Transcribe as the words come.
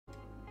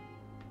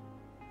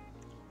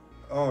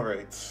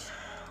Alright,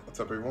 what's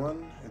up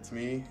everyone? It's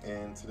me,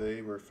 and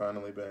today we're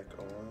finally back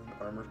on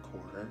Armored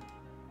Core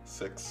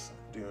 6,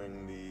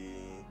 doing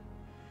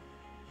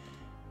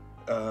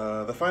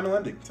the final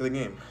ending to the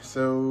game.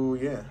 So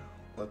yeah,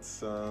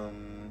 let's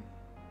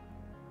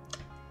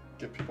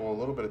give people a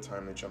little bit of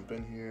time to jump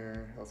in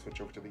here. I'll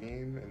switch over to the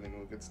game, and then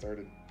we'll get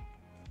started.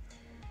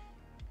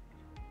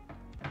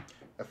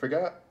 I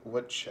forgot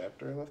what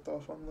chapter I left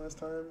off on last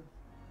time,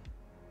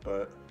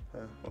 but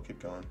we'll keep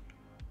going.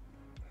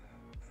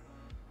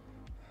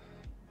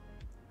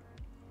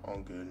 All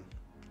good.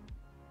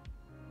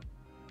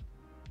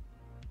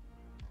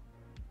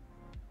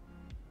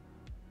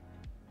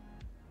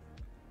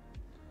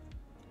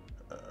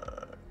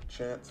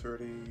 Chat's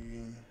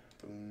ready.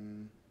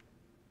 Boom.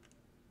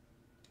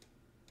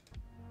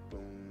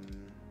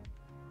 Boom.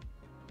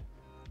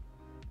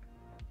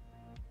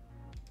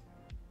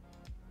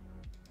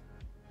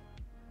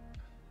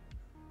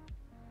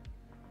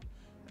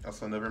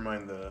 Also, never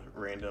mind the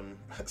random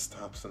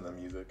stops in the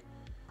music.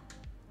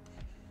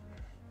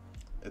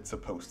 It's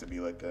supposed to be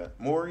like that.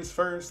 Maury's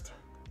first.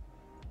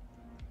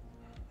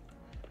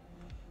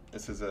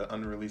 This is an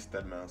unreleased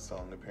deadmau5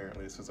 song,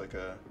 apparently. This was like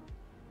a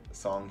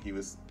song he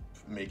was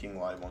making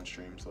live on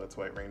stream, so that's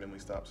why it randomly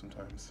stops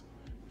sometimes.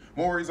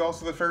 Maury's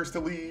also the first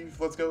to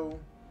leave. Let's go.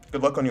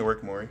 Good luck on your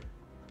work, Maury.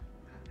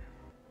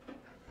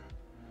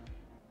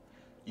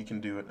 You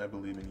can do it. I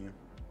believe in you.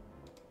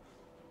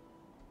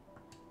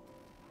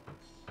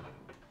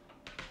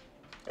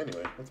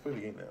 Anyway, let's play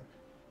the game now.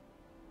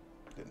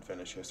 Didn't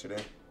finish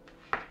yesterday.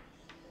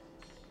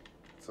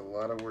 It's a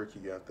lot of work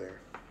you got there.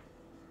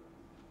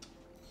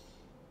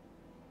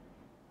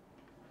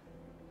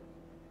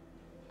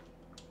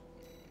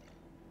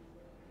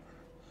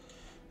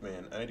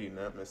 Man, I do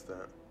not miss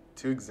that.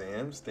 2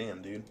 exams?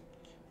 Damn, dude.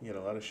 You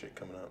got a lot of shit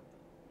coming up.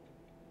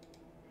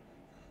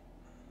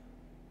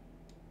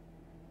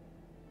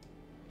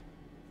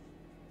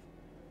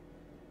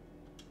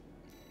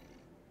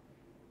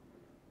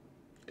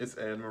 It's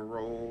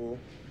Admiral.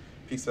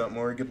 Peace out,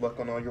 Maury. Good luck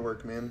on all your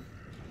work, man.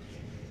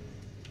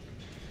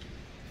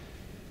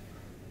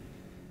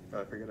 Oh,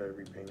 I forgot I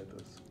repainted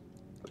this.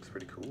 Looks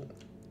pretty cool.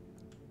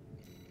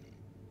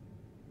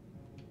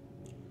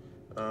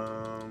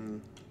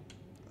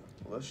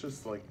 Let's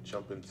just like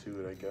jump into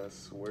it, I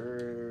guess.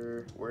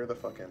 Where the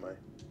fuck am I?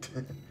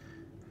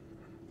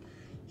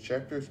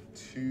 Chapter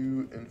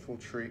 2,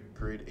 Infiltrate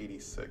Grade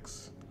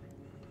 86.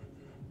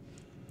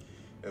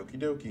 Okie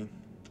dokie.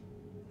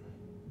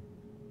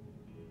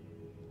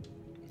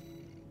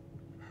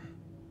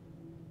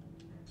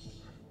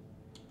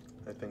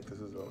 I think this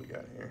is what we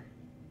got here.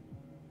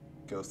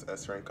 Ghost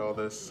S rank all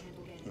this.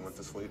 He went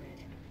to sleep.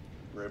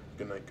 RIP.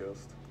 Good night,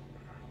 Ghost.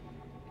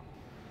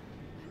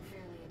 I'm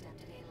fairly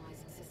adept at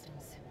analyzing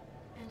systems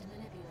and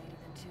manipulating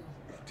them too.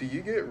 Do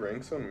you get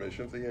ranks on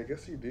missions? Yeah, I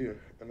guess you do.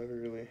 I never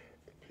really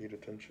paid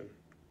attention.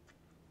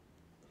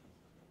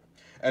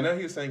 I know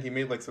he was saying he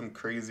made like some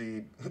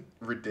crazy,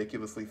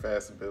 ridiculously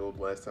fast build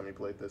last time he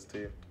played this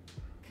too.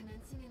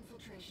 Commencing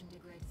infiltration to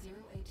grade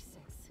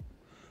 0H6.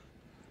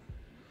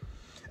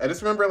 I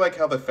just remember like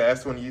how the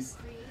fast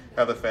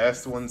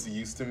ones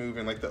used to move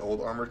in like the old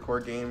Armored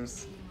Core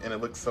games, and it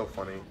looks so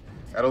funny.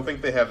 I don't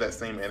think they have that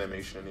same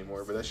animation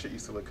anymore, but that shit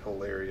used to look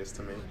hilarious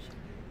to me.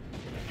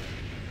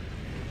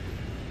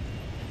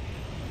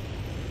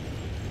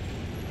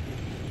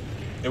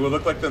 It would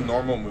look like the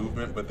normal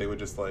movement, but they would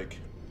just like,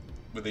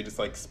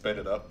 sped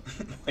it up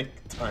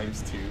like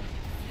 ×2,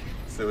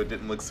 so it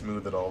didn't look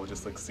smooth at all. It was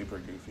just like super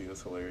goofy. It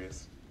was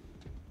hilarious.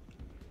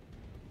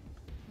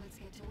 Let's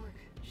get to work,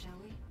 shall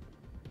we?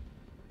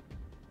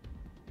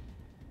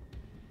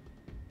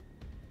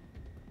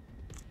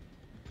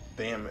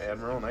 Damn,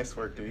 Admiral, nice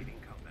work, dude.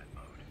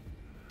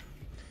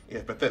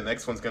 Yeah, but that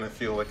next one's gonna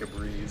feel like a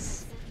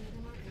breeze.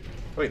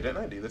 Wait, didn't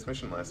I do this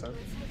mission last time?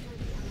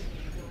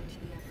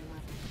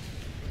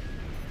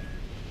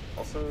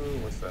 Also,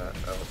 what's that?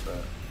 Oh, what's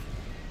that?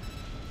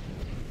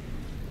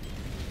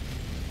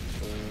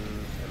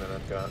 And then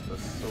I've got the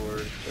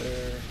sword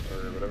there,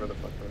 or whatever the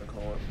fuck I'm gonna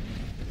call it.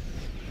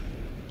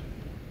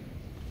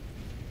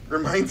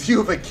 Reminds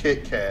you of a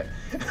Kit Kat.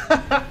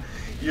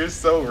 You're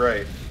so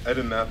right. I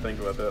did not think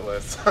about that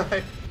last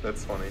time.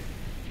 That's funny.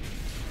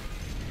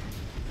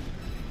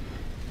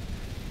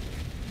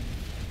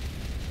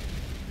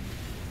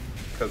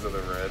 Because of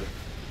the red.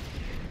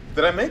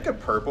 Did I make a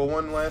purple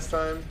one last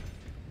time?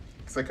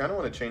 Because I kind of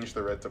want to change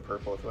the red to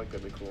purple. I feel like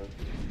that'd be cool.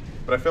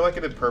 But I feel like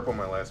I did purple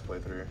my last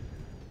playthrough.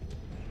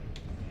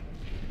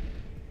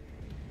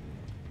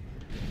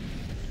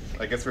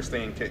 I guess we're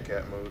staying Kit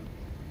Kat mode.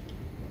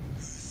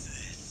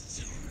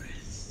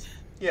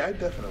 Yeah, I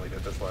definitely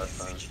did this last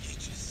time.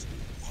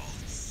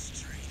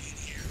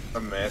 A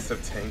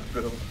massive tank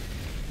build.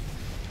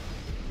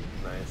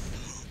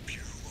 Nice.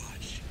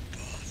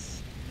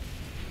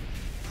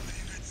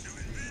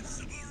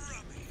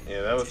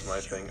 Yeah, that was my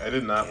thing. I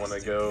did not want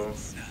to go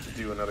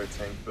do another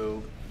tank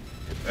build.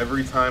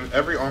 Every time,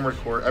 every Armored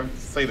Core, I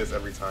say this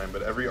every time,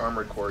 but every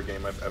Armored Core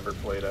game I've ever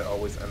played, I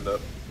always end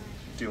up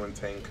doing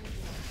tank.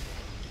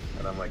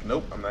 And I'm like,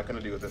 nope, I'm not going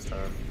to do it this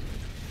time.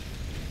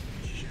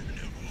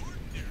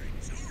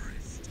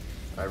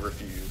 I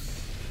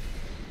refuse.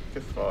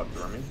 Get fucked,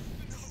 Rummy.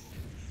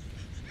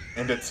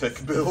 And a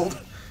tick build.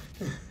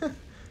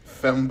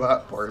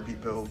 Fembot Barbie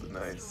build,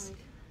 nice.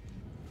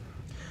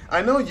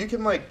 I know you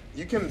can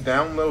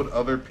download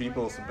other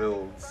people's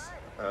builds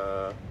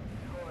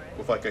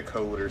with like a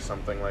code or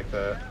something like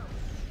that.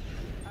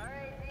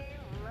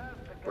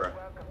 Bruh.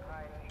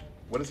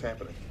 What is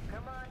happening?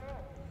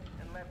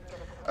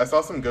 I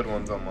saw some good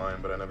ones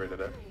online, but I never did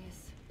it.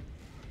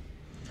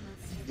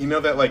 You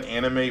know that like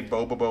anime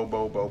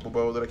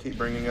Bobobo that I keep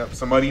bringing up?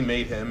 Somebody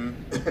made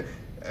him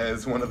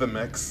as one of the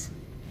mechs.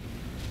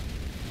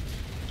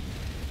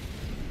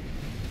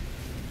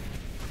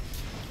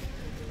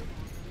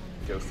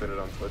 Ghosted it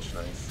on Twitch,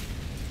 nice.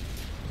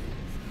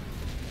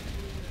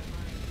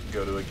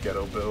 Go to a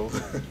ghetto build.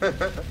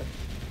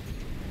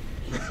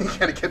 You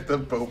gotta get the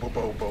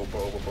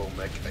Bobobo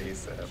mech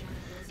ASAP.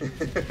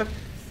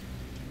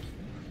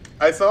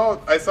 I saw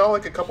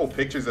like a couple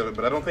pictures of it,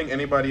 but I don't think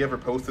anybody ever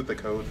posted the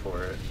code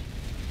for it.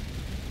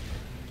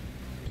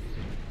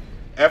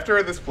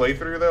 After this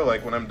playthrough though,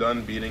 like when I'm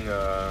done beating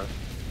the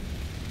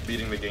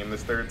game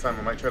this third time,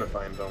 I might try to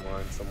find it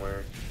online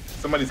somewhere.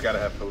 Somebody's gotta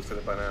have posted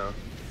it by now.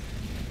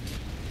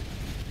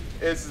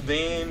 It's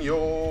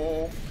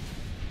Daniel.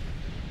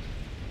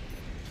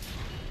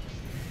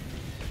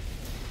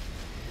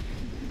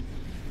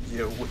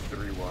 Yo, with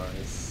 3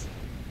 Ys.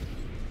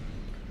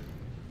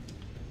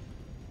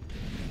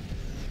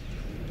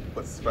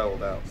 But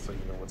spelled out so you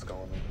know what's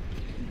going on.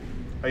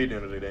 How you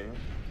doing today, Daniel?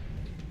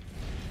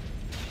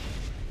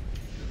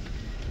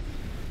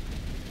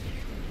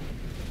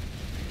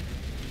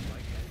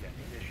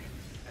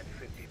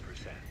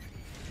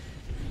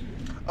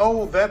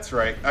 Oh, that's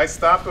right. I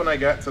stopped when I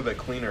got to the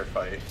cleaner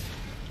fight.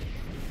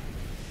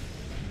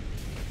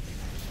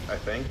 I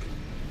think.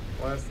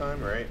 Last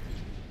time, right?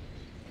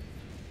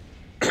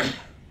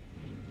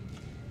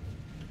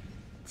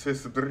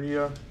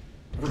 Tisbria.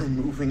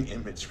 Removing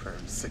image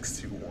frame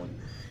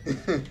 621.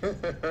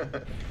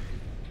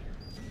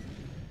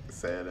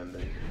 Sad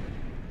ending.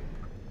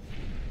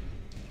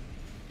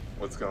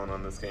 What's going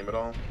on in this game at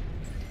all?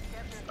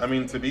 I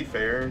mean, to be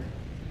fair,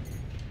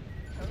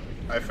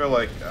 I feel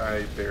like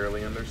I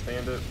barely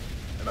understand it,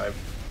 and I've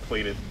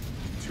played it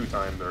 2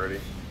 times already.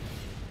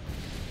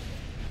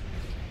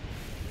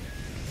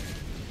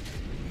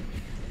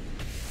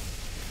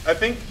 I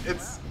think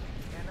it's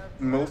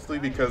mostly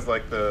because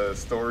like the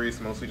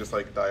story's mostly just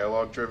like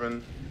dialogue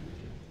driven,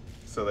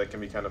 so that can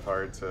be kind of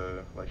hard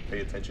to like pay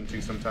attention to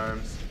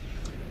sometimes.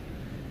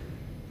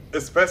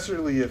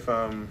 Especially if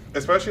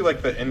especially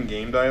like the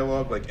in-game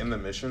dialogue, like in the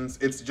missions,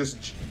 it's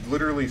just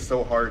literally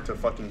so hard to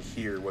fucking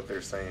hear what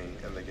they're saying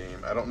in the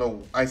game. I don't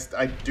know, I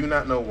do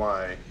not know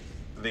why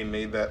they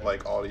made that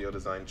like audio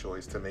design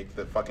choice to make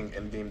the fucking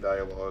in-game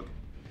dialogue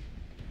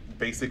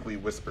basically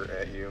whisper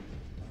at you.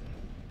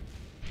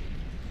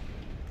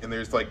 And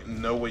there's like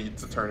no way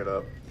to turn it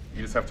up.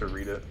 You just have to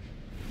read it.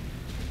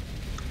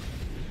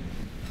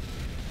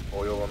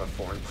 Oil on a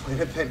foreign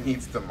planet that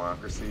needs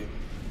democracy.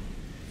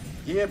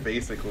 Yeah,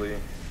 basically.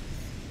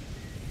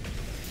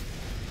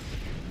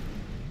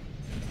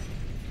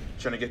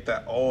 Trying to get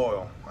that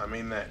oil. I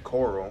mean that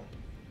coral.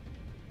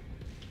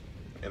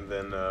 And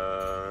then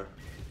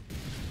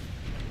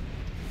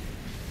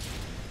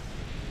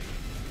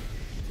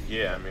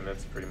yeah, I mean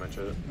that's pretty much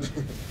it.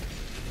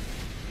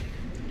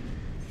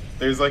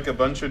 There's like a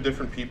bunch of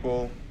different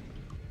people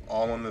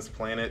all on this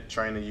planet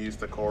trying to use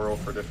the coral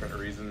for different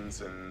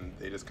reasons, and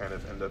they just kind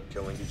of end up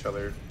killing each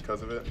other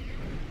because of it.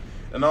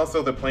 And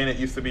also the planet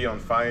used to be on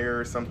fire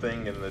or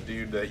something, and the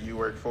dude that you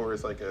work for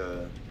is like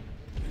I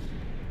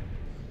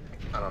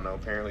don't know,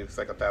 apparently it's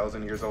like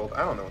 1,000 years old.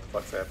 I don't know what the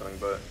fuck's happening,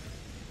 but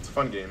it's a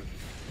fun game.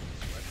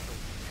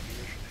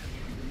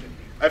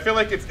 I feel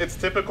like it's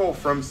typical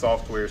From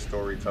Software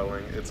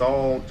storytelling. It's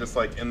all just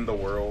like in the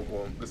world.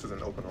 Well, this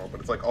isn't open world, but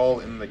it's like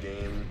all in the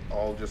game,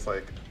 all just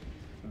like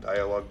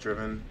dialogue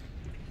driven,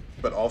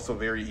 but also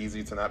very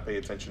easy to not pay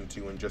attention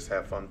to and just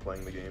have fun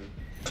playing the game.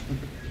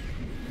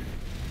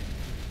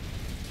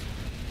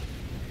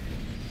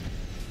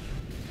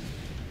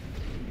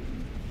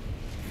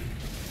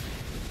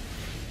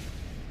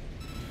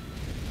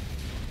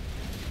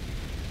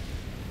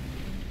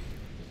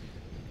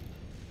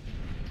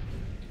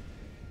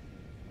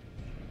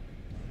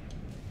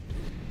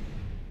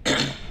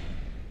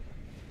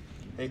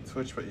 Hate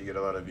Twitch, but you get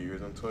a lot of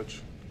viewers on Twitch.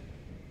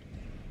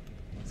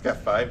 It's got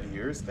 5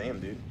 viewers? Damn,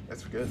 dude.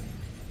 That's good.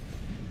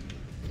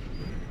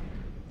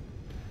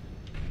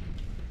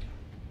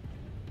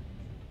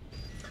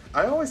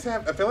 I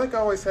feel like I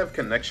always have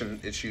connection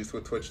issues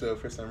with Twitch, though,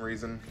 for some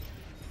reason.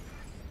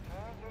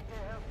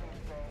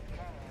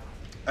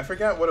 I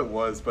forgot what it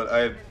was,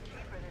 but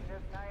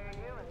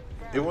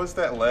it was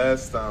that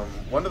last,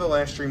 one of the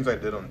last streams I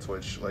did on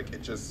Twitch. Like,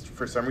 it just,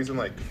 for some reason,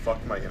 like,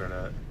 fucked my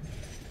internet.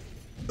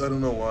 I don't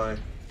know why.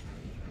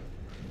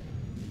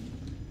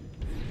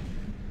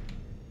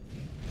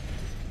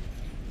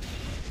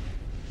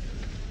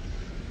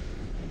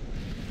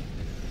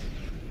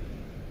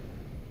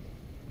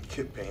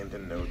 Get banned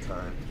in no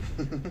time.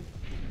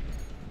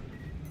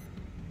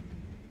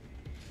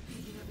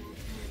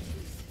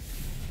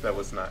 That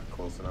was not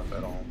close enough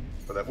at all,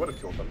 but that would have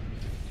killed him.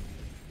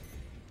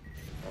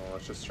 Oh,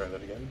 let's just try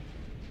that again.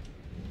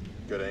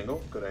 Good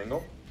angle, good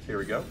angle. Here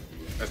we go.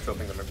 I still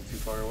think that might be too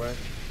far away.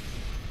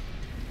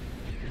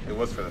 It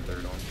was for the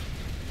third one.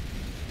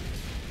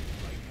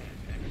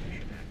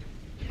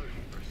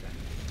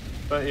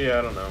 But yeah,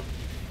 I don't know.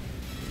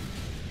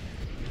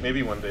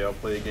 Maybe one day I'll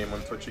play a game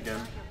on Twitch again.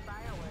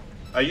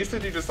 I used to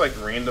do just like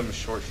random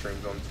short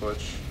streams on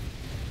Twitch.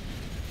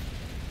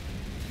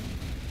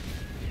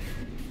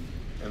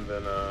 And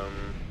then,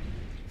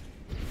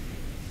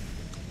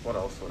 what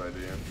else would I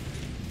do?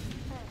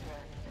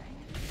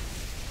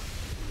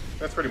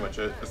 That's pretty much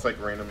it. It's like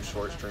random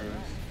short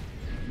streams.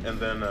 And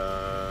then,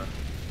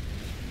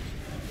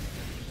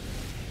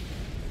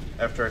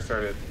 after I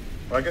started,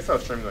 well, I guess I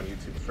was streaming on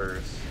YouTube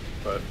first,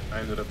 but I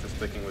ended up just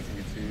sticking with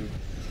YouTube.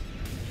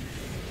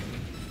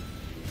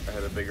 I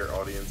had a bigger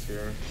audience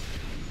here.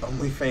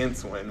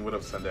 OnlyFans win. What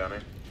up,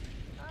 Sundowner?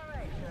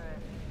 Alright,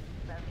 tourist.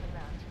 That's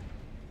enough.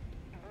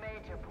 You've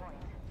made your point.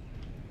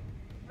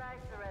 I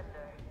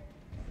surrender.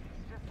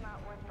 It's just not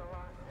worth the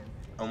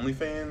losses.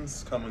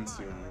 OnlyFans coming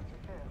soon.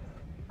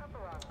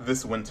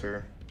 This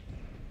winter.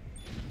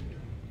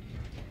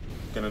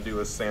 Gonna do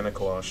a Santa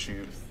Claus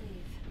shoot.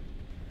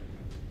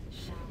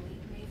 Shall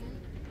we,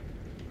 Raven?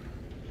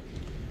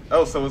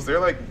 Oh, so is there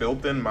like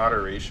built-in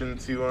moderation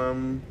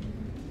to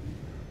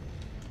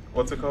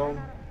what's it called?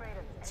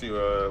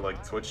 To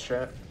like Twitch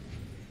chat?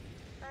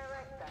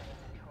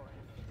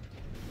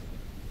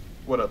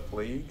 What up,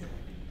 Plague?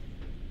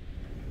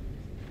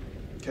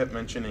 Kept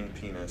mentioning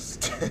penis.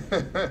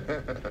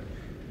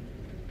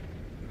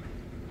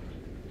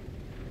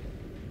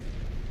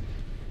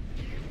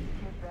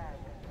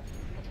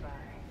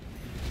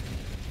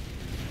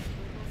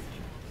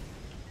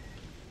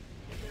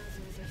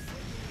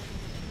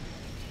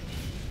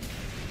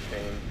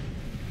 Pain.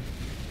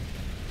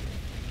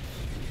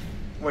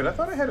 Wait, I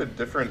thought I had a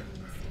different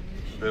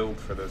build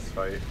for this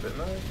fight, didn't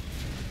I?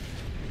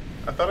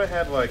 I thought I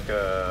had like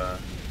a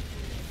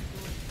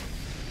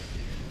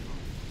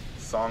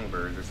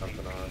songbird or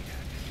something on.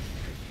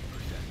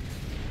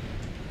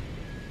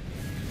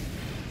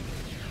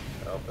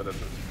 Oh, that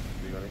doesn't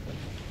do anything.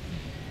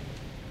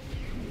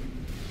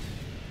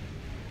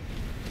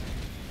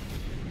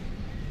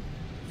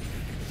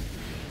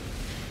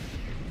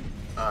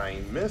 I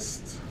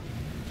missed.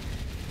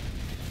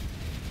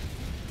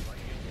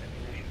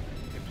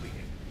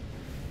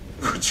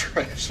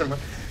 Trash.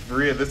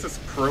 Maria, this is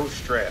pro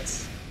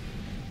strats.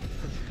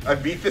 I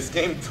beat this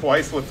game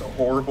twice with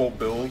horrible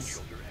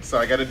builds, so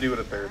I gotta do it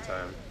a third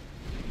time.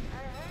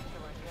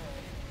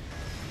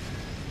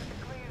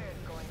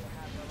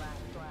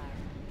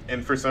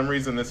 And for some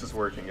reason this is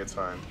working, it's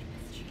fine.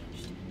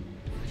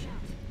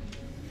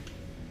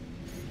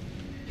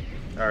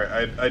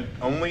 Alright,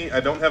 I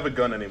don't have a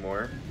gun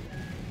anymore.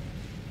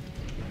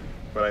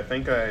 But I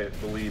think I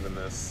believe in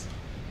this.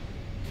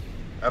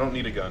 I don't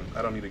need a gun.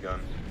 I don't need a gun.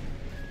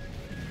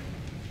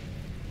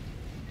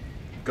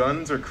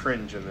 Guns are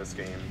cringe in this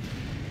game.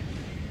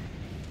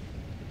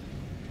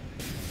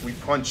 We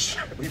punch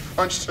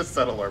to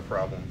settle our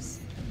problems.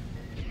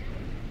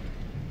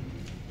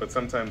 But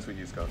sometimes we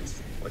use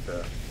guns like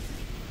that.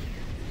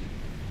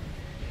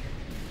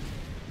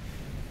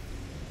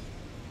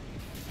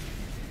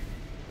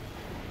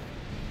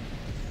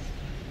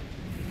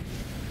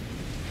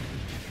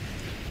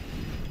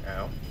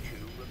 Ow.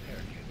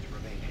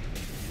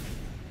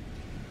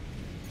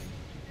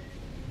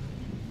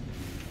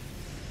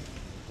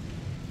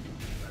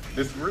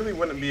 This really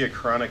wouldn't be a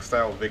Chronic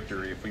style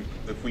victory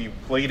if we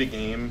played a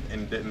game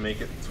and didn't make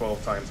it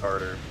 12 times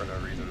harder for no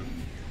reason.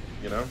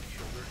 You know?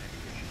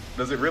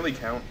 Does it really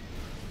count?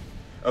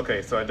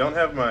 Okay, so I don't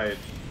have my...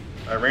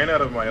 I ran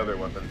out of my other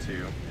weapon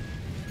too.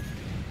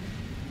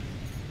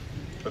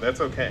 But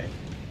that's okay.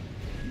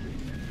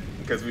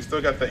 Because we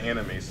still got the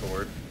anime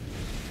sword.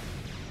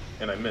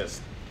 And I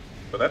missed.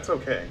 But that's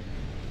okay.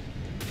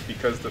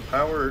 Because the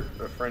power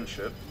of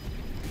friendship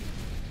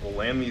will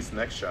land these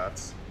next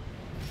shots.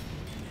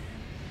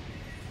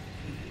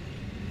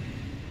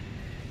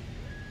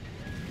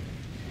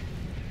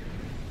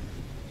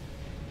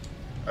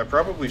 I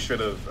probably should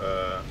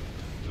have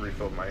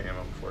refilled my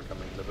ammo before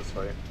coming into this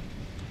fight,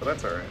 but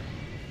that's alright.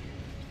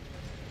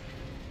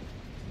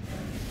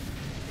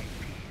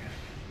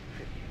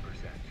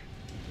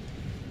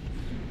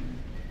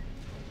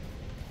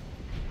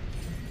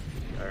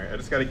 Alright, I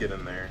just gotta get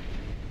in there.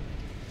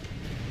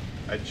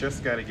 I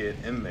just gotta get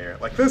in there.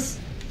 Like this!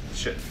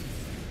 Shit.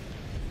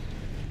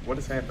 What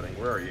is happening?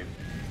 Where are you?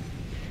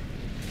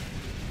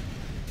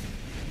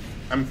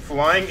 I'm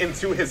flying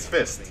into his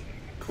fist.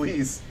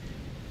 Please.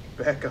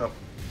 Back up.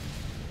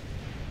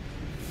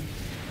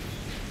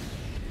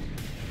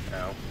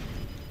 Ow.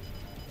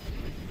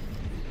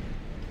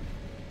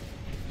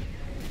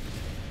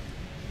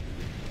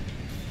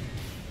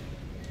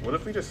 What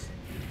if we just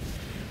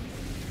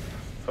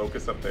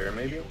focus up there,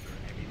 maybe? What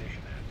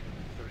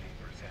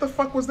the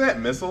fuck was that?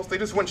 Missiles? They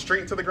just went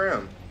straight into the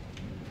ground.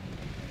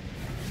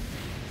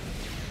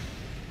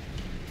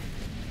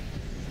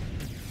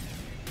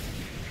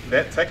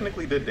 That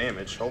technically did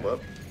damage. Hold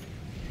up.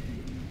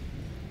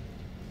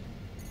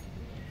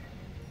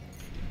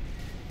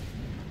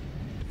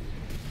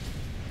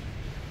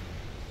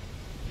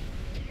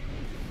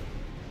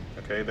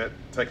 Okay, that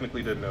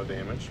technically did no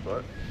damage,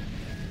 but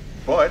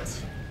what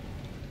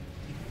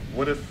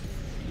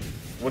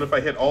if I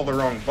hit all the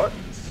wrong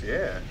buttons?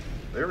 Yeah.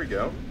 There we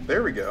go.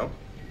 There we go.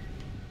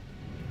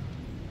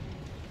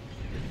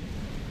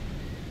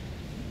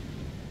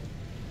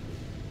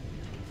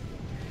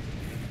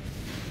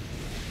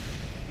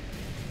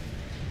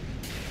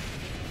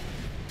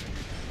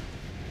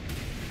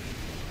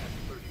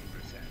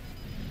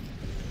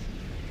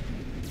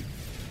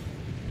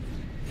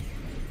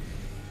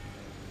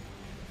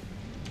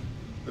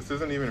 This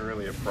isn't even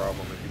really a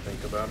problem if you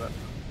think about it.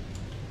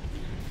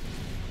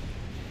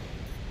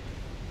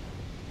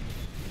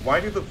 Why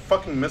do the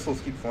fucking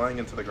missiles keep flying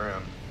into the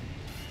ground?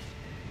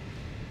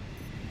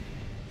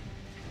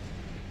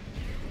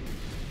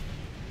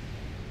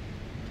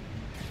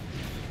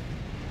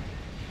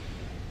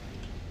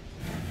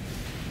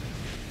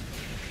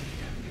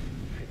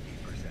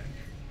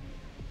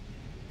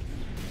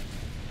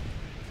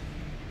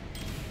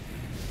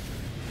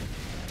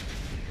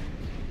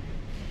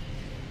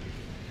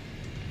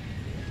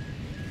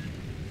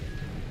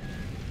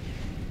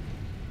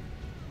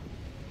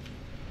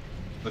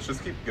 Let's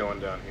just keep going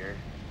down here.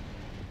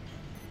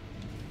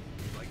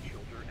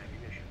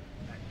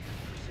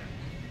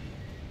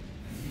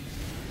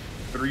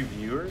 Three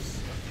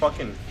viewers?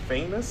 Fucking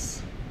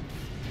famous?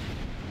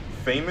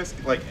 Famous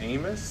like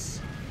Amos?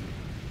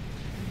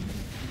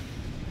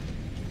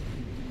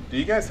 Do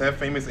you guys have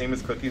famous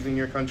Amos cookies in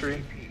your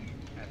country?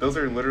 Those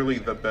are literally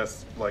the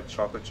best like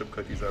chocolate chip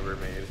cookies ever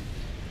made.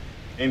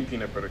 And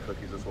peanut butter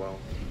cookies as well.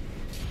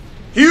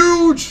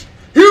 Huge!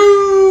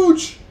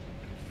 Huge!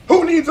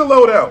 Who needs a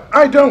loadout?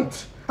 I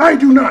don't! I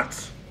do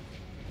not!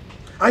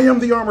 I am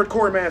the Armored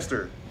Core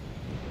Master.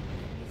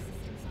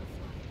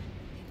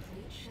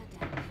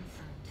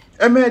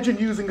 Imagine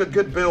using a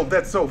good build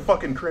that's so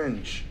fucking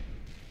cringe.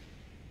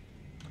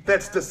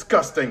 That's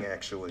disgusting,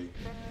 actually.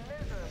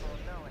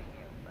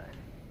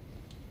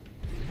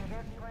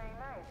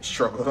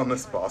 Struggled on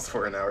this boss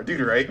for an hour.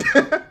 Dude, right?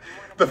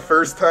 The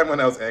first time when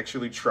I was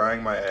actually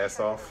trying my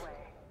ass off,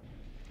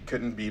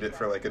 couldn't beat it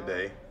for like a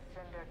day.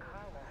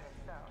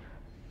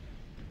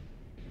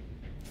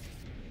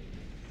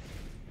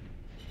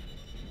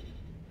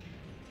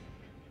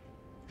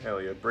 Hell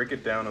yeah, break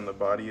it down on the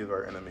body of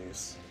our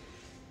enemies.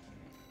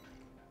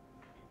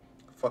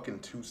 Fucking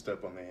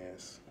two-step on the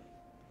ass.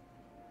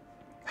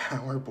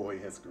 Our boy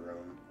has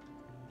grown.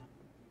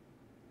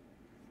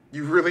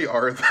 You really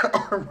are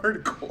the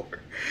Armored Core.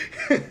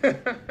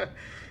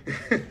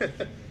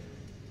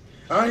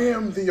 I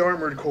am the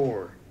Armored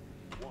Core.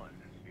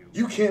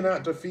 You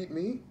cannot defeat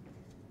me.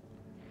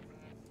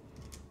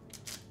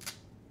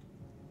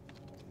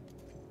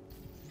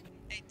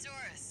 Hey,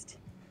 tourist.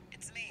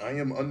 It's me. I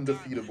am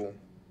undefeatable.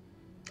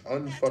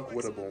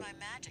 Unfuckwittable.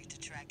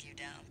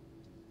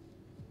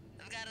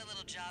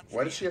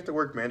 Why does she have to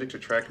work magic to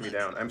track me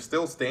down? I'm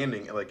still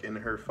standing, like, in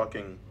her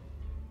fucking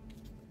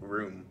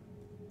room.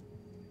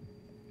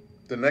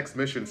 The next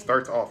mission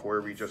starts off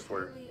where we just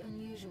were. It's really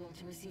unusual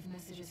to receive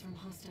messages from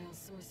hostile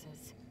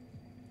sources.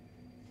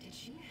 Did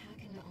she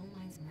hack into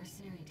All-Mine's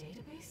mercenary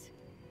database?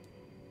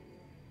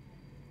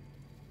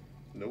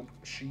 Nope,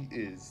 she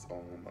is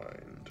All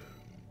Mind.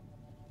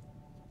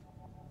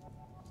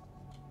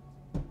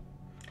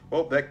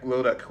 Well, that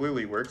loadout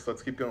clearly works.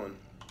 Let's keep going.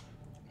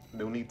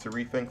 No need to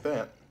rethink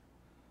that.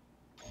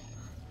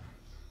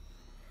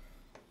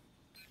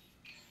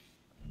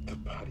 The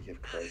body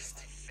of Christ.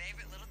 My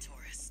favorite little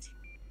tourist.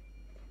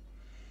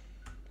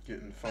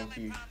 Getting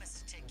funky I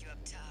promise to take you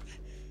up top.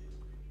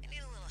 I need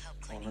a little help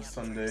on cleaning a up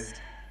Sunday.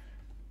 first.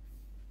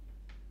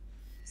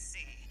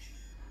 See,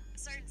 a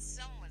certain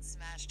someone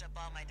smashed up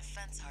all my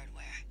defense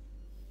hardware.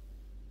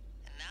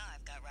 And now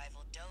I've got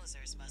rival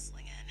dozers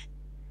muscling in.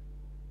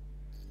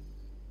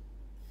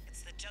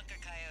 It's the Junker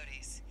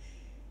Coyotes.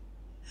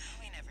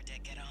 We never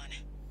did get on.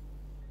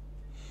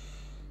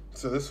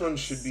 So this one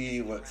should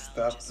be, let's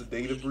stop the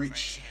data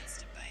breach.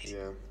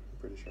 Yeah, I'm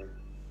pretty sure.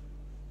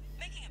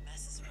 Making a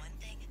mess is one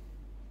thing,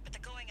 but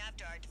they're going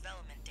after our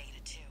development data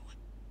too.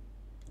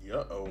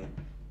 Uh-oh.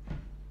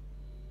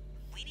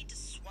 We need to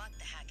swat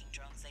the hacking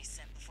drones they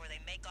sent before they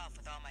make off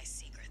with all my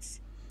secrets.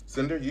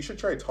 Cinder, you should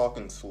try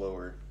talking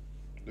slower.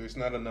 There's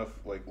not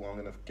enough, like, long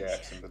enough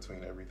gaps in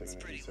between everything It's that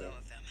you pretty say. low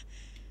of them,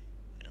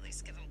 but at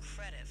least give them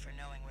credit for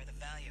knowing where the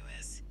value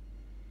is.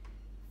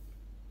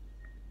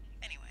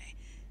 Anyway,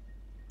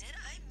 did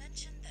I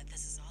mention that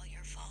this is all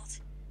your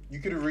fault? You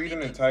could read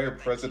an entire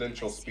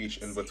presidential speech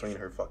in between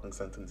her fucking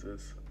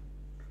sentences.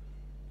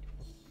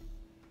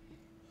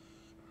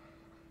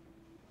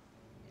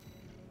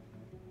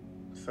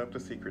 Accept a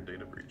secret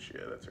data breach.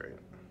 Yeah, that's right.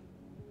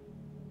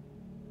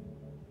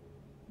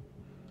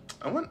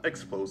 I want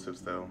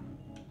explosives, though.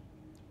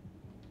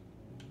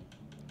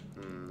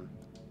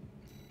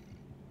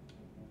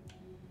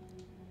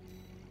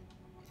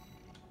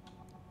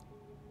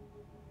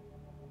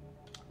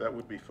 That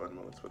would be fun.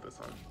 Well, let's put this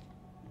on.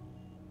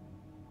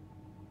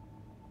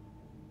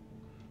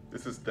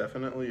 This is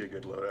definitely a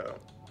good loadout.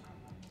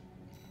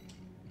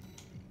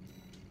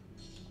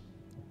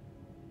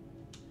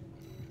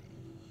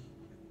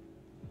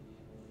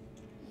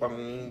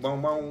 Bong,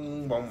 bong,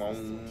 bong, bong,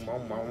 bong,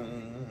 bong,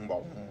 bong,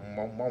 bong,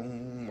 bong, bong,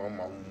 bong,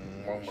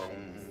 bong,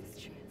 bong. This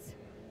chance.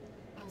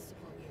 I'll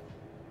support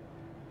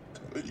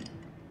you.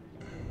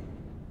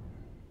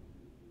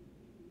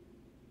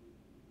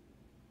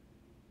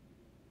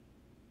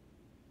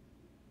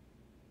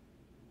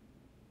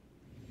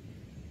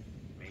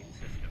 Main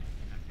system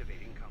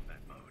activating combat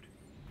mode.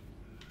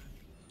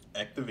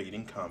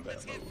 Activating combat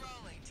Let's get mode.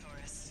 rolling,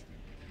 tourists.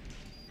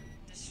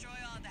 Destroy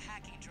all the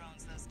hacking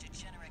drones those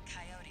degenerate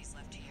coyotes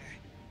left here.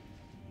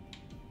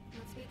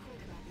 Let's be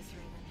quick about this,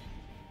 Raven.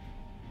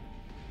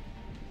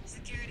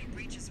 Security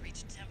breaches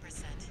reached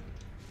 10%.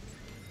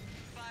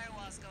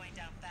 Firewall's going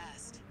down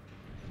fast.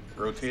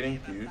 Rotating,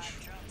 About huge.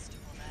 5 drones to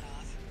pull that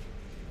off.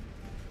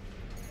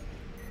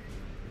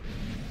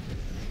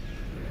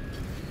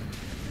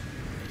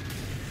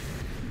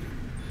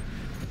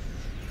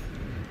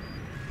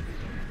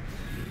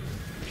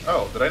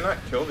 Oh, did I not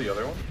kill the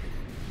other one?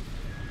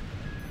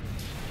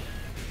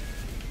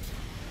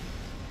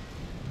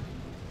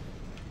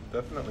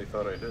 Definitely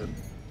thought I did.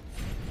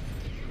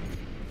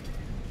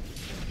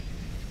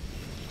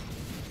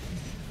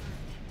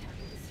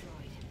 Target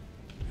destroyed.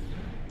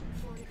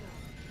 4 to go.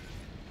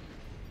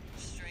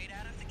 Straight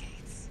out of the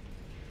gates.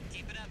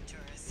 Keep it up,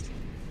 tourist.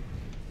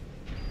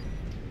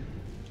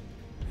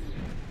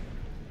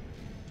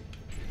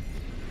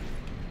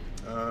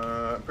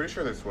 I'm pretty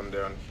sure there's one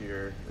down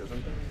here,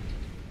 isn't there?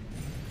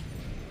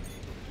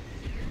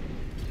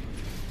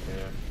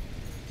 Yeah.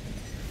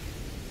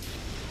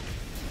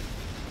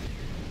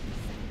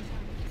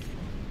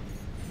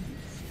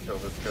 Let's kill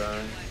this guy.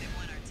 Why they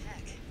want our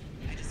tech.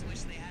 I just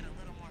wish they had a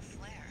little more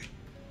flair.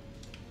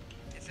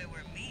 If it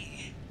were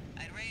me,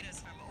 I'd raid us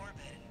from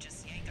orbit and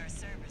just yank our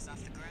servers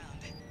off the ground.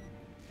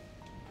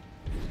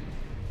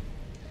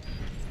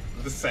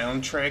 The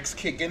soundtrack's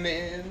kicking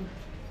in.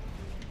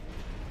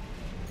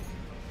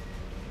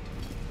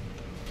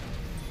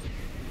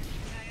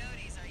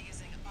 Coyotes are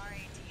using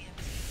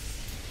RATMPs.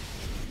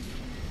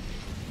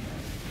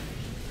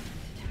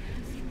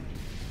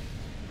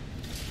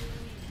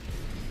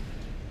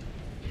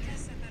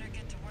 Guess I better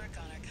get to work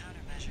on our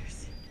countermeasures.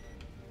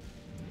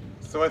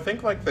 So I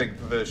think like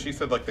the she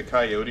said like the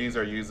coyotes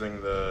are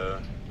using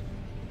the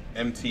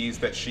MTs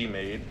that she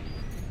made.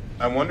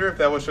 I wonder if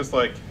that was just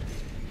like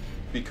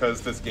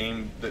because this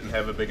game didn't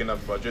have a big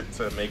enough budget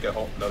to make a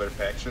whole another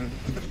faction.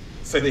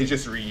 So they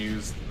just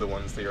reused the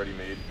ones they already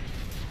made.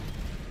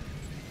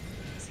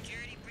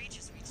 Security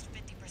breaches reached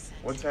 50%.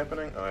 What's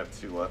happening? Oh, I have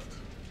 2 left.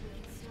 We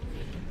can still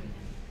make it,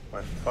 Raven.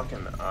 My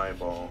fucking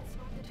eyeball.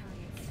 Spot the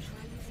targets.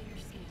 Try using your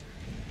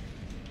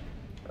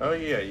scanner. Oh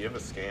yeah, you have a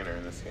scanner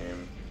in this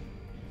game.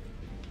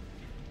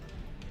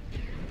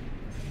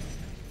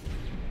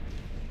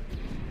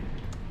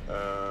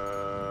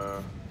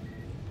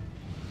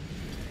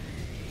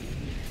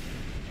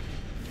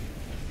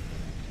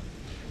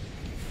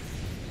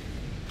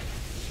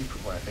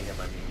 Keep laughing at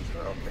my memes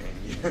or I'll ban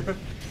you.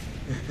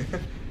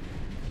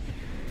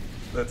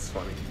 That's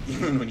funny,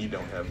 even when you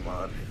don't have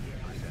mod.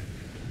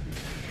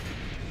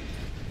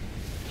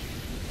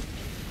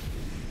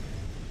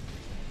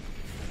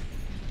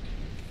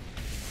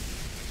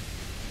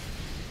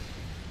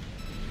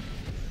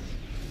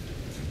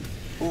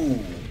 Ooh.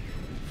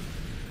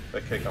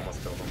 That kick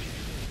almost killed him.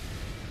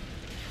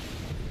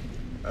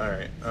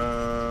 Alright,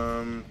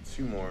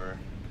 2 more.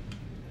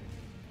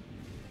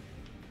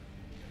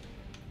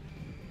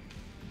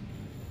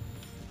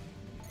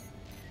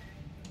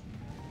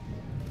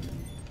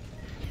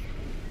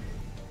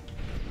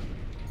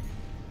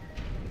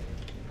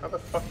 How the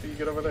fuck do you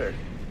get over there?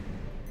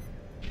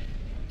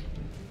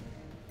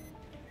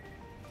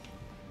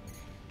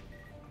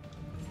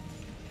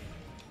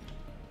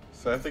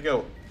 So I have to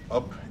go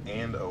up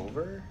and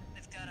over?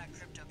 They've got our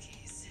crypto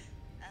keys.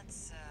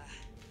 That's,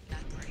 not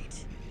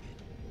great.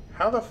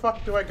 How the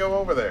fuck do I go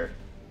over there?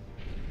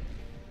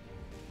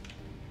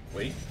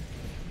 Wait.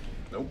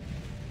 Nope.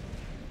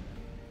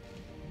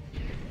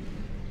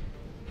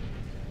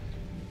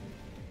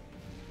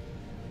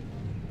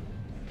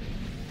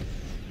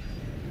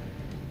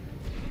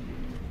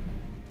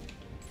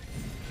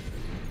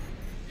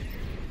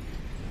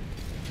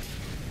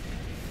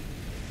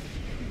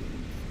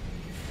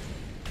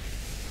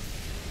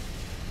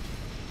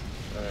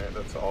 Alright,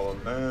 that's all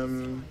of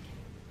them.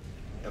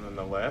 And then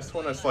the last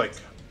one is like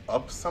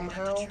up Have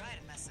somehow? to try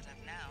to mess it up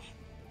now.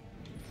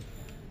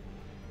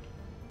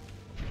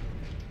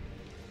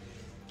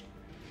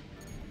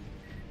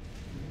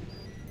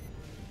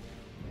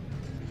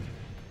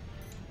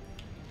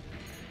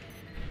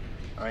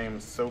 I am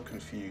so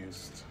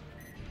confused.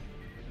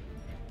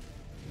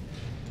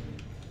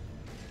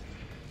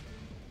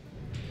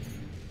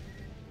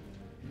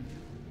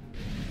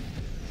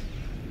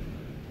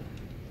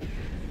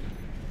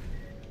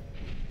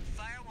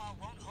 Firewall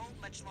won't hold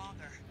much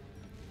longer.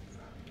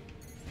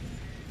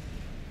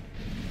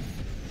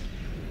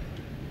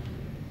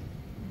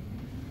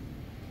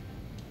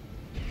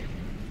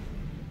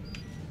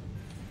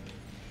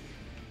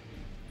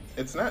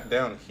 It's not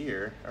down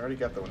here. I already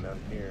got the one down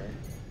here.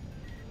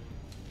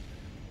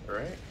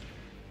 Right?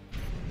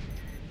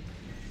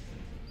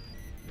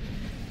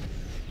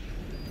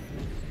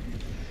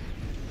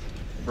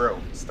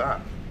 Bro,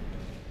 stop.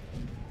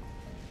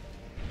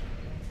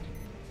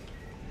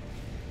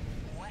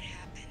 What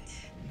happened?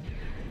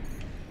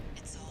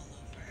 It's all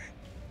over.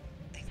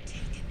 They've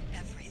taken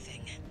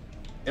everything.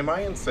 Am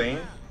I insane?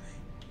 Well,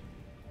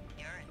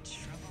 you're in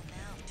trouble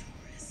now,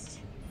 tourist.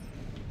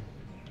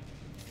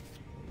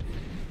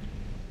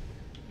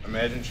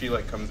 Imagine she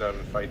like comes out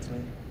and fights me.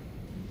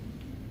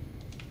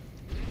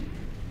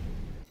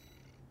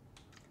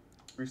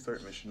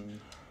 Restart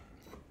mission.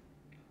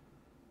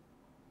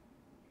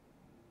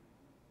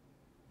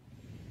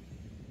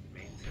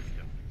 Main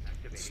system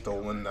activating.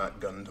 Stolen, not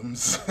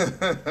Gundams. Let's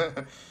get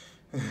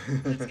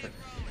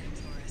rolling,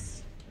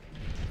 tourist.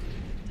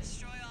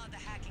 Destroy all the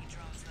hacking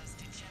drones those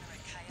degenerate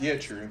coyotes Yeah,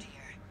 true. sent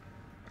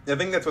here. I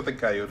think that's what the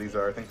coyotes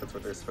are. I think that's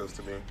what they're supposed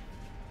to be.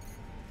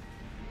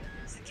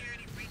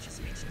 Security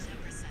breaches reached 10%.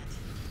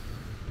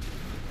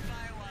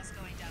 Firewall's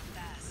going down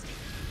fast.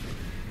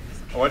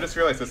 Oh, I just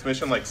realized this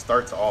mission like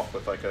starts off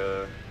with like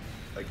a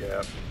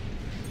gap.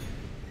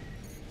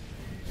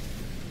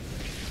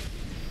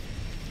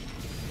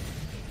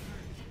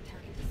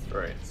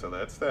 Right, so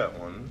that's that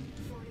one.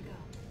 4 to go.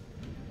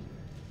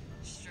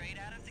 Straight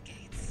out of the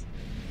gates.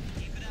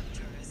 Keep it up,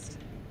 tourist.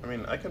 I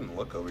mean, I can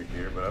look over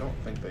here, but I don't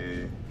think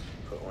they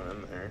put one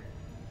in there.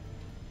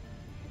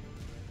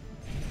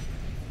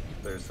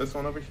 There's this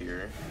one over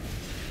here.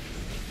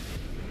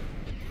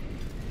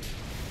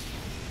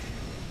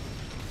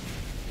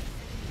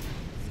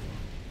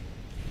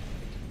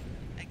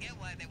 I get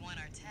why they want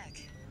our tech.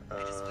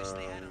 I just wish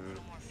they had a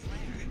little more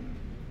flair.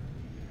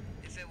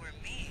 If it were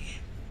me,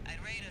 I'd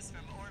raid us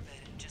from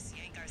orbit and just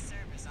yank our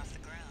servers off the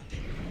ground.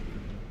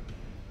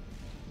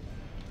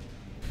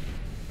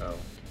 Oh,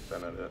 is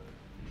that not it?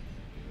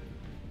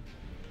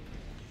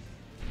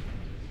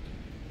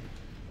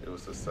 It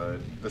was the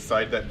side. The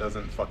side that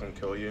doesn't fucking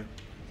kill you.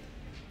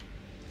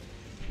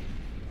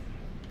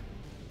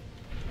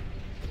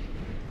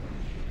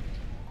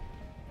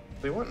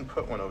 They wouldn't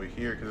put one over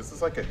here because this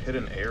is like a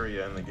hidden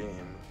area in the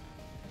game.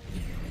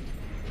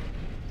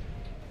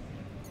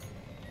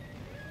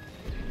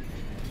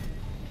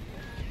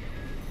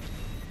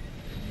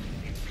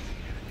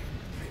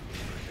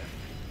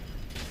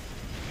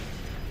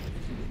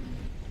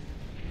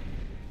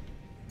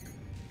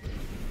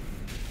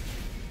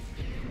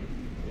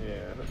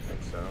 Yeah, I don't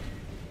think so.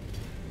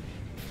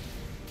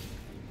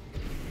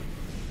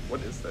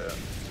 What is that?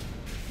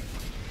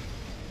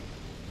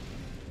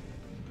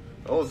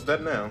 Oh, it's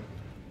dead now.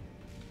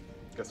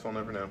 Guess we'll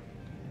never know.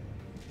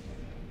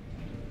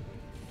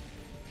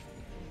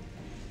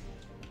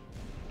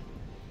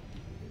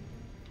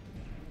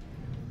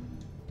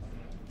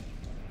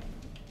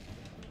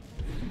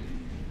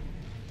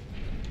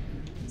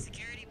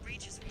 Security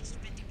breaches reached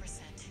 50%.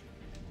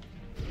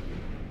 We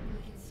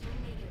can still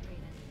make it,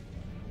 Raven.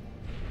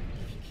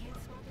 If you can't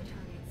spot the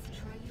targets,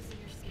 try using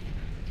your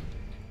scanner.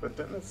 But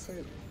didn't it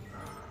say...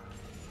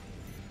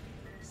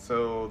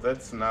 So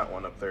that's not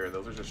one up there.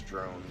 Those are just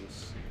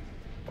drones.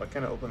 Why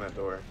can't I open that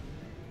door?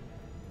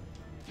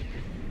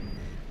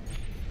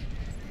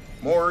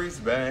 Maury's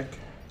back.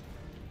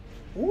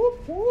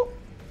 Whoop whoop.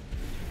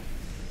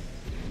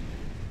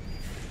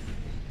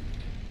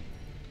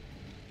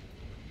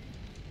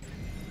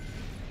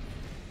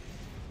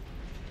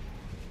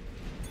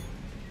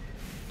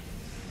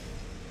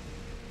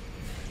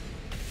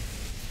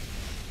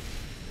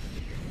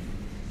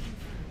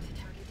 Confirmed.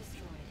 Target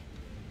destroyed.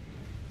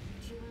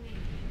 2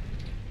 remaining.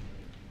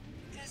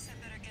 Guess I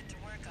better get to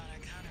work on our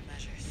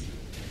countermeasures.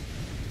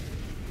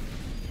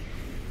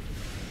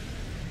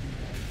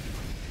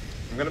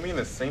 I'm gonna be in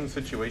the same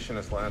situation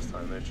as last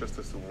time. There's just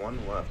this one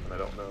left, and I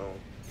don't know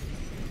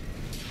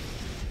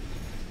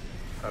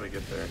how to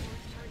get there.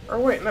 Or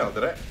wait, no,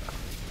 did I?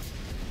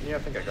 Yeah, I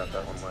think I got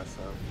that one last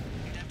time.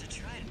 You'd have to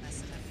try to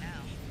mess it up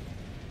now.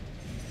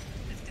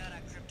 They've got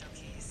our crypto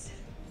keys.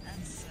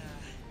 That's,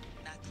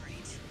 not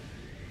great.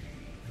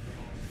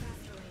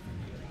 Faster,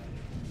 Raven.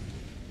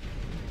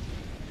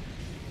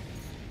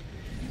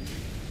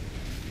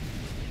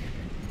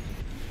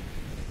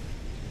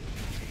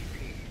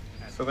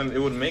 So then it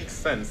would make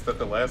sense that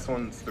the last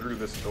one's through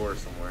this door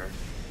somewhere.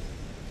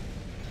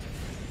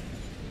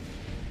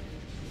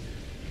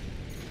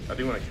 I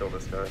do want to kill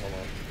this guy, hold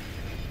on.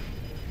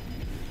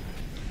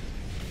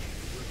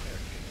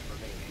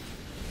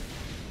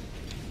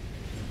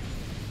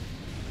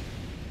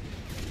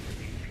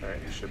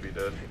 Alright, he should be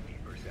dead.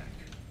 50%.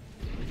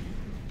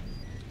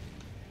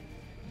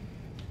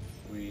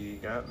 We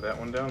got that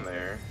one down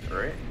there,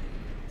 right?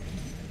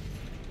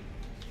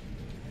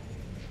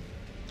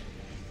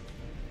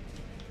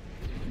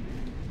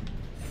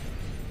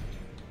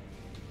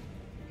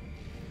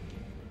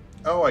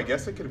 Oh, I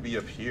guess it could be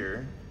up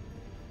here.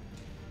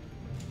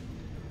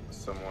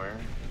 Somewhere.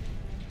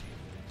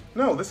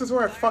 No, this is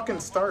where I fucking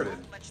started.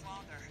 Much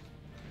longer.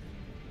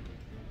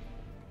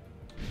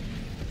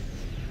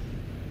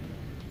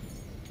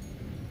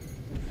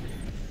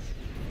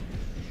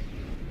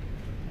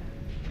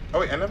 Oh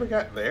wait, I never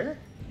got there?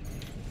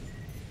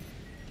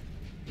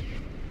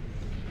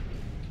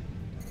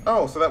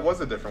 Oh, so that was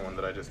a different one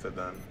that I just did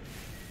then.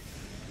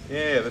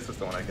 Yeah, this is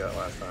the one I got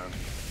last time.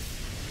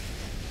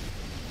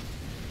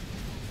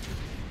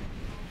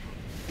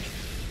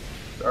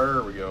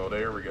 There we go,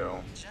 there we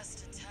go.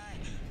 Just in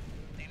time.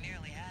 They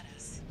nearly had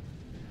us.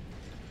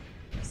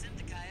 We sent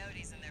the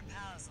coyotes and their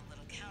pals a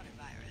little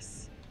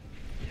counter-virus.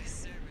 Their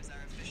servers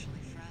are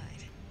officially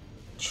fried.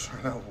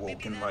 Trying to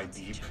woke in my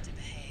deep. To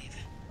behave.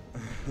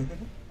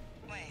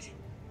 Wait,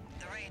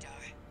 the radar.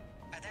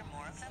 Are there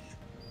more of them?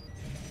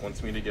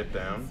 Wants me to get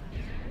down.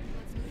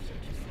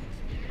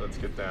 Let's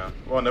get down.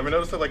 Well, I never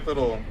noticed that like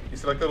little, you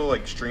see like little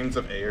like streams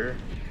of air.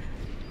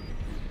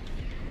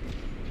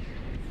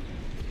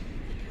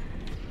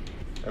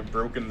 I've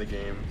broken the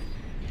game.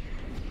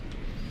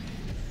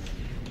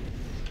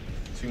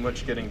 Too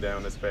much getting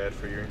down is bad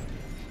for you.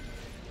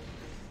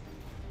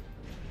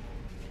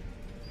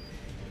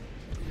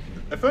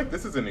 I feel like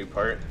this is a new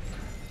part.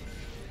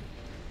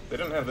 They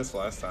didn't have this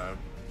last time.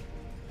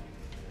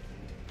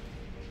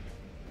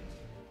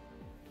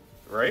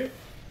 Right?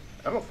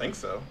 I don't think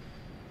so.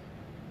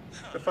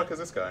 The fuck is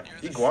this guy?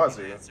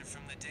 Iguazu.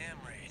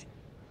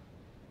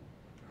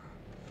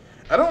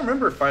 I don't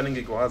remember fighting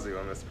Iguazu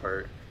on this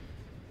part.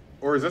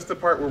 Or is this the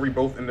part where we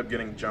both end up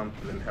getting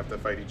jumped and have to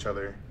fight each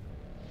other?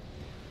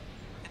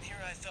 And here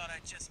I thought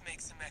I'd just make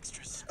some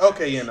extras.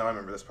 Okay, yeah, no, I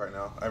remember this part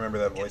now. I remember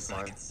that voice I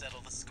line. can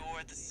settle the score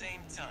at the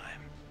same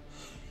time.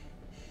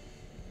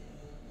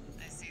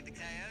 I see the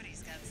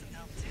coyotes got some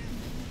help too.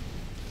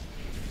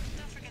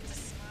 Don't forget to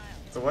smile.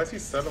 So why is he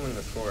settling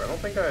the score? I don't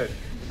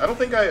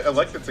think I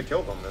elected to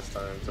kill them this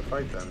time, to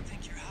fight them. I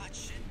think you're hot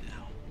shit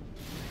now.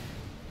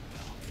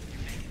 Well,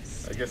 you're making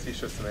a I guess he's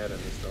just mad at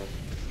me still.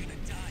 You're gonna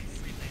die,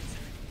 freelancer.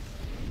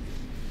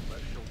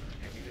 Left shoulder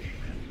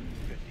ammunition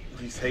at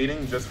 50%. He's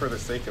hating just for the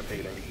sake of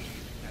hating.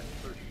 At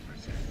 30%.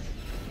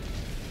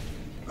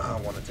 Oh,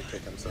 I wanted to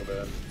kick him so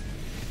bad.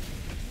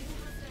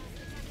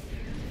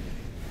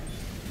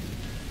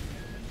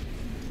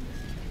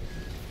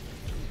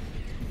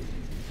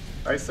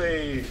 I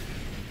say,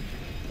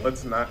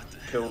 let's not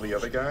kill the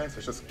other guys.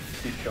 Let's just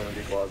keep killing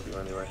Iguazu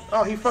anyway.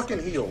 Oh, he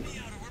fucking healed.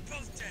 We're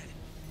both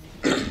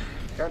dead.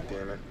 God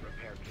damn it.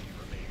 Repair key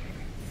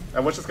remaining. I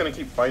was just gonna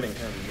keep fighting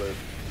him, but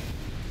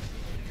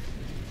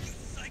You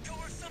psycho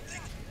or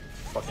something?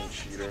 fucking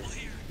cheater.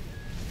 Here.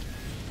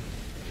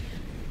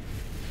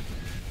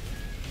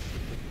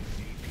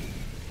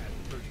 At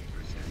 30%.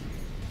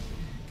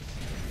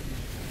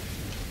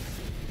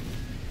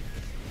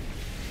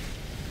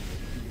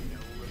 No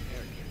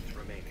repair kits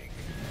remaining.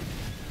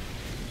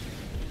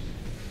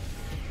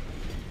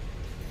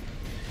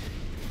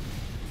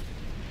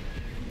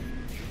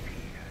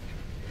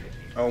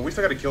 Oh, we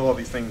still gotta kill all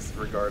these things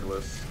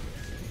regardless.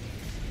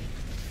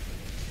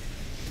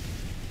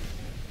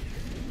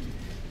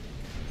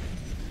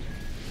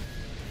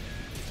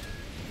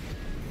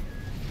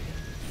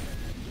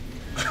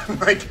 Oh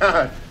my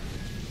god!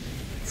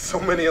 So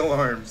many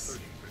alarms. 30%.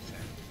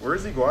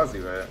 Where's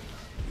Iguazu at?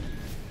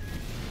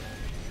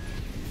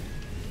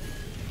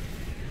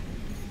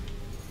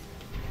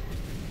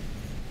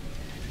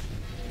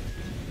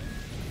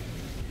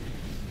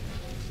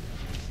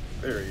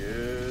 There he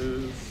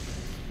is.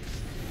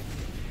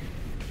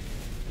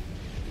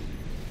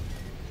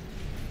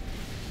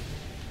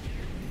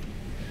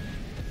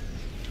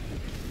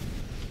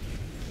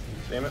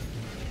 Damn it.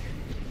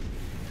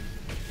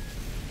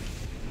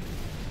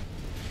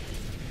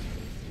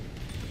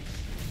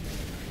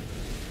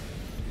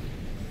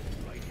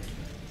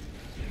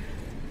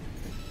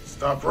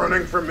 Stop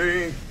running from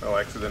me! Oh,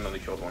 I accidentally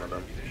killed one of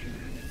them.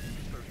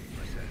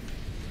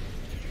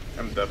 30%.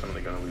 I'm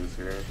definitely gonna lose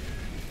here.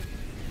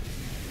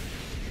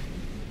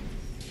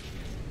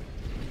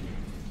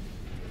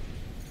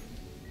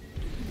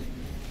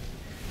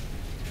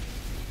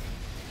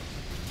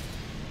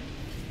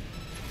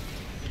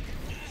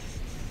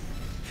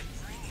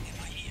 Ringing in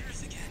my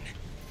ears again.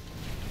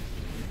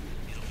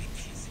 It'll be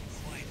peace and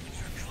quiet when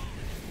you're gone.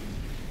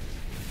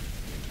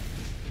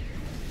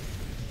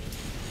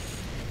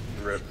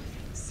 Rip.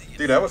 See you.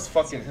 Dude, I was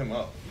fucking him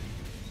up.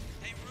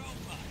 Hey,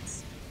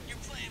 robots. You're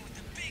playing with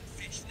the big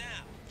fish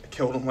now. I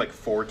killed him like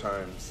 4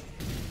 times.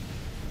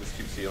 Just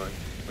keeps healing.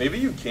 Maybe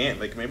you can't.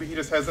 Like, maybe he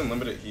just has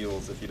unlimited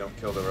heals if you don't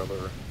kill the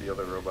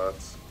other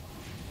robots.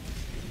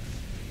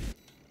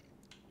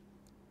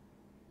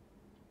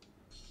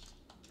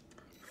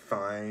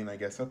 Fine, I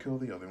guess I'll kill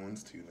the other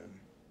ones too then.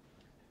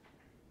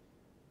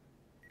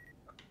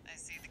 I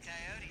see the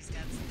coyotes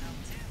got some help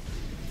too.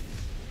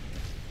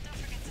 Don't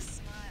forget to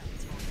smile,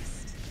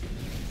 tourist.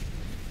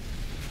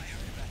 I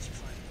heard about you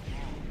climbing the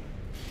wall.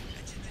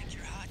 Bet you think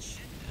you're hot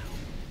shit now.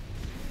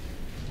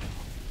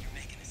 Well, you're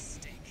making a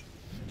mistake.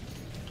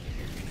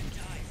 You're gonna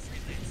die,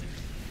 freelancer.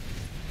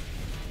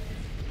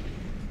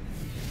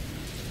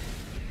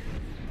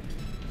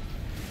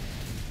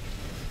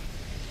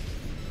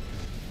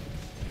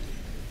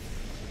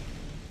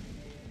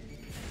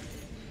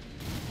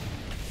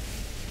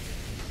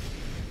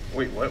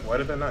 Wait, what? Why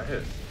did that not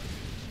hit?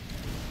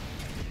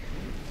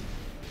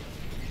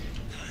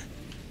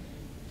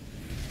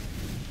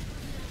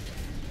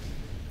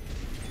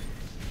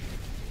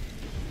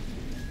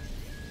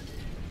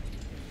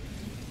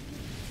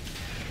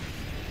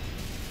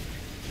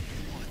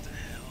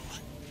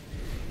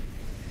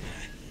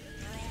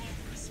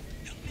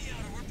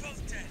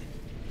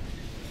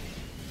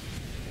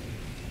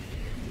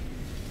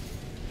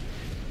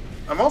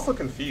 I'm also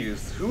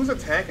confused. Who's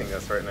attacking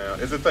us right now?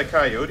 Is it the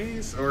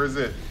Coyotes or is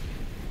it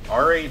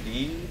RAD?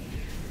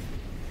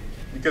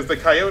 Because the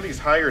Coyotes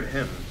hired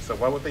him, so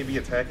why would they be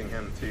attacking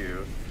him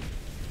too?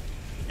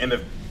 And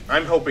if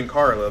I'm helping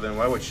Carla, then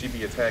why would she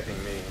be attacking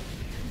me?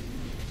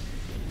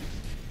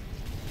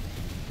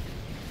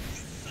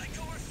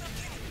 Psycho or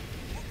something?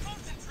 We're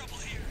both in trouble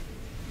here.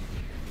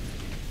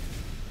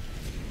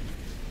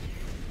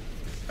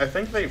 I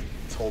think they've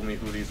told me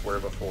who these were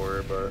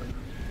before, but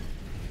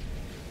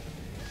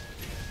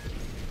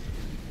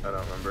I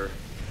don't remember.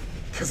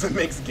 Because it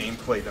makes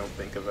gameplay don't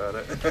think about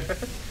it.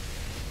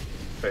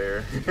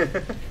 Fair.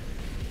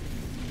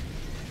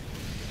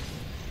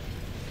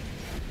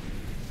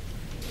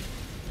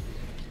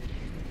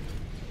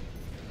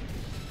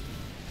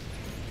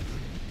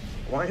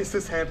 Why is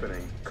this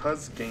happening?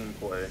 'Cause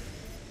gameplay.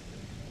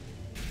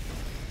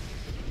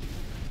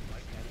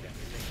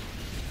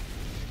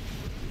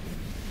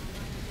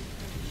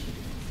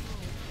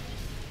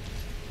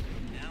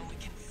 Now we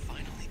can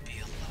finally be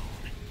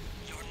alone.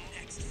 Your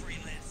next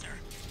freelancer.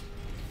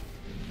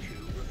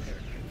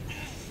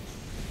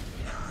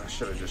 I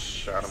should have just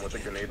shot him with a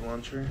grenade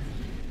launcher.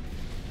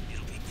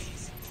 It'll be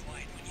peace and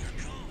quiet when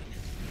you're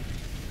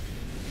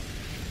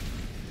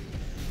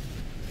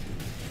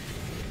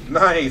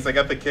gone. Nice, I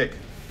got the kick.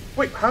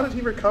 Wait, how did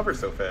he recover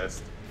so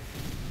fast?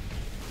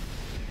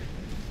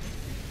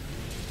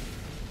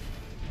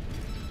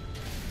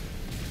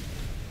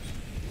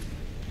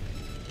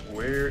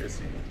 Where is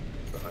he?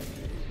 Behind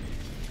me.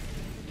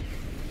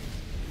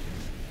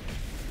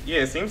 Yeah,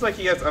 it seems like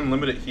he has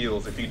unlimited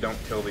heals if you don't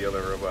kill the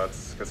other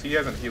robots, because he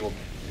hasn't healed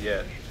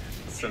yet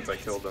since I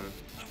killed him.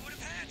 I would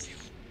have had you.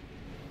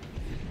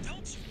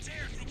 Don't you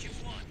dare think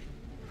you've won.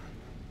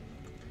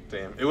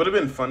 Damn, it would have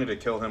been funny to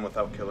kill him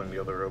without killing the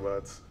other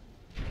robots.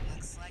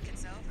 Looks like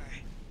it's over.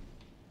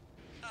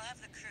 I'll have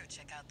the crew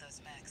check out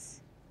those mechs.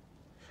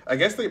 I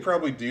guess they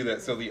probably do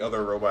that so the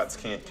other robots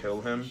can't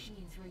kill him.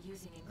 Machines were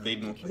using They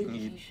encrypted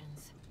need,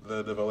 communications.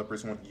 the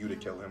developers want you to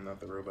kill him, not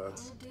the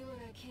robots. I'll do what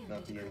I can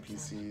Not to the decrypt them.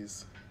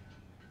 NPCs.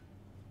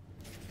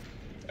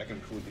 I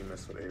completely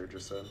missed what Air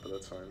just said, but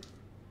that's fine.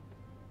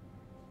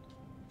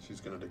 She's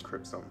gonna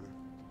decrypt something.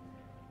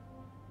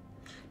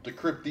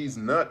 Decrypt these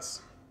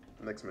nuts!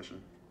 Next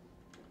mission.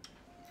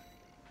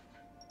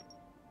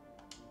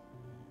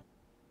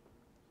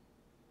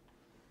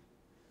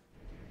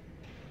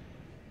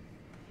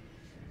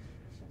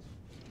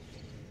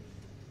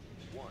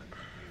 One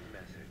new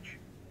message.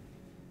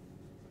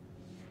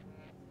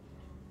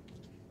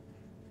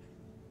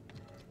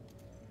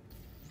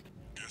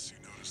 Guess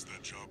you noticed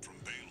that job from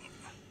Balaam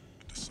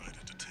and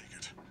decided to take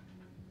it.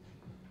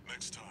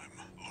 Next time,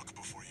 look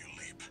before you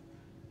leap.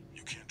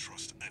 You can't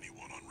trust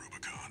anyone on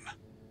Rubicon.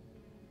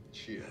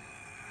 Cheer.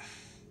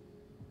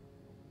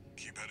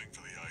 Keep heading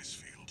for the ice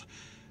field.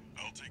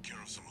 I'll take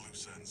care of some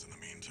loose ends in the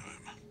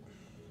meantime.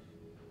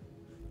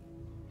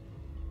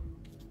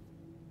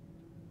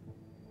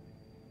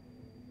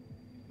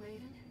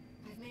 Raven,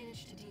 I've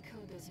managed to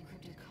decode those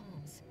encrypted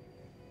comms.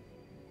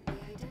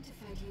 They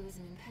identified you as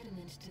an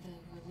impediment to the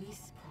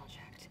release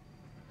project.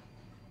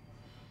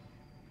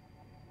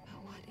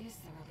 But what is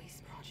the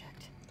release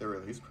project? The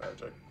release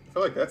project. I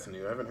feel like that's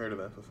new. I haven't heard of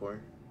that before.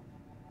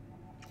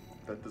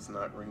 That does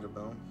not ring a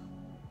bell.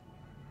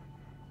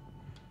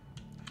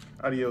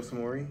 Adios,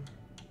 Mori.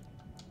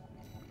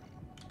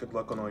 Good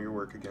luck on all your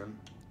work again.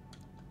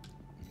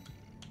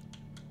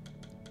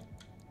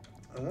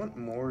 I want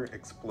more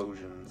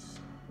explosions.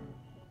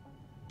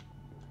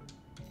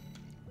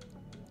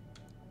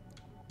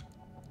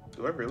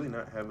 Do I really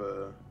not have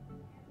a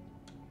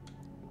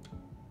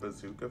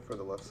bazooka for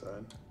the left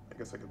side? I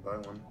guess I could buy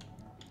one.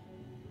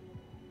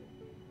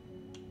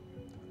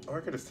 Or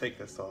I could just take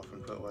this off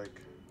and put like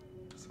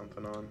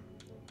something on.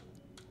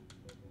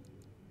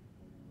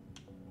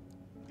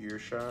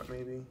 Earshot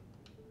maybe?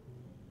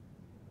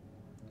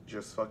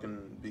 Just fucking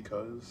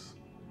because.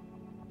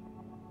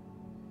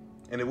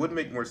 And it would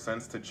make more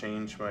sense to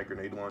change my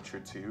grenade launcher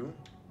too,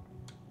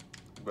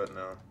 but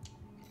no.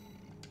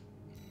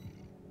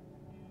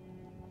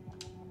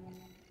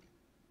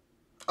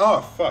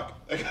 Oh fuck!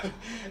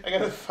 I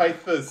gotta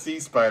fight the sea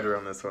spider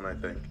on this one, I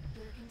think.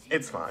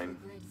 It's fine.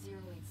 Grid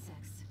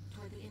 086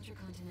 toward the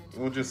intercontinental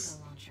We'll just-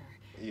 cargo launcher.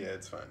 Yeah,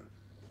 it's fine.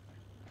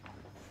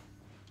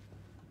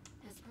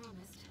 As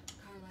promised,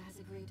 Carla has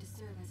agreed to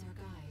serve as our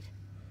guide.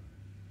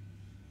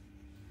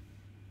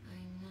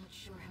 I'm not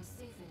sure how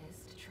safe it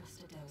is to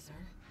trust a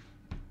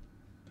dozer.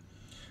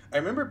 I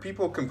remember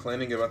people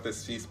complaining about this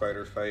sea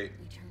spider fight,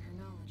 We turn her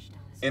knowledge down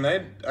as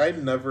and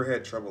I'd never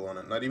had trouble on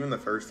it, not even the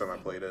first time I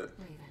played it.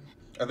 Raven.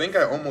 I think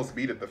I almost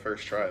beat it the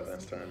first try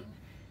last time.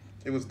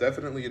 It was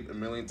definitely a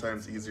million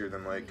times easier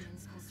than like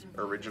Aliens call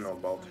survivors original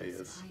the fires of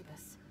Balteus.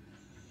 Ibis.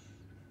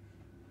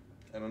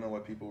 I don't know why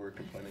people were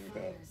complaining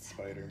about Fires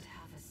Spider. happened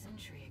half a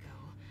century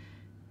ago.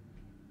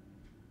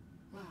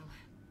 Well,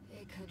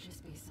 it could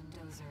just be some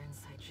dozer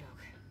inside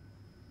joke.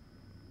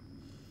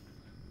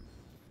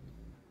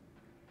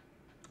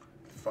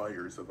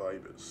 Fires of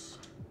Ibis.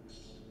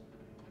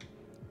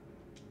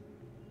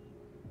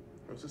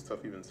 What's this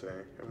stuff even say?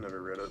 I've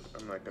never read it.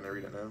 I'm not gonna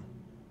read it now.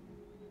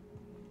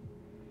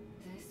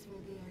 This will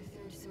be our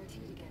third sortie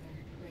together,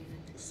 Raven.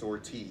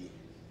 Sortie.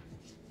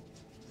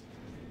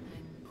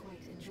 I'm quite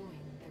enjoying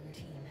the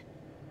routine.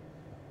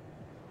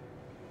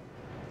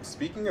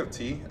 Speaking of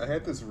tea, I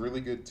had this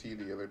really good tea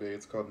the other day.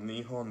 It's called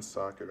Nihon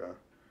Sakura.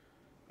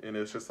 And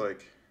it's just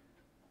like,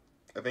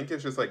 I think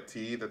it's just like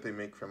tea that they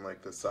make from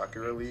like the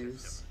sakura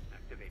leaves.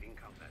 Activating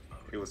combat mode.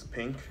 It was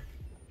pink.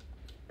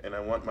 And I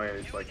want my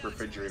like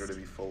refrigerator to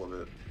be full of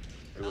it.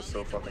 It was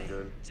so fucking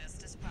good.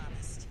 Just as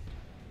promised.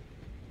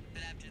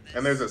 But after this,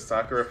 And there's a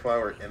sakura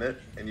flower in it,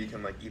 and you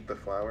can like eat the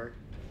flower.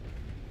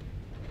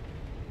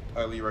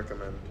 Highly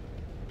recommend.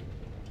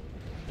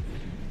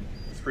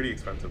 It's pretty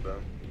expensive though.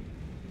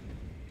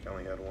 I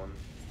only had one.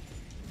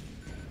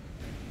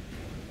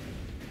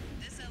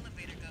 this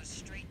elevator goes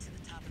straight to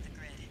the top of the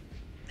grid,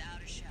 the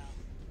outer shell.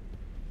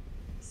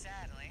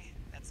 Sadly,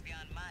 that's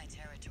beyond my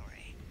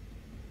territory.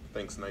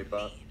 Thanks,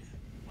 Nightbot. Mean,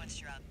 once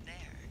you're out there,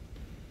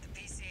 the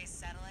PCA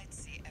satellites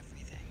see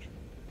everything.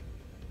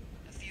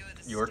 A few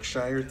of the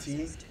Yorkshire stupid tea?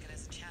 losers took it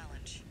as a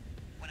challenge,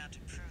 went out to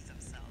prove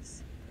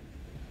themselves.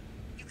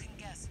 You can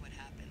guess what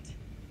happened.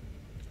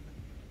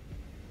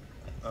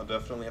 I'll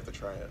definitely have to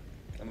try it.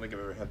 I don't think I've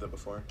ever had that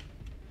before.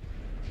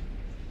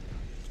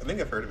 I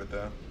think I've heard of it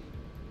though.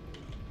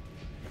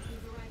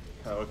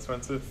 How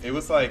expensive? It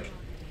was like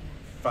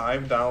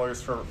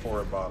 $5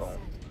 for a bottle.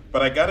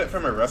 But I got it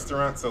from a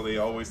restaurant, so they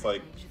always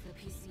like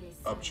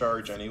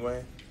upcharge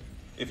anyway.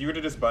 If you were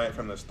to just buy it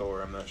from the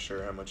store, I'm not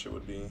sure how much it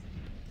would be.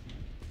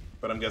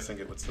 But I'm guessing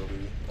it would still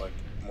be like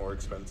more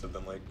expensive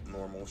than like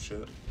normal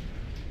shit.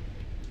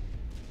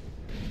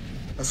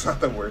 That's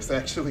not the worst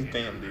actually,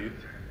 damn dude.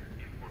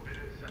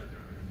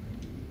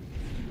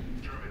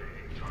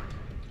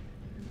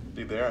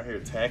 Dude, they're out here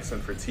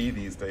taxing for tea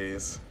these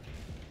days.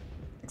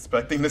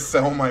 Expecting to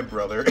sell my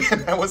brother,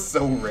 and I was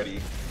so ready.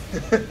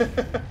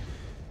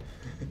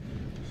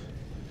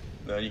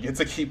 No, you get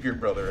to keep your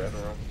brother,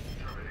 Admiral.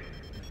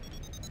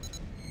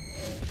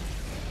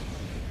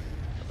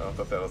 Oh, I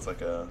thought that was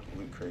like a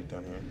loot crate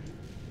down here.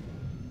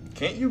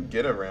 Can't you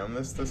get around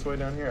this way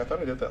down here? I thought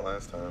I did that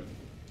last time.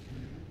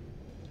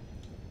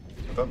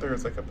 I thought there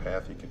was like a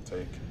path you could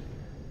take,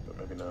 but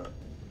maybe not.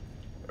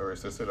 Or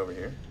is this it over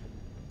here?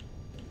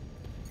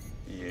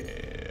 Yeah.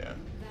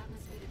 That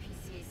must be the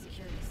PCA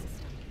security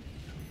system.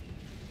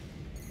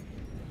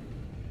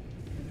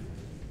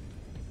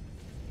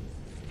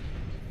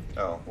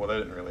 Oh, well that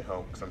didn't really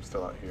help because I'm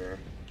still out here.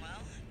 Well,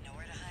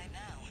 nowhere to hide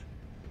now.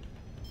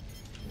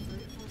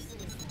 Brute force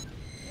it is then.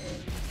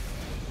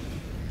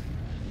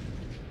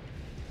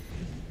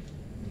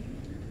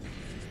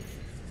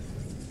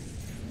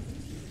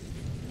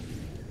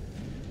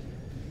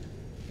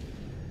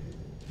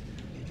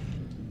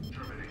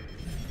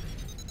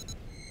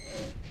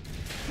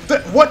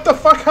 What the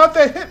fuck? How'd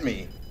that hit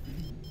me?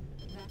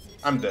 That's an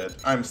I'm dead.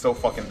 I'm so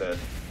fucking dead.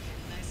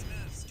 Nice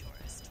moves,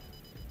 tourist.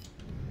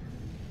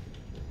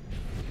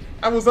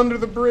 I was under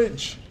the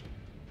bridge.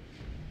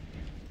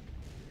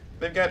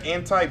 They've got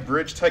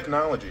anti-bridge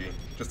technology,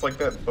 just like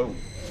that boat.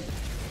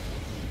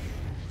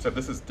 Except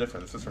this is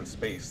different. This is from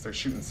space. They're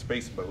shooting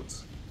space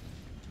boats.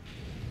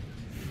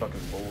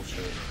 Fucking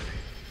bullshit.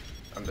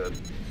 I'm dead.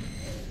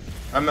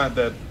 I'm not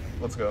dead.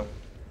 Let's go.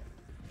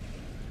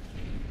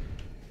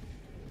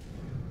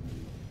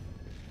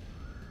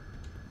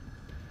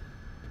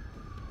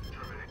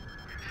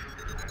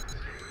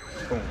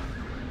 Boom.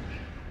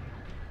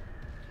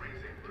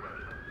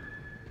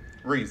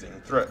 Raising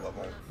threat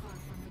level. not far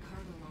from the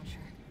cargo launcher.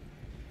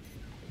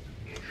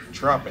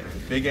 Dropping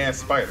big ass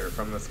spider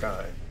from the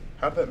sky.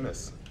 How'd that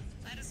miss?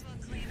 Might as well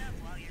clean up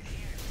while you're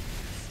here.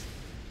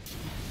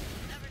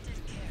 Never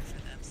did care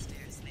for the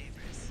upstairs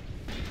neighbors.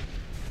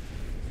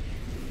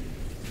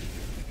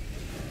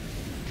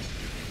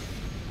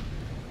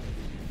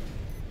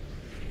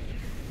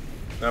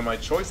 Now my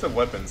choice of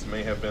weapons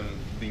may have been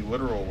the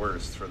literal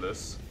worst for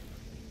this,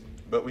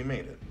 but we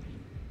made it.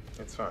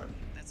 It's fine.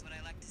 That's what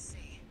I like to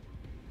see.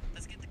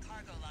 Let's get the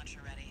cargo launcher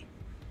ready.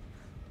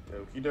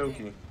 Okie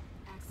dokie.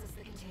 Access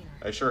the container.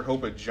 I sure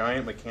hope a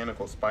giant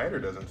mechanical spider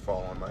doesn't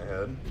fall on my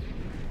head.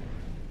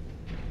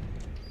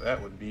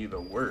 That would be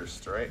the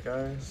worst, right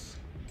guys?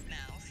 Now,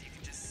 if you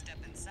could just step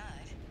inside.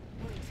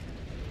 Wait.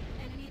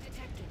 Enemy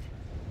detected.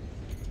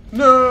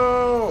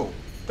 No!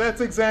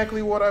 That's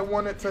exactly what I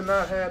wanted to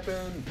not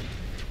happen.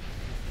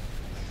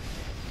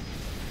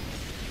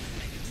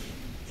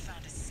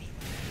 Found a sea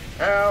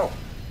Ow!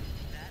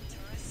 That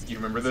tourist. You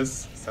remember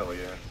this? Hell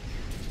yeah.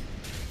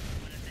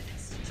 One of the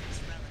Institute's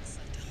relics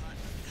left to haunt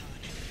Rubicon.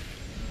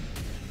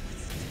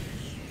 What's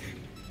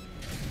here?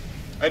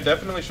 I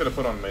definitely should have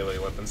put on melee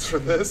weapons for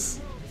this.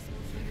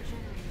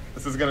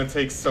 This is gonna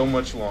take so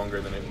much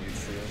longer than it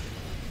needs to.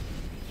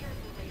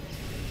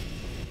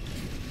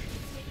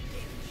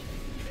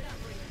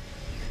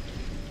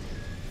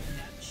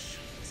 That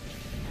shield's gonna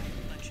be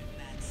a bunch of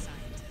mad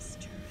scientists,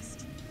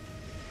 tourist.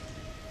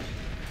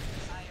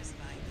 Fires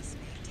behind this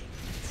may take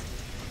minutes.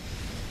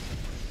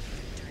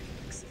 Dirty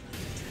looks of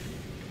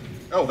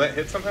it. Oh, that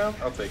hit somehow?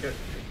 I'll take it.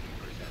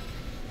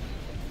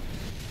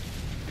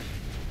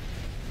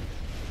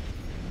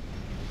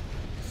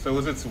 So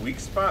is its weak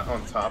spot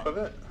on top of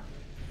it?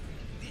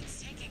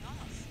 It's taking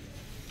off.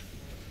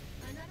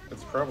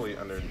 It's probably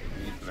underneath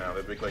now.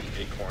 That big like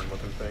acorn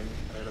looking thing,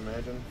 I'd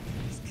imagine.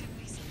 This could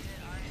be some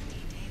good R&D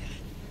data.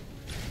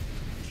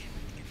 Can't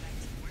wait to get back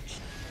to the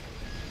workshop.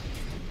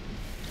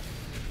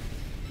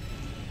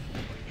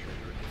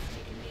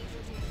 Taking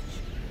major damage.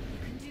 You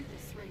can do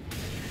this, Raven.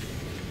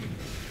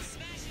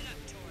 Smash it up,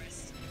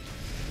 tourist.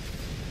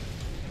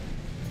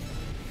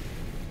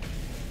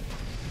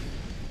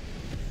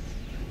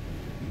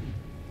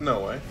 No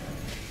way. At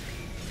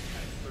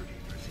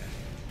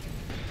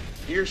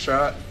 30%.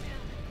 Earshot.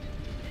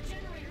 The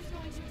generator's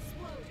going to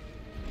explode.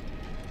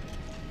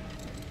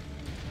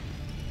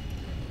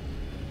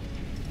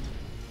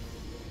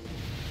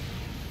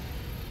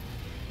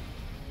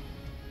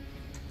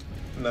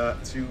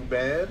 Not too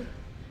bad.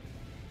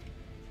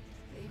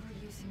 They were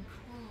using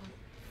coral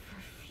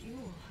for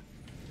fuel.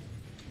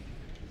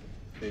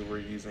 They were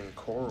using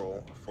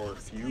coral for Quite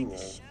fuel. the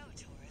show,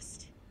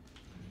 tourist.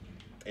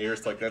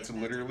 Air's like, that's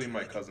literally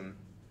my cousin.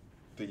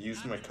 They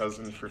used my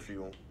cousin for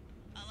fuel.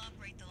 I'll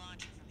operate the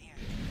launcher from here.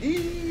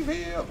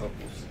 Evil! Oh,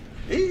 oops.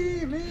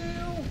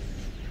 Evil!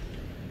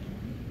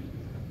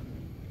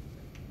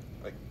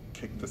 I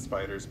kicked the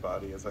spider's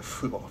body as I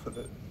flew off of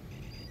it.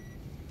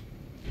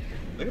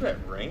 Look at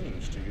that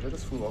range, dude. I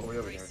just flew all the way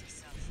over here. Brace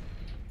yourself.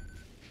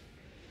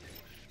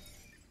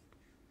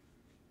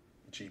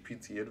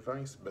 GPT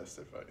advice, best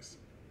advice.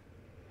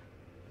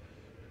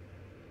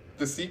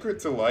 The secret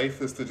to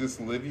life is to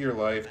just live your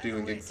life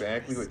doing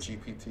exactly what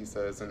GPT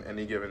says in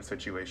any given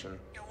situation.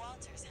 Your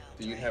Walters helped,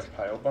 Do you right? have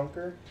pile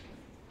bunker?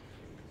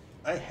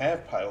 I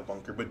have pile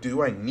bunker, but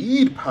do I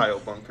need pile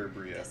bunker,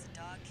 Bria? Guess a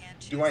dog can't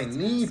choose Do I its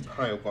need master.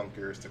 pile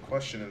bunker is the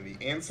question, and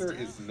the answer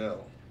is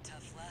no.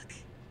 Tough luck.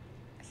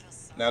 I feel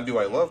sorry Now, do for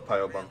I you. love pile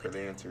Really bunker? The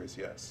do. answer is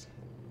yes.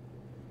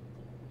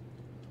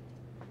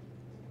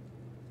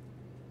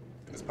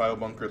 Is pile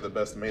bunker the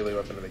best melee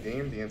weapon in the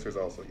game? The answer is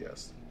also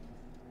yes.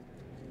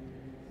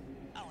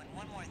 Oh, and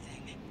one more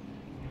thing.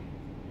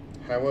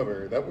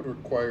 However, that would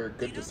require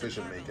good You know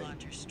decision the cargo making.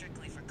 launcher's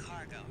strictly for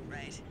cargo,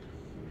 right?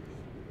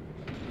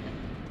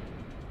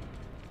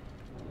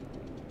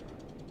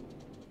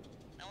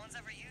 No one's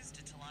ever used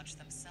it to launch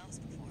themselves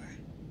before.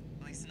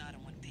 At least not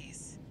in one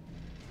piece.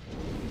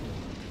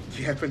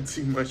 You happen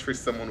too much for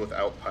someone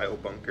without pile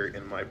bunker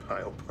in my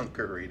pile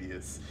bunker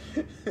radius.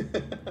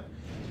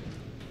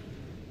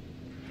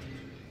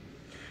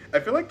 I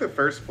feel like the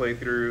first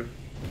playthrough,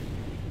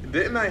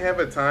 didn't I have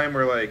a time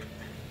where like,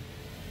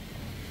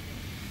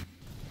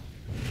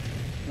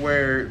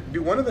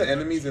 do one of the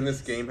enemies in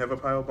this game have a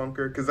pile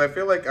bunker? Because I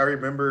feel like I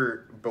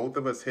remember both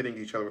of us hitting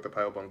each other with a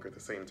pile bunker at the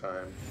same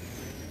time.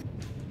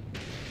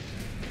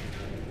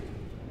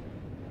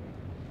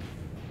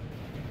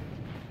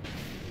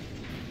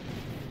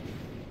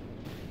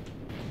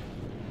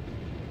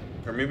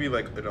 Or maybe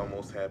like it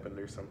almost happened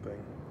or something.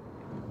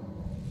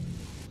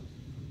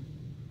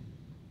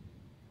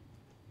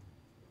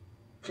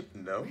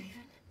 No? Raven,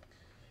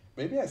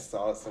 Maybe I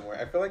saw it somewhere.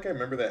 I feel like I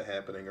remember that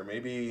happening, or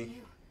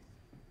maybe...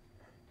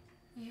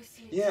 you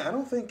see. Yeah, I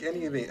don't think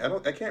any of the...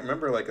 I can't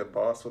remember like a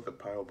boss with a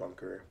pile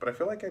bunker, but I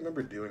feel like I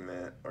remember doing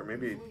that. Or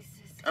maybe... Voices,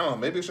 I don't know,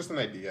 maybe it's just an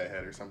idea I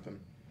had or something.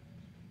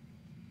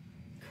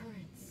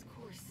 currents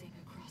coursing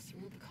across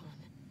Rubicon.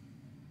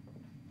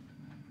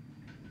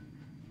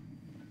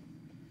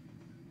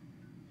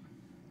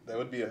 That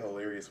would be a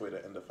hilarious way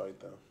to end a fight,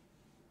 though.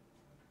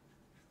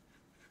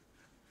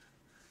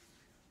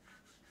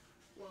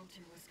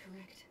 Walter was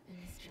correct in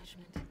his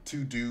judgment.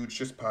 Two dudes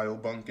just pile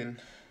bunking.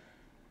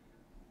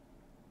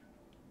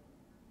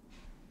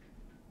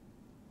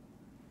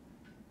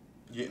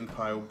 Getting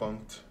pile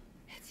bunked.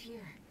 It's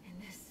here, in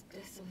this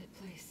desolate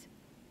place.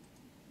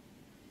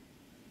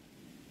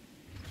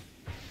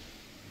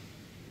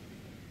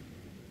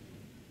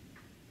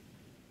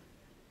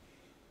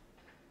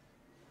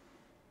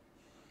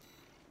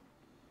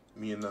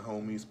 Me and the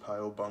homies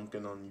pile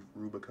bunking on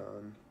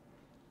Rubicon.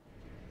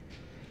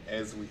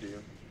 As we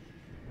do.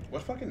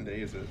 What fucking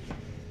day is it?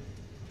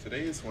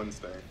 Today is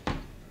Wednesday.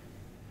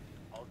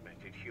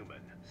 Augmented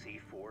human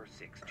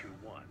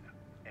C4621.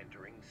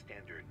 Entering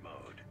standard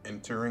mode.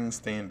 Entering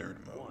standard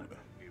One mode.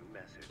 new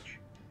message.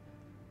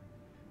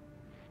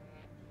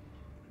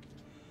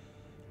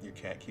 Your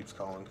cat keeps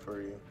calling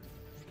for you.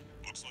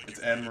 Looks like It's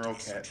you've made it to Admiral the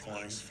Cat central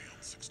time. ice field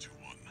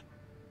 621.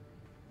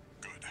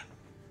 Good.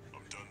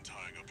 I'm done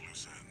tying up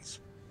loose ends.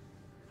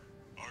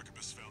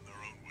 Arquebus found their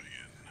own way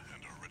in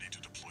and are ready to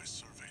deploy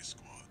survey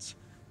squads.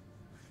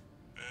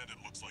 And it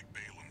looks like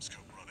Balaam's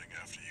come running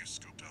after you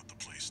scoped out the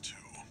place too.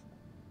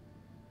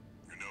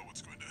 You know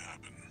what's going to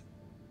happen.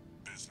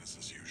 Business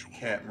as usual.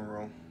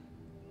 Catmural.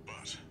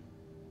 But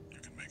you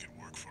can make it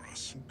work for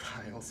us.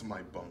 Piles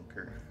my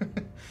bunker.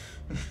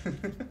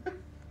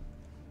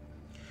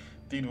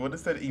 Dude, what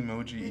is that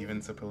emoji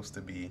even supposed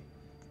to be?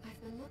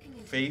 I've been looking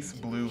into Face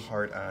the blue ventilation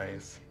heart plan,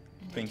 eyes.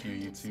 and I Thank you,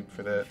 turned up YouTube, something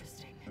for that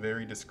interesting.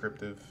 very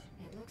descriptive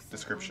It looks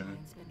description. Like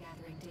Online's been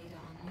gathering data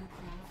on new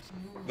craft,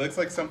 new Looks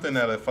like something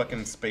out of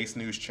fucking Space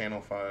News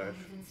Channel 5.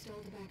 I've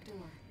installed a back door.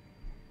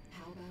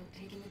 How about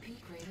taking a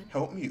peek, Raven?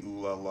 Help me,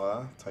 ooh la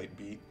la, type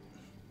beat.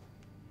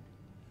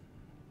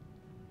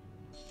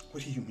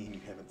 What do you mean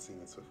you haven't seen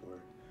this before?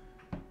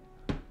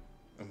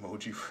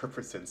 Emoji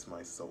represents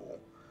my soul.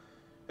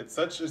 It's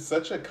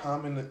such a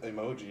common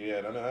emoji.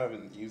 I don't know. I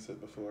haven't used it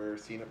before or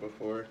seen it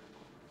before.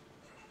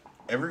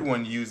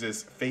 Everyone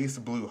uses face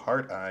blue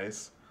heart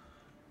eyes.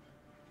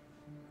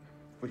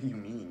 What do you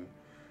mean?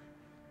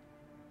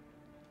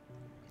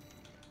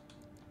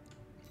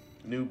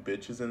 New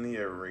bitches in the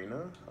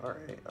arena?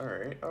 Alright,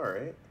 alright,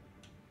 alright.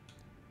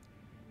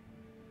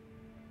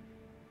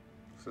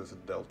 Is this a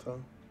Delta?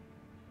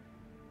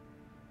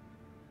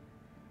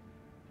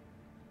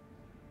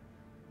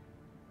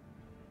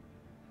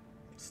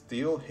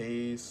 Steel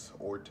Haze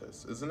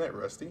Ortis. Isn't that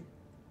Rusty?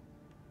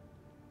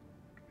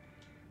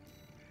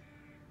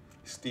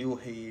 Steel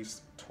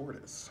Haze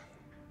Tortoise.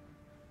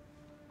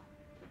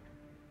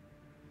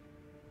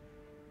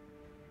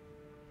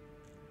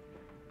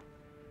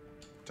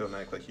 Don't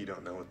act like you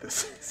don't know what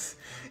this is.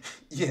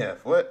 Yeah,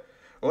 what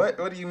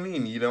do you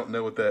mean you don't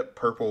know what that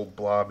purple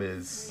blob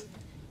is?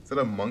 Is that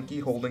a monkey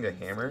holding a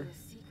hammer?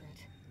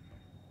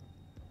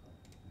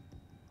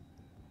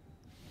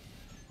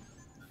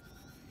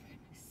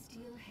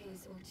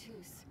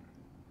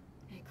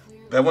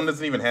 That one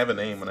doesn't even have a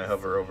name when I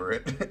hover over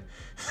it.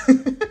 Why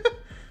don't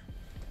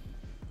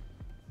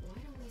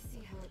we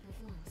see how it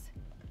performs?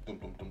 Dum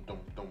dum dum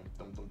dum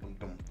dum dum dum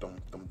dum dum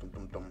dum dum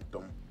dum dum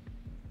dum.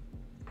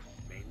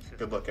 Main system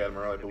Good luck,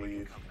 Admiral, I activating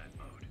believe. combat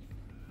mode.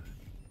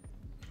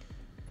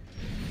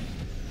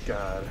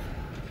 God.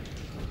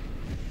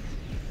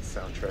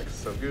 Soundtrack is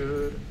so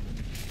good.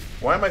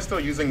 Why am I still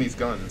using these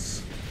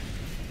guns?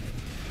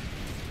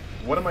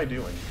 What am I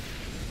doing?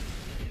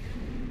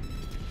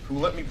 Who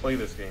let me play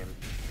this game?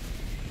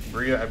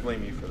 Bria, I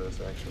blame you for this,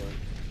 actually.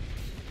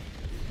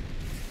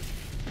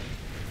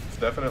 It's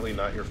definitely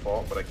not your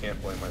fault, but I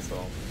can't blame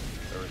myself.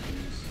 I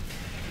refuse.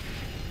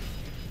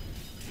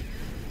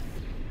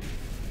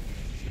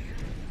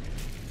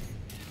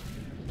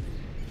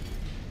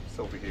 It's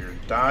over here,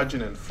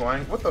 dodging and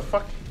flying. What the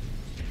fuck?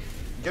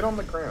 Get on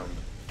the ground.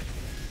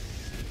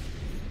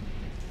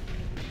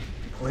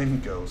 Blame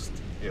Ghost.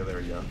 Yeah, there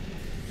we go.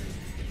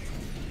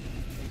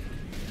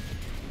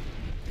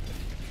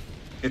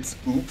 It's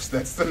Oops,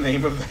 that's the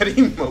name of that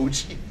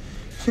emoji.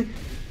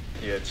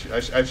 Yeah,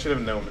 I should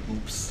have known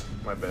Oops.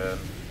 My bad.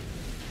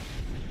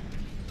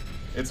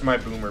 It's my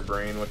boomer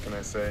brain, what can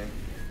I say?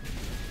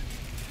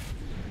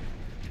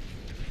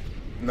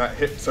 Not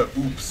hip to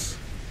Oops.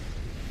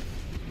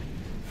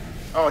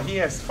 Oh, he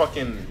has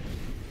fucking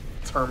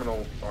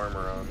terminal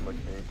armor on, like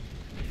me.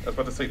 I was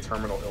about to say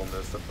terminal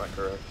illness, that's not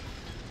correct.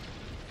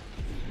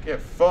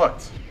 Get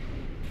fucked!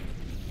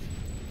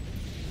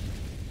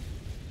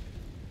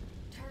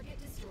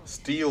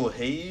 Steel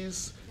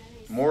Haze?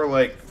 More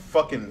like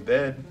fucking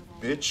dead,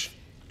 bitch.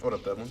 What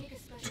up, Devlin? Take a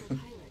special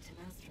pilot to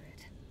master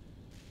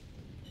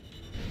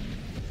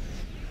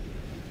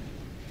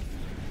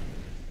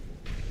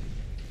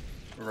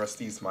it.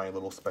 Rusty's my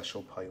little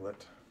special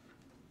pilot.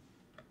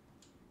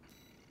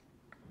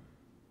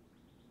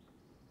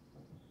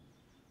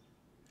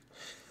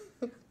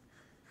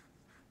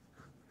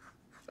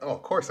 Oh,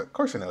 of course I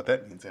know what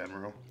that means,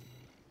 Admiral.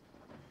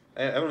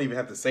 I don't even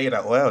have to say it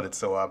out loud, it's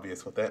so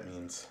obvious what that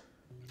means.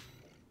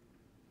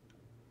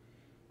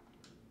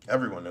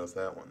 Everyone knows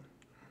that one.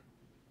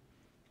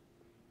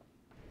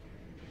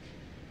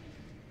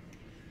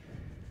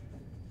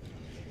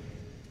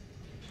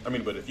 I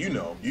mean, but if you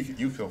know,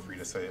 you feel free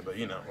to say it, but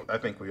you know, I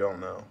think we all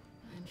know.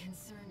 I'm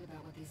concerned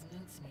about what these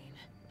notes mean.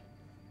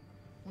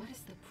 What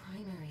is the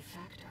primary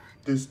factor?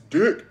 This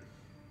dick!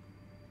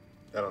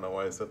 I don't know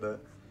why I said that.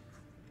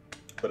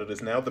 But it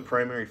is now the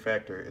primary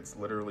factor. It's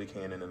literally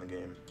canon in the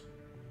game.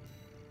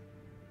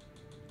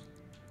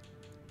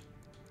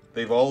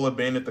 They've all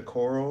abandoned the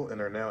coral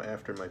and are now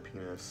after my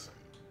penis.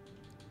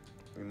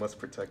 We must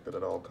protect it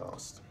at all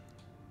costs.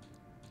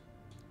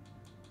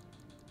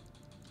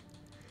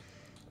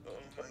 Oh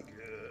my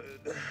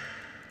god.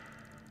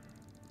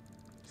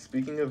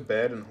 Speaking of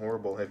bad and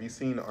horrible, have you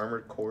seen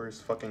Armored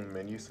Core's fucking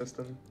menu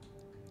system?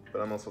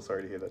 But I'm also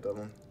sorry to hear that,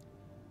 Devlin.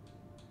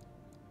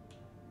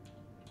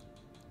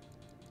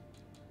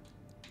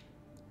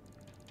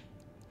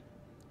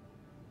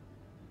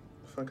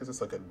 The fuck is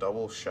this, like a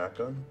double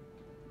shotgun?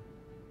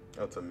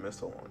 Oh, it's a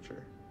missile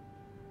launcher.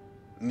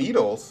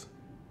 Needles?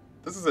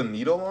 This is a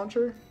needle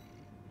launcher?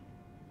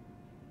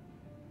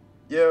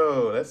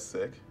 Yo, that's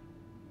sick.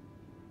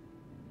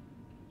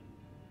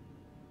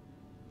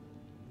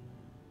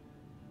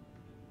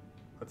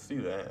 Let's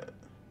do that.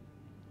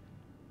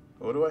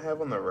 What do I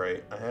have on the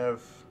right? I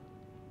have...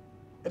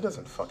 It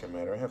doesn't fucking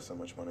matter. I have so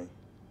much money.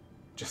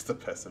 Just a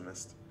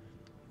pessimist.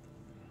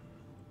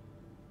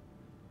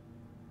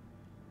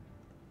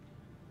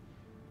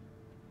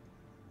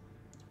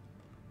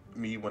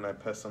 Me when I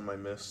piss on my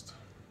mist.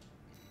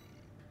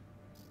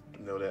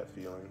 Know that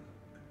feeling.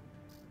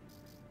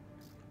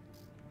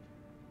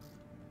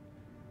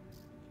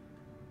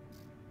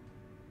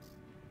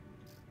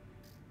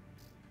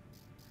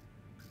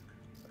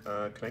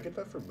 Can I get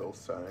that for both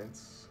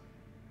sides?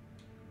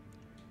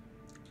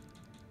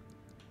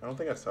 I don't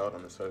think I saw it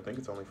on this side. I think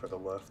it's only for the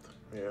left.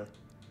 Yeah.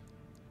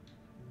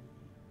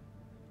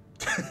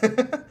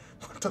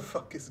 What the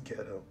fuck is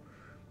ghetto?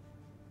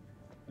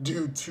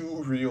 Dude,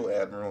 too real,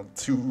 Admiral.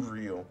 Too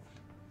real.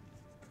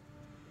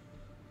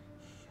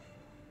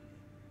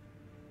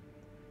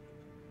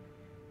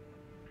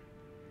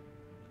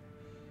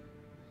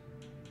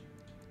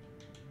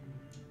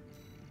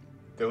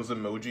 Those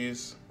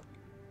emojis,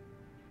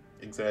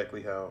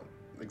 exactly how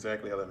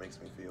that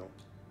makes me feel.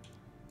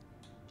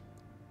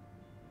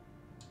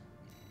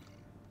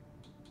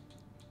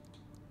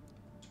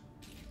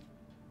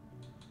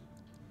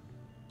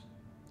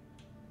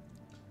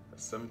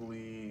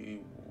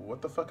 Assembly,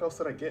 what the fuck else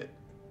did I get?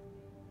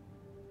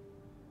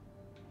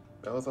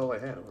 That was all I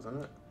had,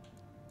 wasn't it?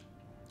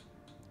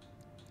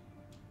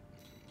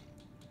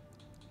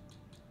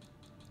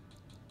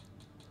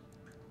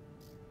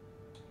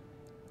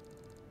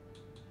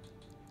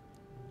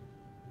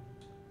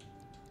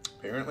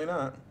 Apparently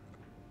not.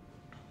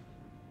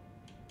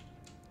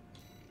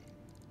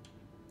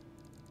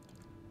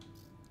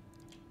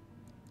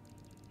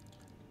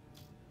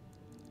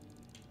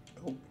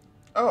 Oh.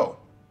 Oh.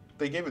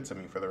 They gave it to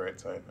me for the right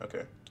side.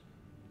 Okay.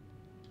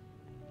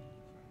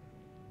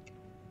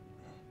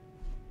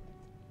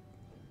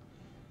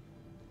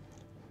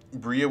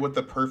 Bria with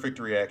the perfect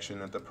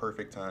reaction at the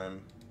perfect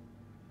time.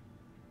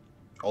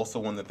 Also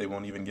one that they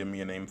won't even give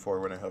me a name for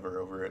when I hover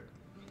over it.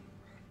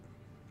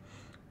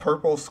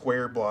 Purple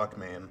square block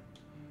man.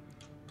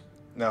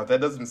 Now, if that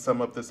doesn't sum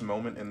up this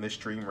moment in this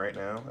stream right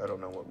now, I don't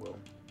know what will.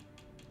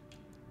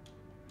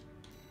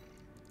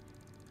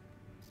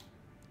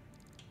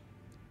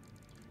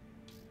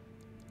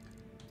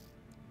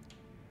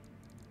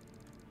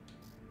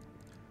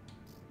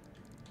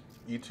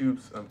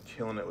 YouTube's, I'm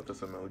killing it with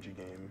this emoji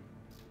game.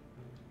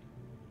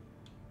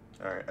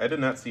 Alright, I did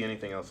not see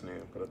anything else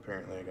new, but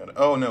apparently I got it.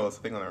 Oh no, it's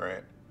the thing on the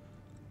right.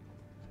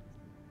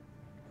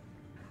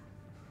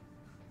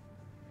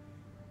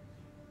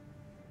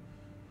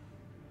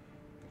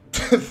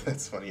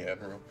 That's funny,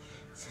 Admiral.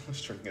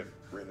 Someone's trying to get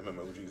random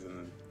emojis and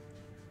then,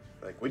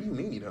 like, what do you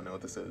mean you don't know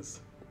what this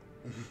is?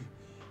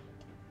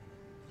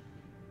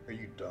 Are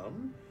you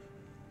dumb?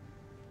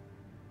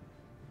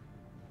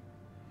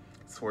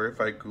 I swear if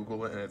I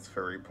Google it and it's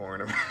furry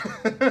porn.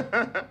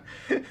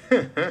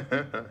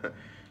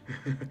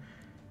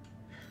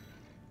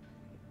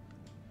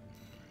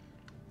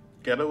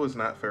 Ghetto is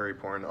not furry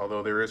porn,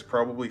 although there is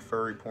probably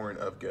furry porn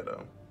of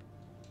Ghetto.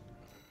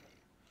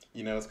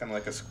 You know, it's kind of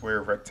like a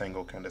square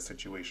rectangle kind of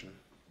situation.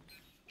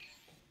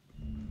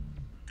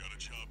 Got a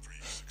job for you,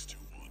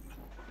 621.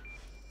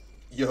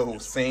 Yo,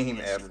 same,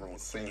 Admiral,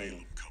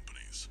 same.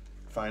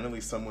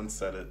 Finally, someone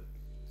said it.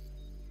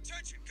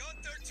 Attention, Gun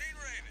 13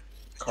 Raven.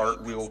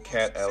 Cartwheel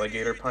cat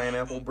alligator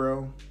pineapple,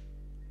 bro.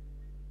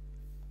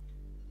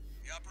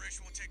 The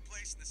operation will take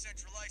place in the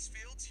central ice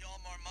fields,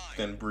 Yalmar Mine.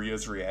 Then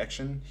Bria's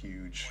reaction,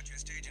 huge. I want you to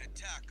stage an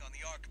attack on the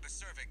Arquebus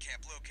survey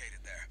camp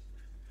located there.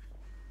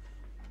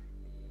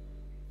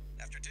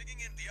 After digging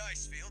into the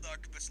ice field,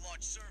 Arquebus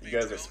launched survey You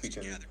guys are drones to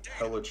speaking gather data.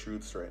 hella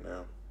truths right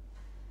now.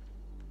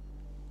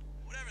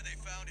 Whatever they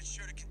found is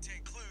sure to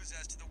contain clues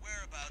as to the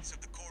whereabouts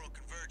of the coral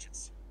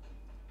convergence.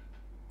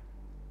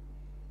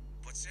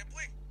 Put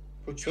simply,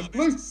 Put job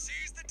simply. is to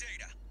seize the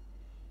data.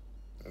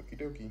 Okie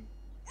dokie.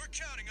 We're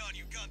counting on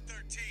you, Gun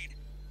 13.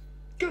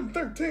 Gun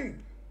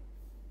 13!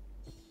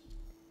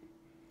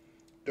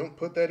 Don't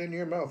put that in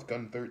your mouth,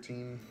 Gun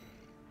 13.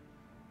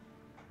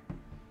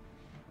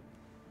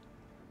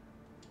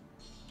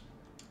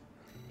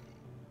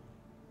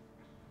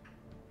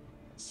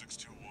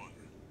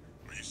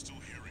 Are you still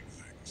hearing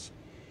things?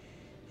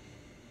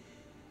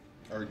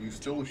 Are you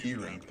still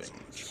hearing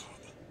things?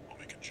 I'll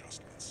make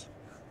adjustments.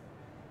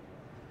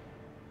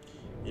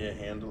 Yeah,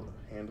 Handler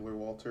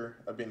Walter.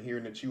 I've been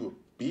hearing that you a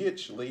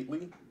bitch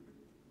lately.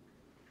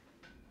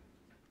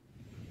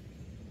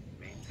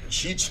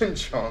 Cheech and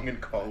Chong in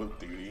Call of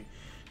Duty.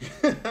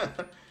 Cause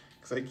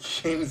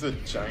that game's a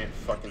giant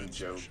fucking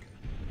joke.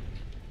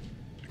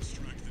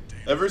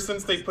 Ever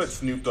since they put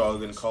Snoop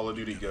Dogg in Call of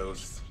Duty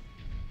Ghosts,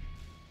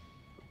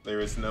 there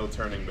is no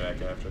turning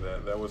back after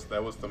that. That was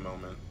the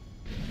moment.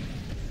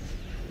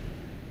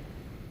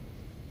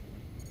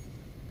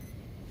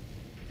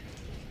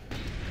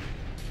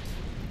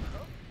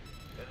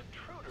 An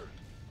intruder.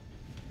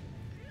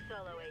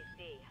 Solo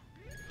AC.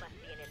 Must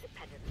be an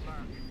independent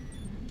merc.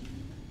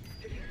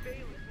 Taking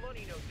Bailey's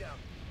money, no doubt.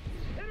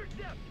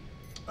 Intercept!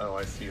 Oh,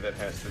 I see. That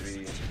has to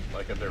be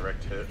like a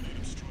direct hit. Lead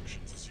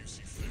instructions as you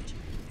see fit,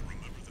 but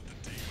remember that the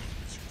data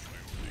is your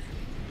priority.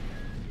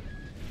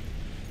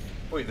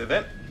 Wait, did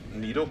that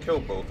needle kill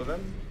both of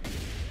them?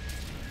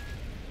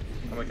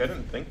 I'm like, I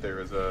didn't think there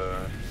was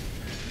a...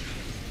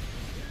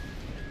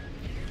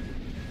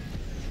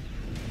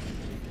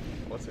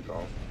 What's it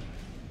called?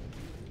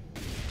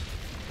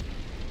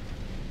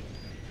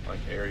 Like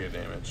area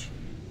damage.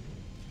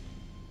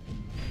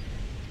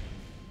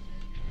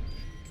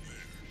 There.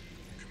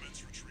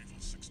 Commence retrieval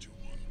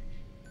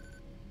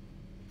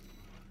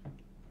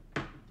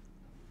 621.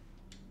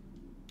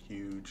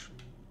 Huge.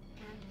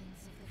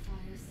 Remnants of the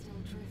fire still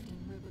drift in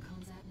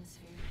Rubicon's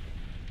atmosphere.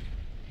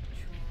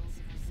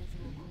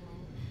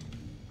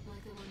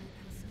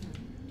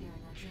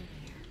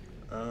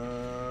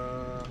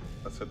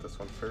 Let's hit this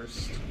one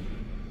first.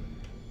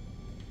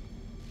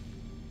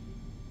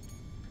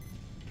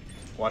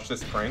 Watch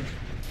this prank.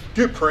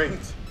 Get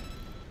pranked!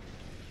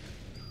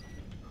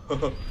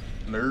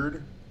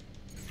 Nerd.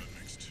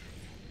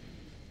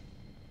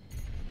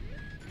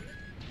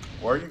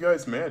 Why are you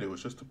guys mad? It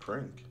was just a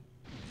prank.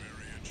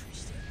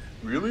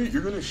 Really?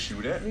 You're gonna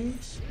shoot at me?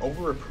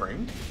 Over a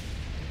prank?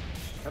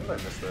 How did I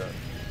miss that?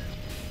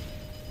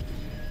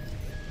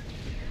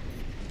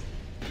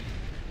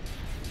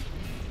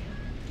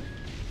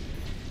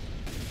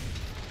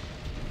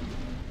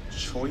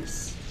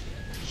 Choice?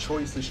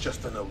 Choice is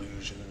just an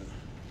illusion.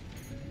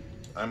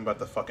 I'm about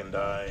to fucking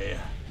die.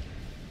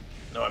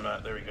 No, I'm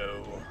not. There we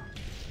go.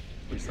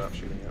 Please stop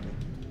shooting at me.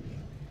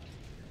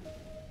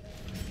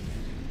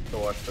 Go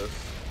watch this.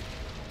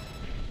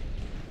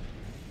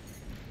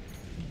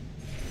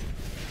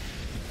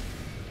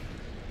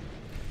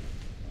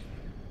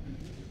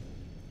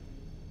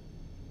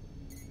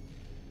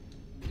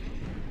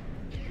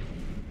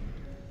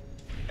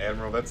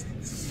 Admiral, that's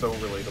so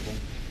relatable.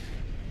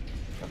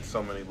 On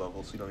so many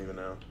levels, you don't even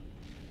know.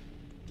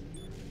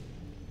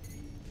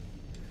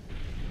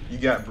 You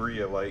got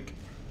Bria like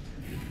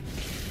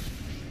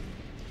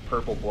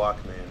purple block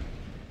man.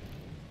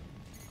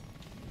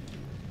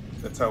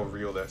 That's how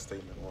real that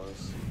statement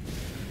was.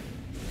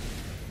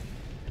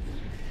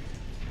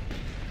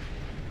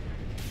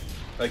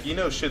 Like, you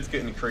know shit's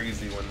getting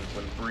crazy when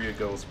Bria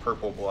goes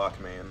purple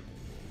block man.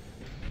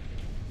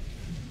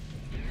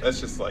 That's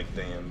just like,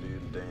 damn,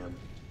 dude, damn.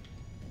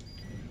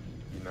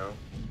 You know?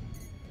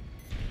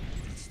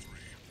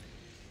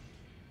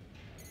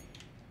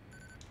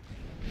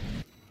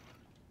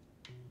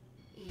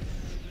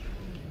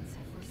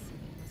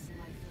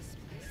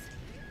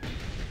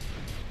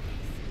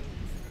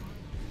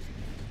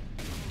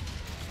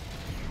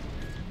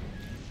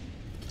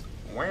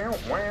 Wow,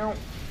 wow.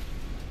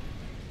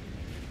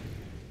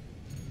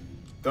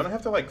 Don't I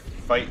have to like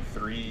fight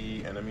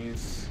 3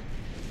 enemies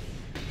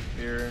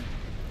here?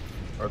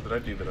 Or did I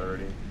do that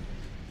already?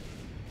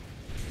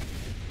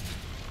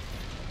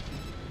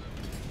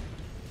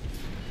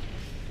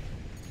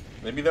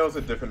 Maybe that was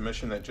a different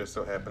mission that just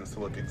so happens to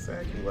look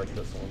exactly like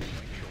this one.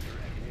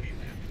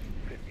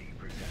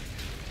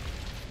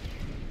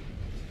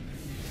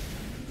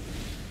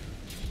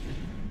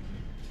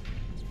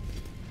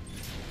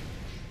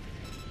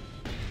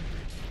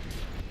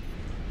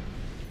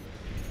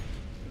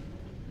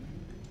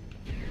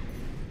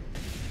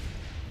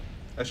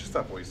 I should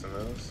stop wasting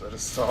those. I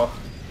just saw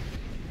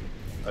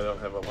I don't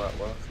have a lot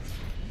left.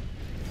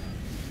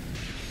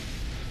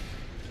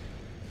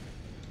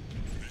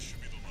 This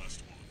should be the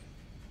last one.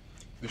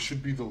 This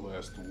should be the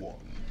last one.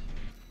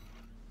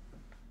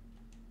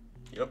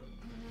 Yep.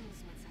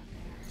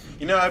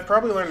 You know, I'd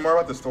probably learn more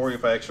about the story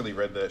if I actually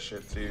read that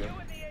shit too. You in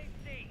the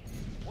AC.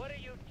 What are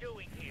you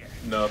doing here?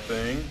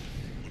 Nothing.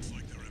 Looks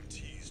like their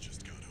MTs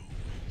just got home.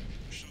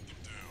 Shut them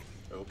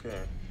down.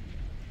 Okay.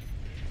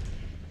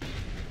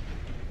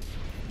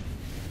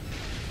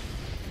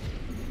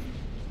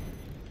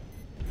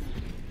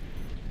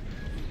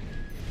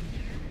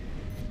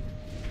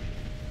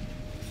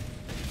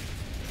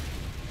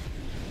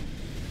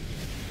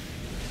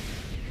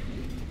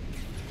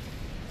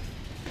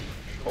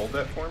 Hold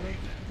that for me.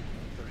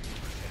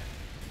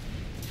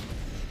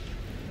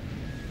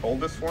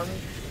 Hold this for me.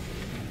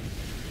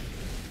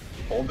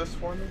 Hold this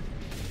for me.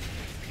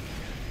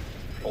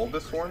 Hold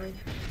this for me.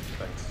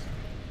 Thanks.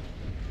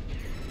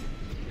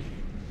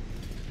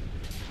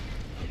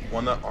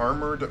 One that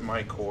armored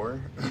my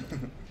core.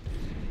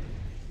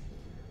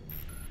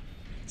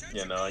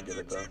 Yeah, no, I get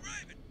it though.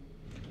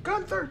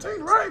 Gun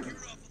 13 Raven!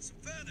 Some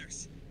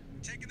feathers.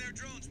 Taking their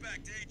drones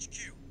back to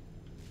HQ.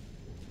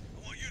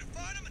 I want you to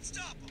find them and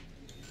stop them.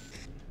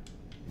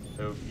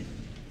 Okie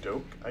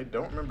doke. I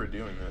don't remember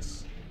doing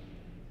this.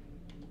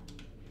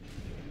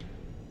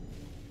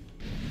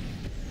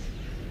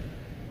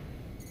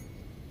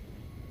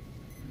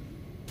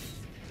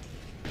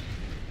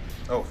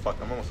 Oh fuck,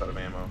 I'm almost out of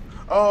ammo.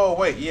 Oh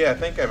wait, yeah, I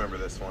think I remember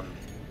this one.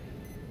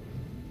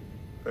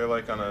 They're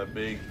like on a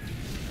big,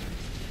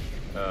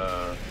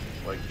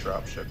 like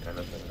dropship kind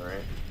of thing,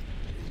 right?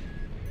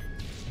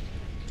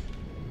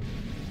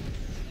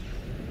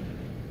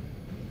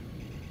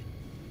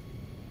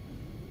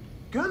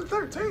 Gun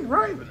 13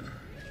 Raven!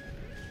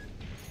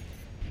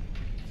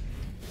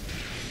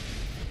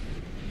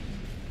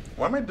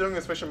 Why am I doing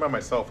this mission by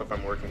myself if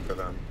I'm working for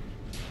them?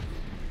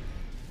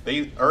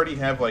 They already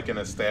have like an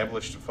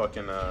established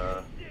fucking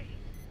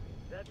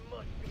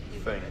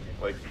thing,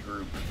 like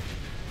group.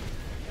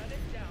 Shut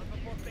it down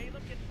before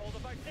Balaam gets hold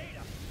of our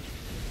data.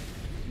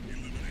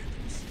 Eliminate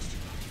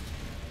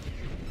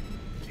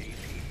them.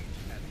 AP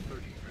at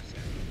 30%.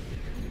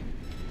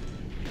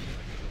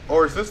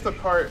 Or is this the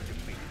part?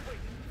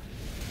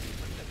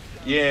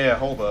 Yeah,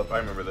 hold up. I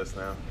remember this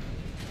now.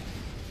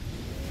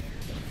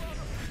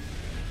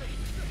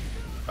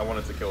 I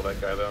wanted to kill that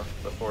guy though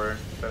before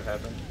that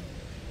happened.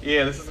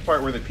 Yeah, this is the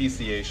part where the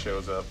PCA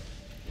shows up.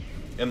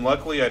 And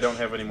luckily I don't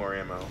have any more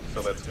ammo,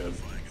 so that's good.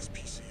 Identifying as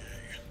PCA.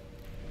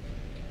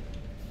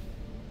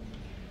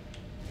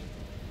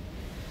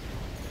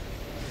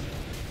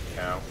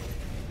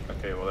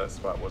 Okay, well that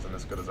spot wasn't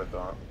as good as I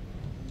thought.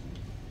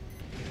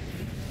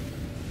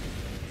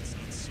 It's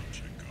not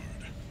subject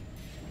guard.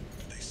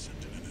 They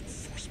sent in an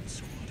enforcement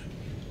squad.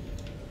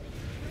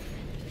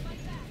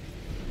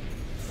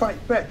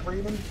 Fight back,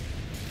 Raven.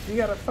 You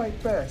gotta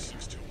fight back.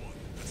 621.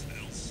 That's an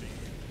LC.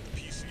 The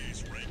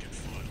PCA's rank and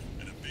file,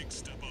 and a big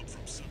step up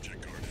from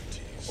subject guard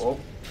MTs. Well,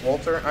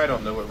 Walter, I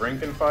don't know what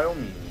rank and file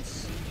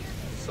means,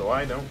 so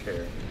I don't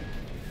care.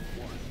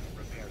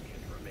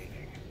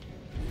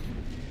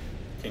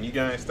 Can you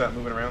guys stop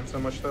moving around so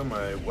much, though?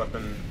 My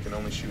weapon can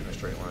only shoot in a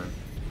straight line.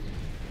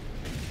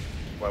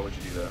 Why would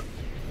you do that?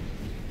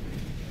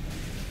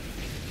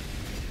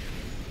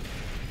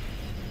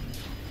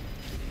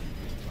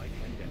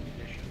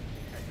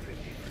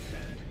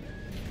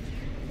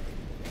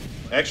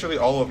 Actually,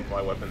 all of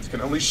my weapons can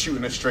only shoot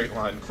in a straight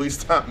line. Please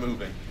stop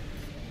moving.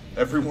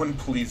 Everyone,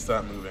 please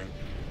stop moving.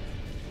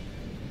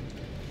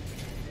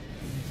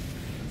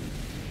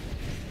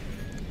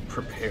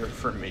 Prepare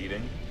for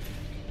mating.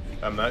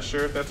 I'm not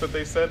sure if that's what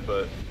they said,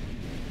 but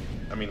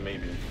I mean,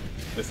 maybe.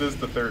 This is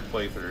the third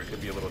playthrough. It could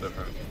be a little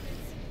different.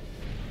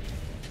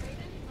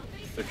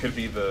 There could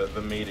be the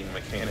mating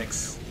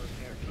mechanics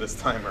this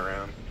time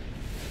around.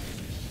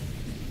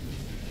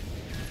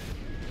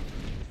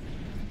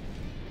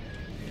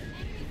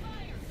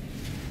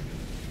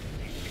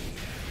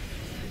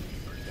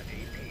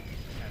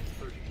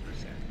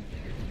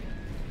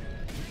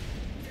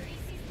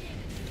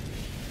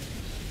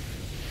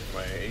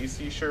 My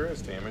AC sure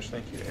is damaged.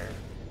 Thank you, Aaron.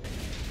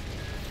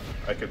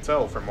 I could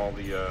tell from all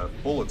the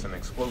bullets and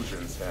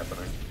explosions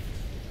happening.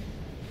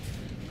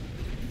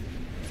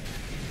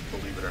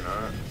 Believe it or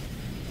not.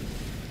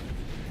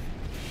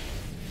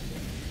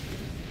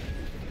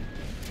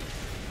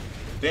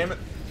 Damn it.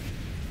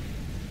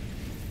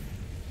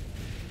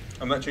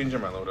 I'm not changing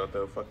my loadout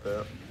though, fuck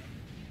that.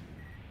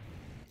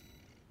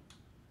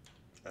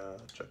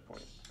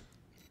 Checkpoint.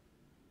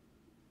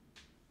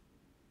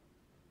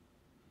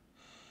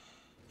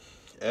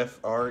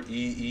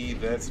 FREE,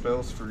 that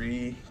spells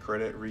free.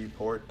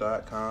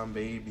 Creditreport.com,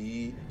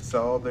 baby.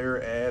 Saw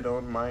their ad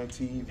on my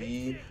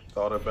TV.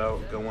 Thought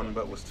about going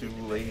but was too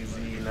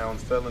lazy. Now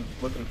instead of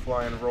looking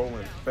fly and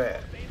rolling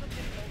fat.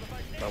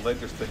 My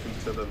legs are sticking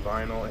to the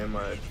vinyl and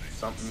my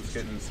something's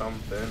getting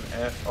something.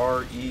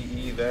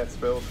 FREE, that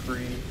spells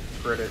free.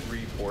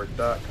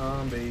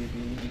 Creditreport.com,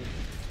 baby.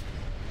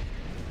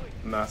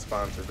 Not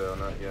sponsored though,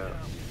 not yet.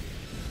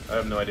 I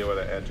have no idea why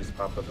that ad just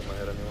popped up in my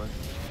head anyway.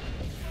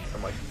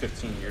 From like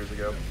 15 years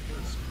ago.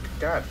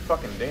 God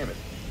fucking damn it.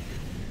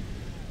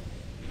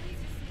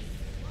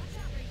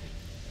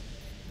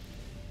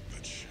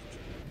 That ship.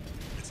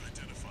 It's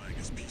identifying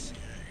as PCA.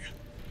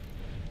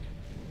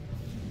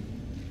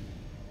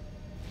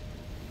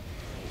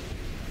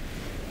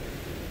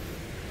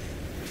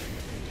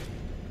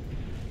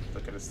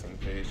 Look at his thing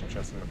page and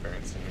trusting my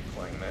parents see me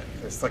playing that.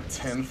 There's like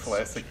 10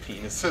 plastic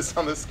penises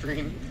on the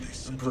screen.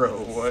 Bro,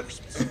 what?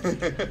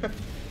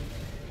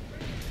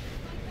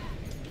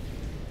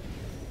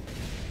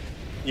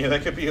 Yeah,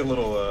 that could be a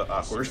little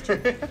awkward.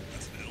 A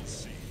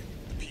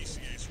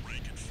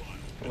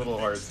little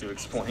hard to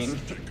explain.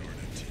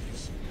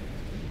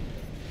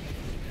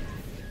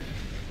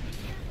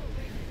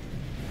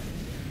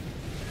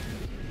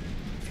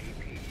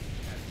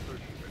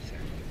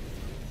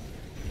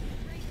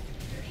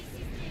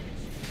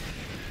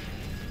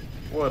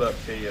 What up,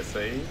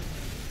 KSA?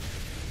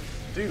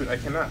 Dude, I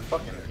cannot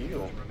fucking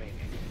heal.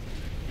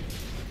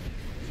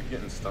 Keep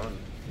getting stunned.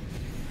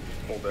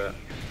 Hold that.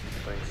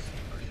 Thanks.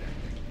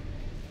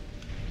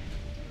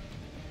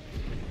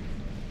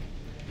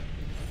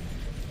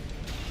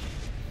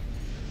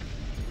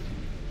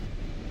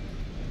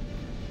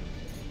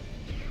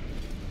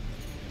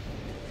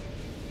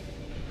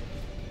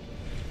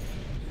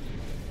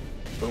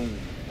 Boom.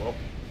 Well.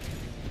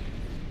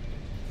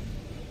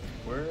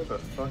 Where the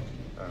fuck?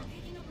 Oh.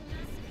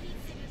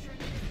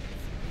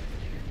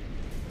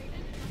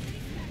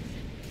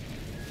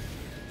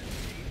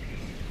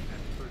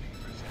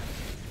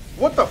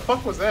 What the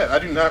fuck was that? I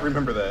do not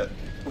remember that.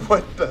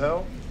 What the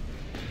hell?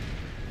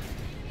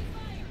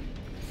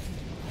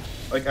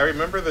 Like, I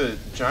remember the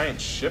giant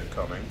ship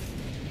coming.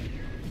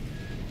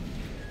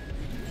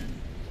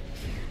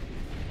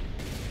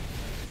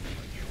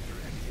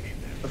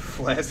 The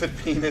flaccid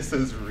penis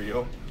is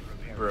real.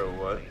 Bro,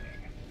 what?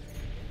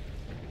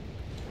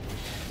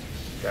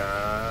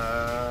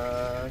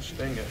 Gosh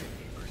dang it.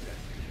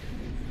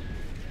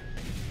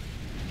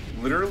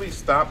 Literally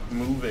stop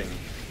moving.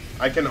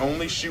 I can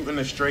only shoot in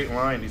a straight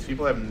line. These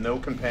people have no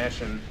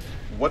compassion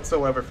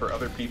whatsoever for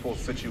other people's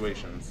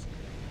situations.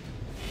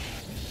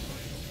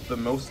 The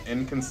most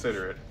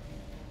inconsiderate.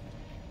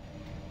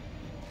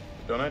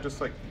 Don't I just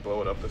like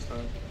blow it up this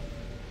time?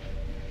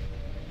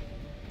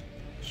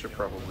 Should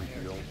probably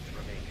heal.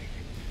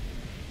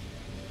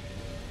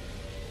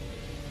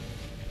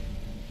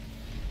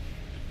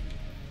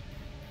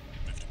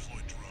 They've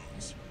deployed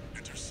drones.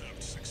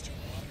 Intercept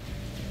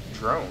 621.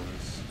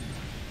 Drones?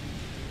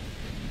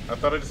 I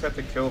thought I just had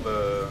to kill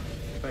the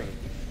thing.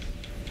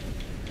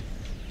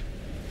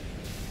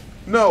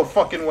 No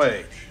fucking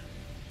way.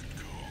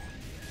 Good call.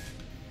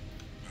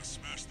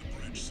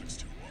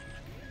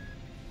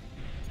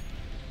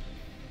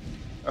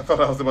 I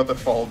thought I was about to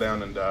fall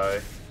down and die.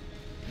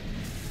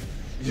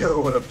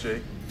 Yo, what up,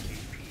 Jake?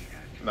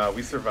 Nah,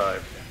 we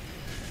survived.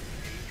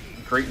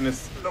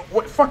 Greatness. No,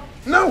 what? Fuck!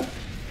 No!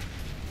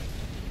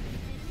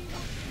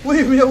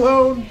 Leave me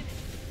alone!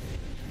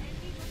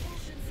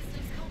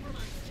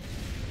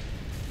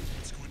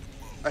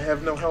 I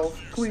have no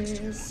health,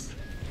 please.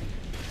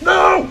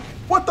 No!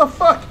 What the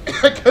fuck?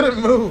 I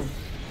couldn't move.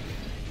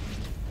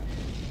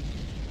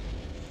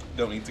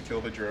 Don't need to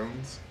kill the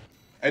drones.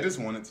 I just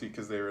wanted to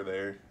because they were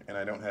there, and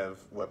I don't have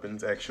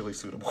weapons actually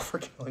suitable for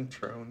killing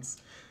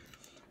drones.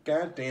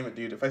 God damn it,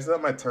 dude. If I set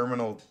up my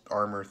terminal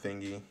armor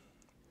thingy.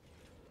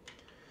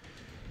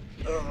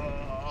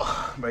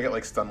 Oh, but I got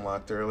like stun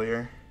locked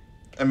earlier.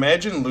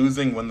 Imagine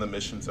losing when the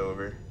mission's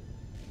over.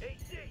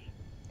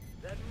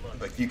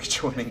 Like you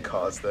joining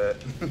caused that.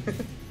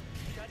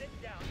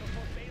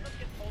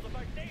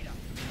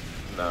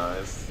 Nah,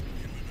 it's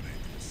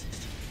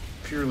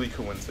purely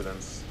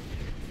coincidence.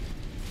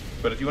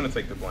 But if you want to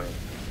take the blame,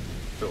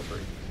 feel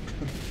free.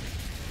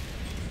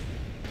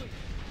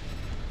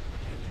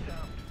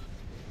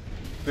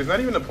 There's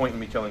not even a point in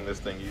me killing this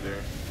thing either.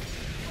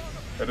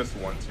 I just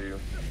want to.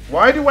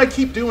 Why do I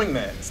keep doing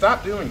that?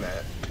 Stop doing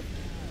that.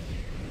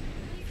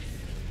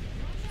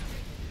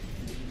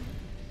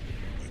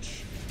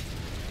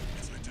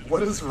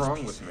 What is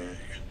wrong with me?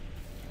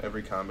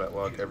 Every combat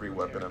log, every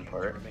weapon and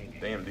part.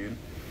 Damn, dude.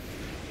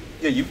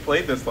 Yeah, you've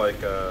played this like,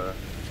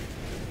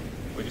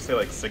 would you say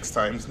like 6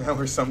 times now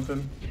or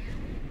something?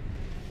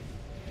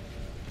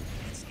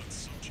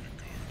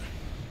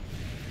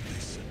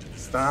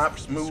 Stop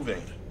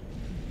moving.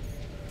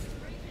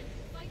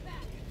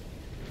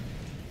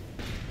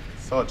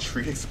 Saw a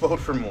tree explode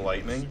from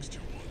lightning.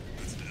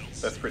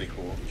 That's pretty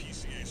cool.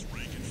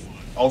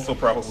 Also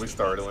probably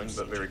startling,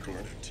 but very cool.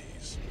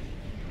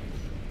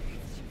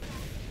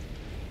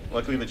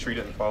 Luckily the tree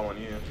didn't fall on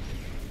you.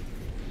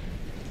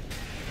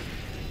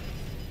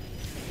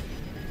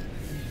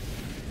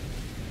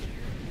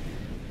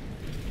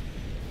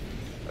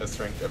 A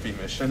strength every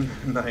mission.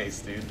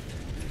 Nice, dude.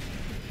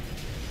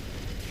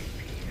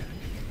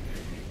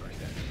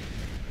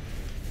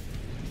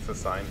 It's a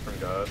sign from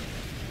God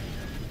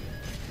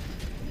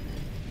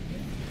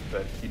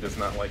that he does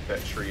not like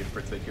that tree in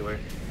particular.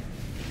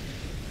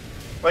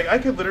 Like, I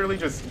could literally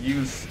just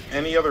use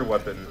any other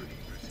weapon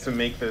to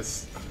make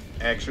this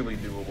actually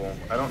doable.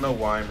 I don't know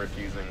why I'm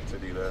refusing to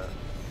do that.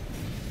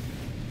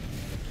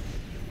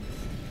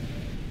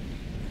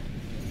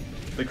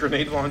 The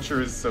grenade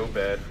launcher is so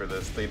bad for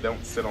this. They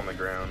don't sit on the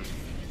ground.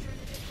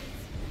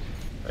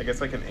 I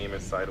guess I can aim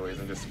it sideways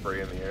and just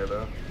spray in the air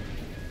though.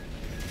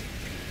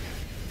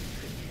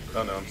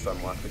 Oh no, I'm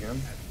stun locked again.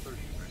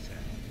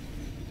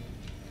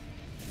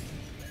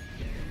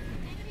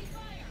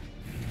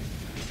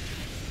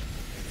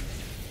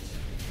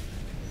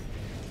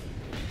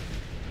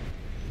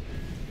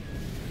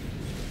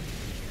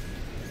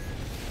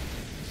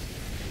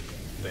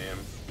 Damn.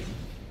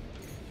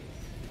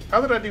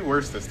 How did I do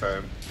worse this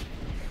time?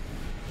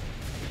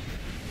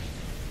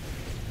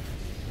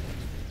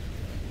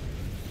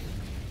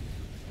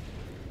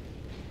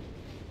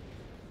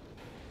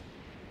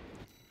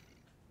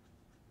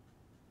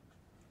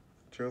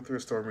 Drove through a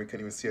storm where you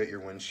couldn't even see out your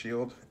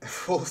windshield at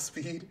full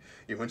speed.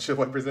 Your windshield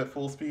wipers at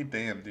full speed?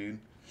 Damn, dude.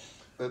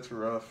 That's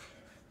rough.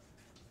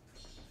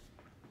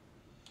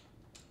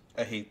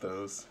 I hate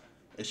those.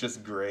 It's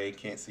just gray,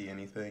 can't see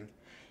anything.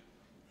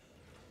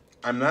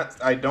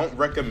 I don't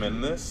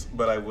recommend this,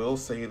 but I will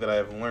say that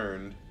I've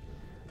learned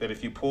that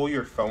if you pull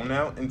your phone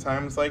out in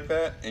times like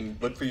that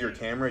and look through your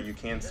camera, you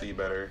can see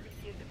better.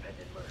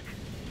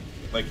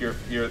 Like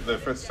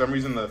for some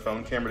reason the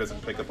phone camera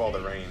doesn't pick up all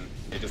the rain.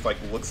 It just like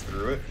looks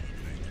through it,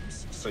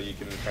 so you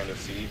can kind of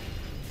see.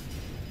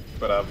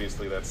 But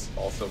obviously that's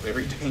also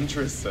very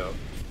dangerous, so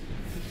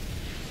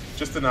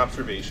just an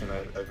observation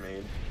I've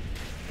made.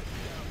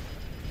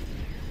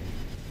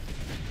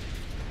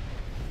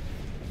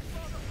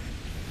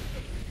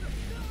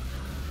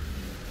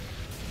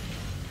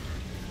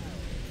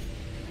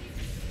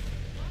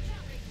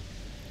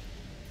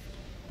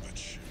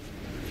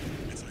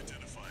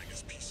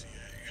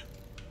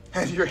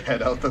 Had your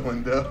head out the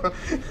window.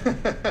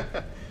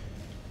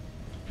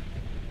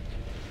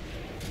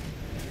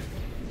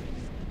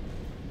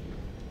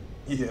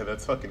 Yeah,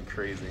 that's fucking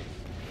crazy.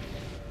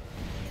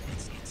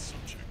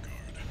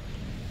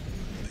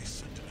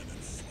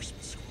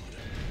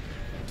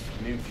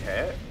 New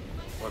cat?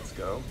 Let's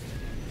go.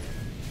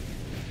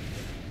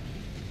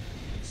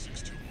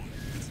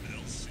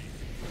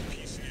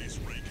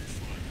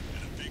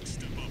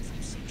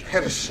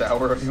 Had a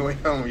shower on your way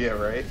home, yeah,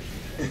 right?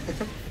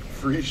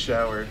 Free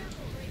shower.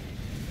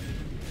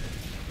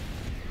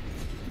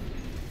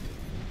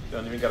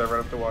 Don't even gotta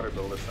run up the water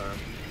bill this time.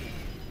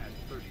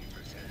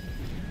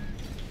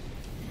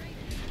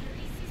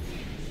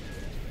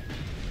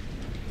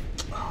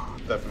 Oh,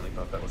 definitely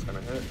thought that was gonna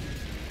hit.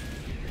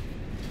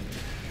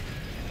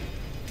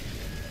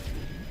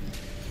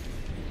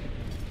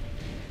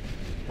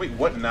 Wait,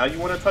 what? Now you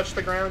want to touch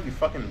the ground, you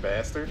fucking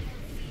bastard?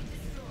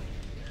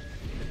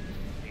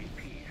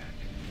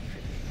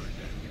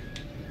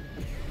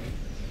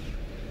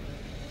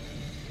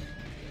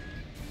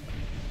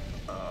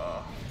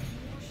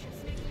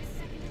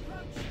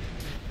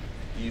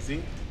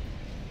 easy.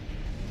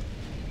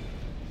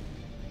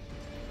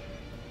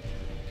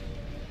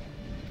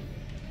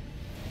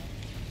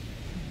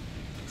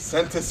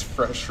 Scent is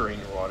fresh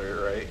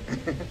rainwater,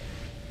 right?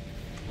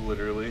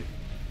 Literally.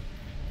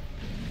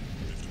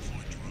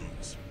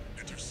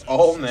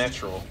 All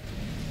natural.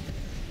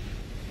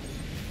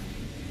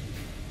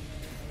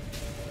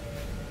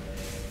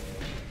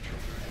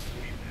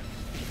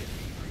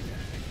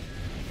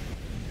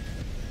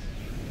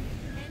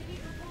 Enemy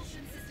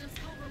propulsion systems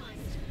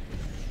compromised.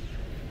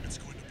 It's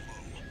going to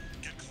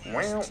blow. Get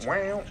Wow, close.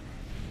 wow.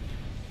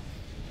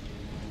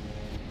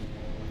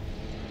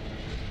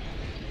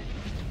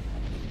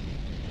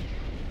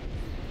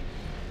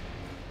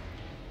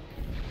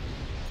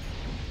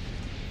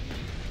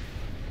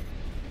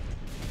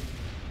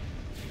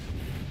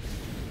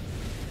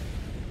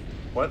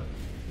 What?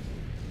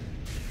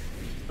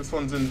 This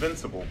one's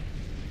invincible.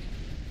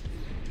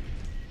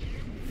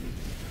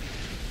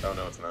 Oh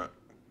no, it's not.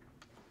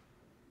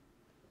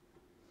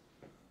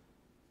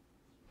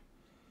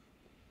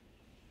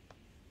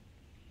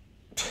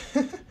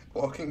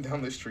 Walking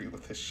down the street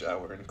with his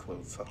shower and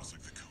clothes Looks off.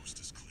 like the coast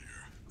is clear.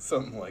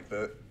 Something like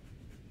that.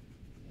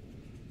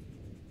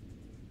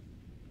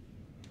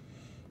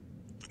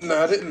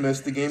 Nah, I didn't miss.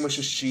 The game was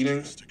just cheating.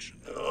 Jurisdiction.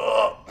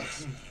 Ugh.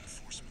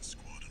 Enforcement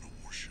squad and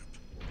a warship.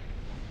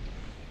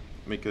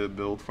 Make a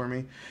build for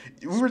me.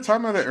 We were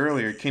talking about that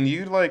earlier. Can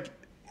you like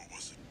What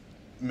was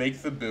it?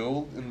 make the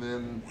build and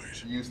then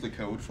use the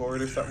code for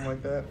it or something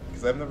like that?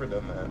 Because I've never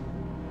done that.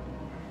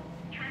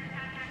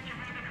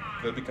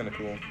 That'd be kind of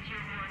cool.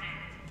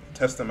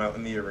 Test them out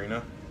in the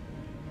arena.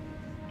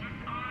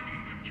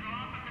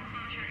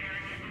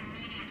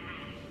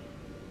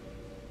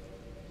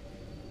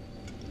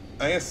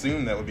 I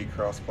assume that would be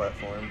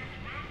cross-platform.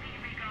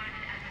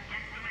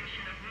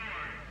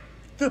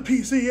 The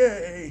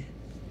PCA!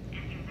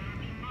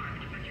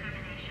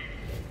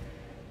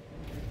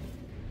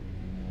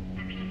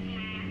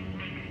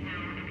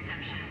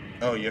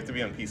 Oh, you have to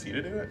be on PC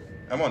to do it?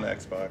 I'm on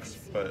Xbox,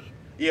 but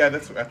yeah,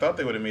 that's. I thought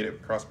they would have made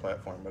it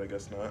cross-platform, but I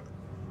guess not.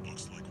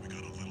 Looks like we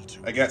got a little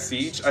too. I got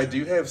Siege. I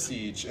do have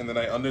Siege, and then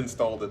I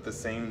uninstalled it the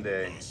same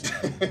day.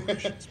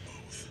 Operations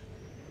both.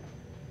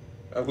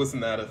 I was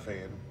not a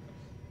fan.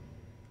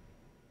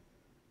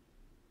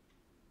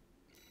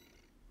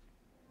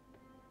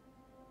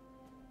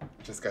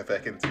 Just got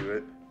back into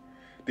it.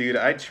 Dude,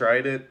 I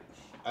tried it.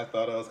 I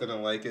thought I was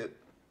gonna like it.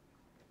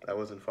 I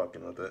wasn't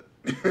fucking with it.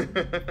 Hey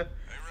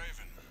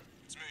Raven,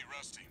 it's me,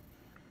 Rusty.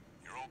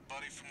 Your old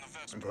buddy from the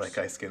Vespers. Black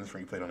Eye Skins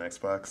from you played on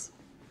Xbox.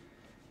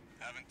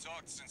 Haven't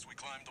talked since we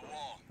climbed the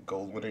wall.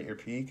 Gold win at your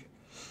peak.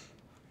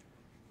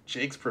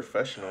 Jake's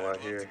professional I'd out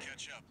love here. to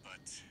catch up,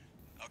 but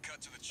I'll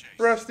cut to the chase.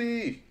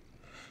 Rusty!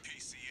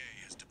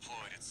 PCA has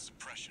deployed its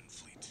suppression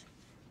fleet.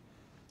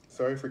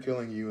 Sorry for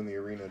killing you in the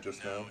arena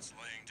just Now now. it's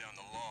laying down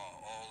the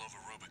law all over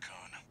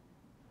Rubicon.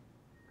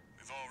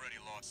 We've already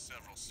lost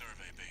several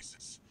survey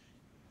bases,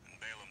 and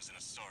Balam's in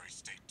a sorry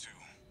state too.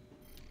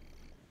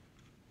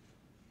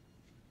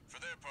 For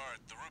their part,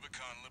 the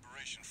Rubicon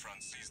Liberation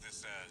Front sees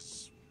this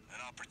as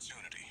an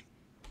opportunity.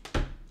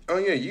 Oh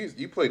yeah,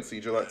 you played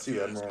Siege a lot too, If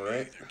you Admiral, ask me,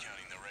 right? They're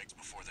counting their eggs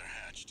before they're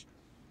hatched.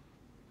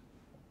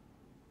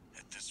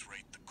 At this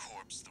rate, the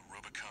corpse, the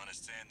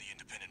Rubiconists, and the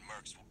independent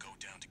mercs will go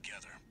down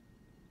together.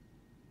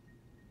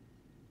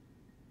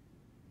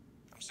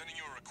 I'm sending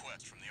you a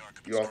request from the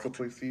Archibald. You also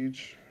play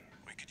Siege?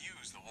 We could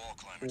use the wall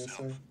climbers' help.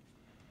 Seriously?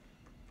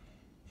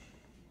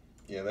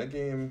 Yeah, that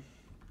game...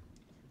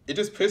 It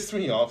just pissed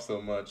me off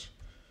so much.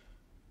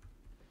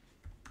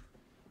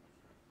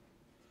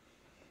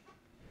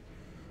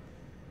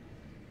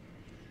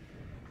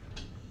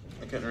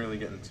 I couldn't really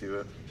get into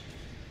it.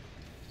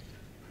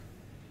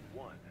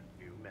 One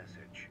new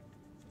message.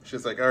 It's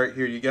just like, alright,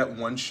 here, you got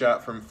one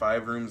shot from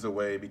 5 rooms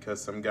away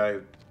because some guy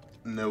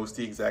knows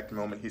the exact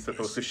moment he's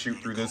supposed to shoot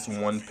through this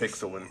one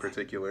pixel in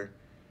particular.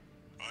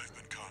 I've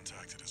been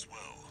contacted as well.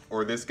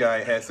 Or this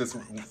guy has this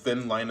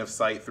thin line of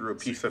sight through a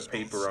piece of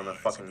paper on a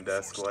fucking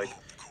desk, like,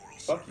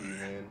 fuck you,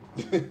 man.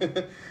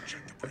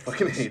 I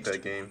fucking hate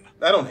that game.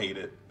 I don't hate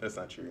it, that's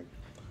not true.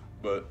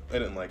 But I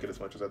didn't like it as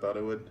much as I thought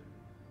I would.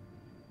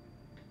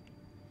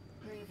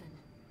 Raven.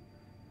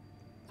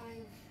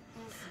 I've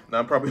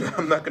also... Now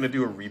I'm not gonna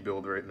do a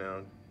rebuild right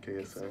now,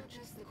 It's KSA. not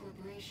just the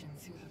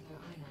corporations who have their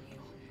eye on you.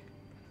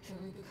 The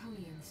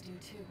Rubiconians do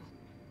too.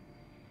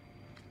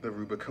 The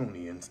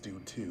Rubiconians do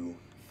too.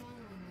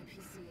 Following the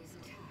PCA's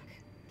attack,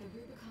 the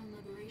Rubicon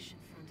Liberation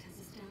Front has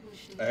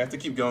established a... I have to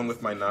keep going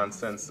with my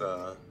nonsense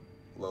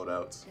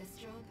loadouts. This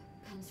job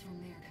comes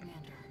from their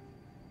commander.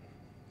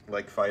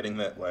 Like fighting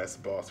that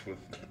last boss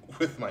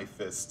with my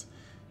fist.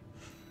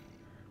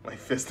 My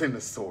fist and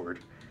a sword.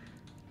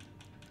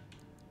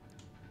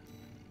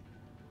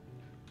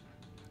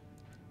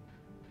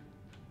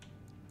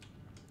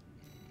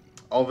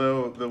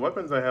 Although the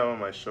weapons I have on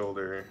my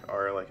shoulder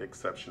are like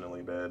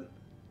exceptionally bad.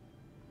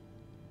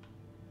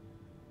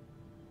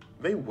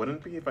 They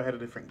wouldn't be if I had a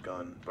different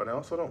gun, but I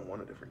also don't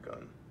want a different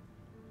gun.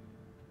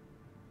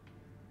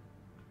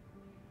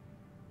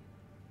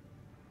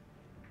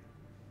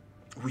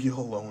 We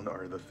alone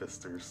are the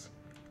fisters.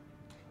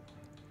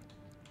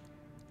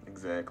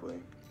 Exactly.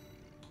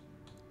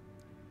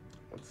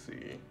 Let's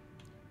see.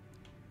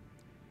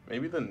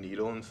 Maybe the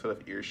needle instead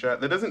of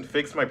earshot. That doesn't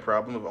fix my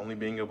problem of only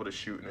being able to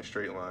shoot in a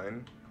straight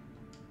line.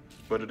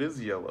 But it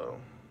is yellow.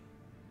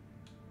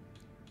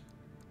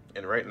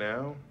 And right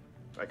now,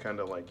 I kind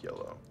of like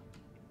yellow.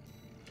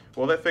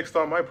 Well, that fixed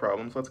all my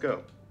problems. Let's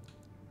go.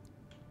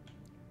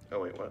 Oh,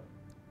 wait, what?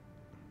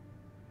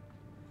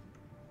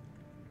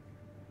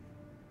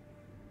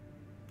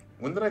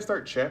 When did I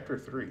start chapter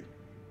 3?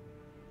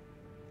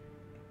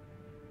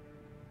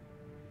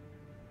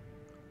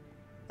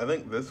 I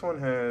think this one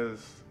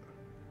has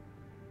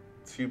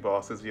 2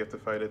 bosses you have to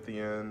fight at the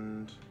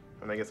end.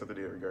 And I guess I have to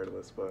do it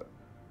regardless, but...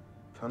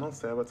 Tunnel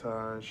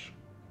sabotage.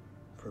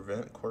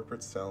 Prevent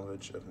corporate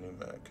salvage of new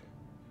mech.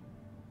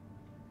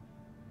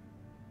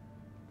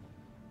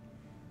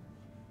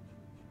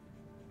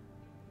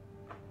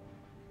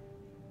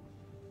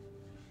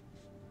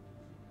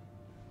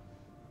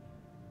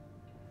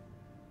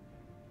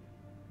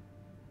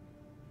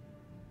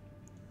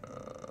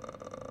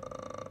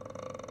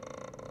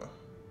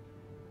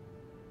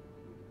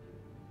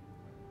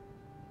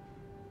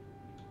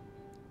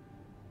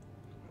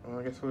 Well,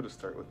 I guess we'll just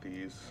start with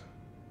these.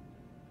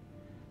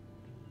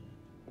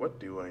 What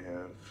do I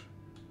have?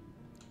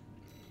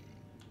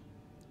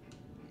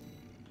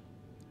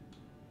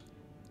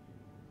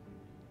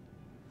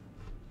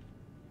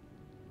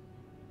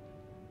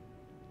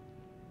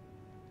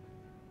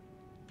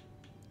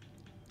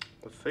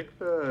 Let's take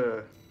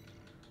the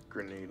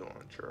grenade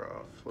launcher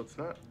off. Let's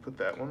not put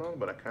that one on,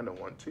 but I kind of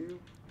want to.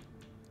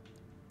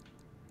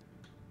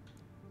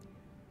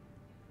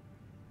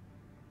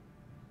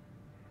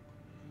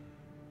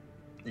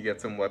 You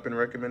got some weapon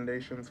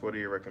recommendations? What are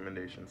your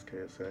recommendations,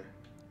 KSA?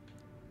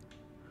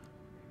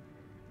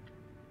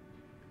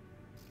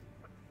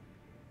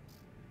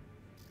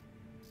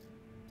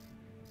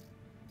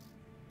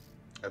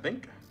 I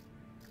think...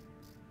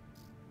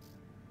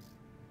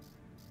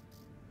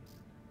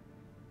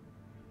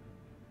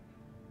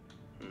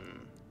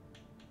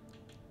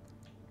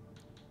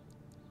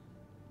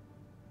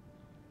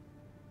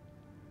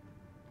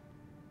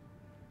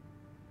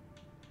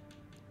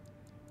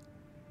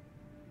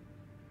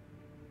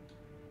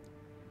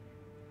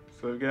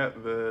 So we've got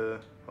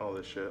all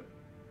this shit.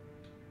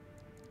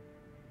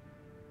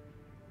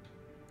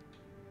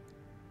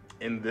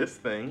 In this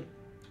thing,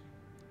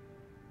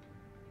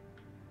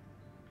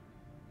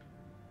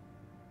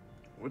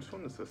 which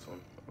one is this one?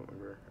 I don't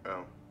remember.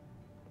 Oh,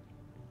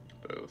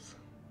 those.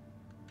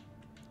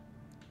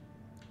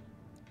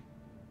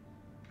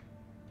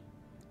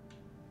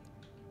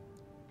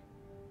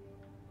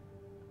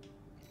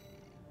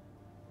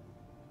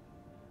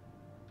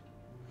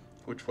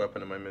 Which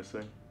weapon am I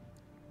missing?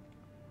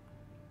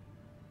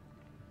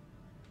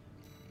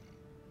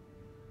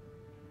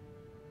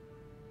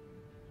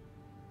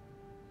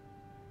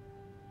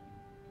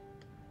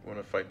 Want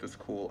to fight this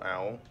cool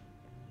owl?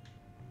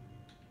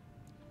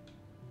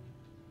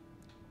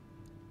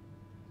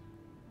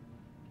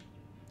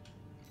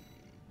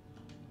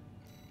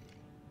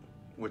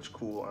 Which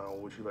cool owl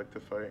would you like to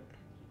fight?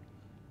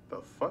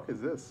 The fuck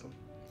is this?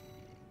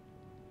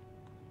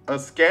 A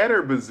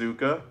scatter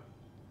bazooka?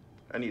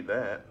 I need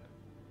that.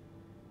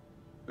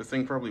 This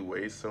thing probably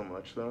weighs so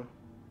much though.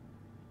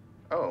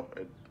 Oh,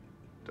 it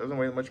doesn't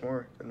weigh much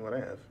more than what I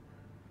have.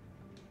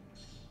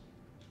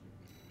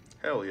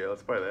 Hell yeah,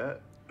 let's buy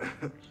that.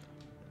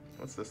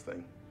 What's this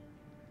thing?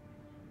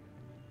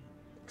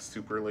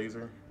 Super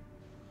laser.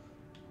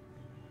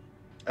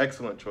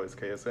 Excellent choice,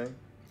 KSA.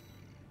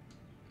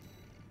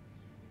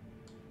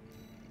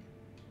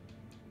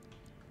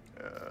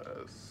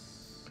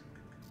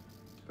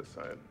 This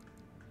side.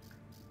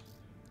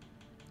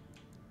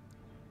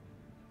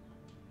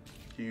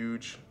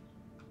 Huge.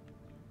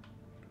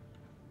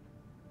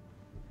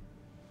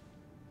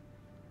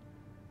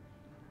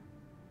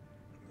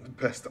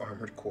 Best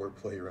Armored Core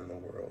player in the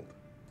world.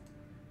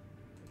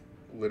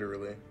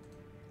 Literally.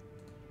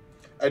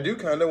 I do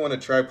kind of want to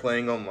try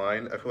playing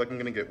online. I feel like I'm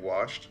going to get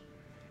washed.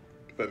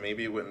 But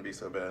maybe it wouldn't be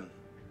so bad.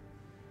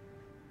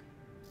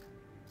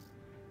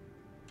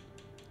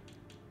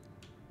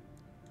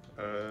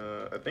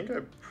 I think I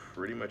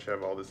pretty much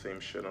have all the same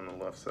shit on the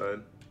left side.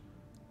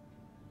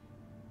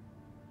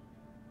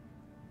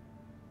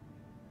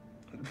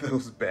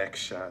 Those back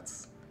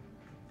shots.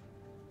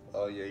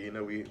 Oh yeah, you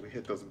know, we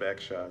hit those back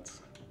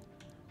shots.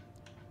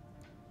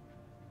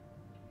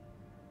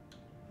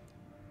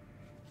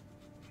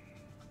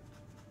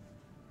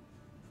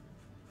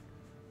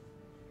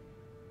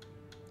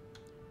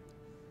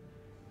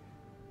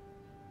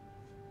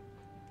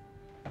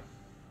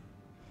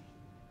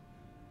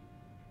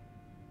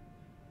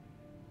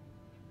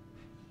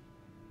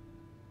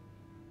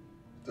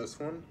 This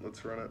one,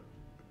 let's run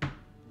it.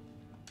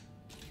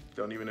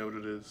 Don't even know what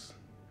it is.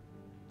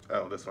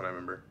 Oh, this one I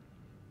remember.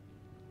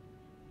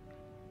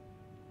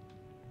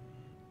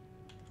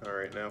 All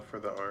right, now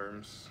for the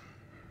arms.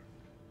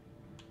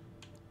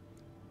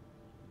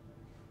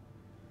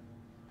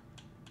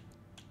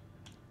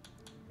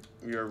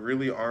 We are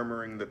really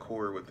armoring the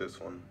core with this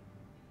one.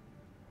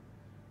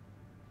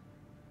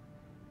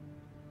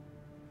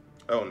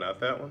 Oh, not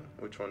that one?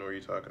 Which one were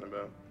you talking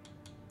about?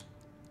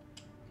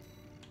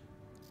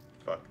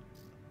 Fuck.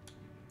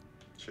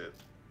 Shit.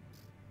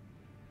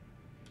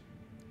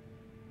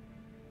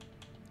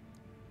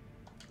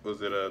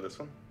 Was it this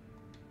one?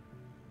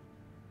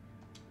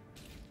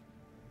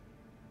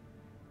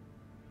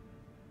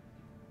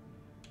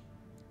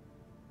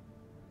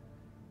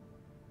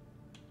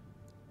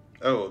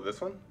 Oh, this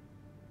one?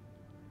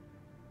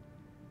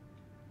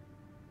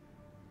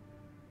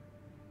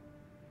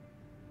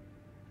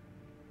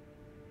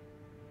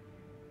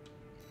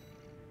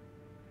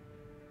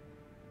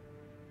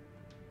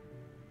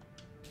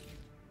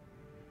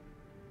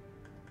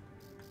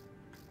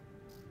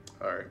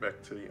 Alright,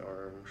 back to the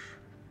orange.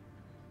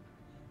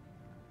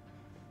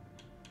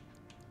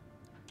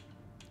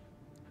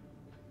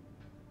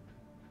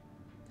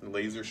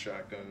 Laser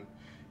shotgun.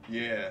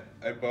 Yeah,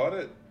 I bought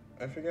it.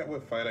 I forget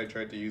what fight I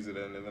tried to use it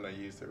in, and then I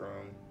used it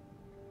wrong.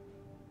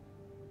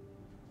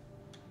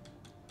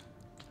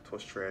 It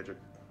was tragic.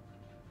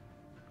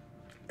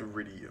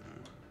 Iridium.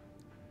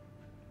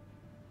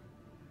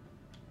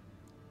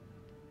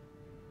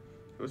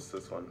 What's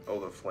this one? Oh,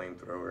 the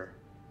flamethrower.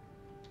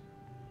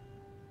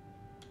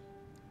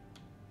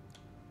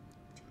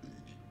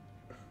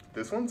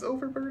 This one's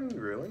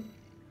overburdened? Really?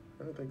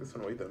 I don't think this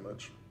one weighed that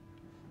much.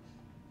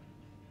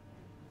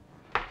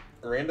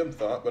 Random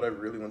thought, but I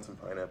really want some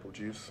pineapple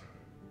juice.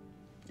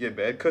 Yeah,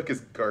 Bad Cook is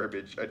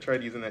garbage. I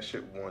tried using that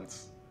shit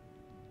once.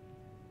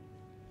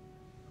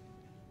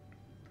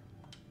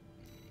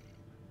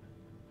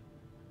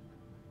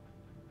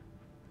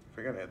 I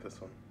forgot I had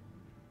this one.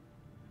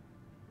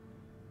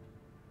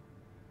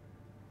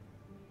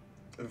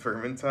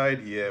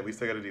 Vermintide? Yeah, we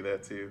still gotta do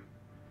that too.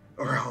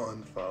 Or I'll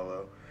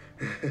unfollow.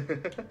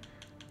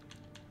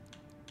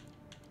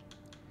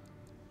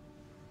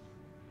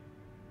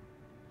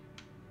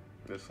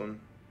 This one.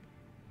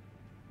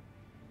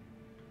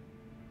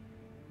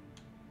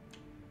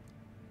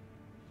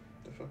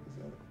 The fuck is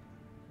that?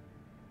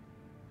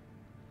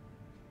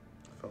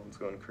 The phone's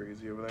going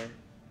crazy over there.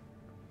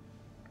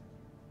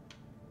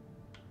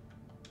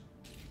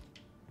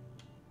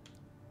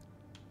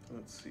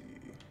 Let's see.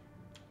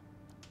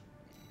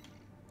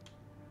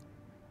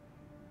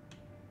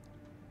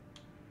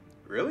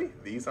 Really?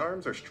 These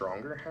arms are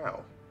stronger?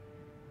 How?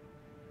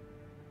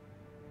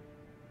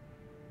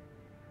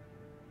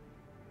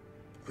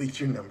 Leave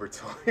your number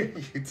to all your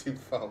YouTube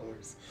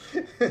followers.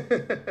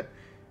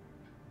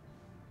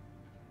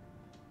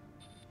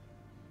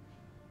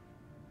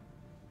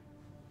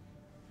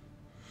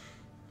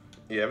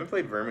 Yeah, I haven't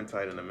played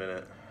Vermintide in a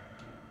minute.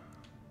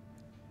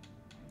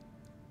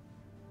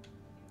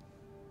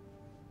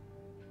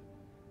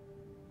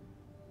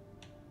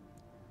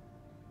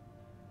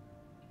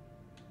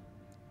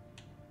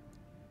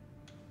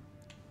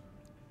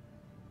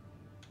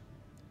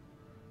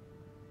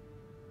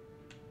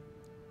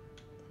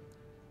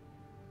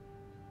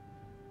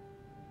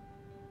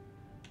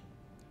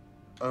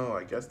 Oh,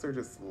 I guess they're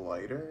just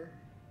lighter.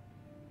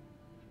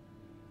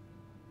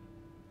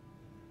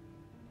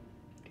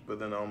 But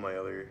then all my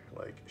other,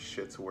 like,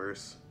 shit's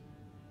worse.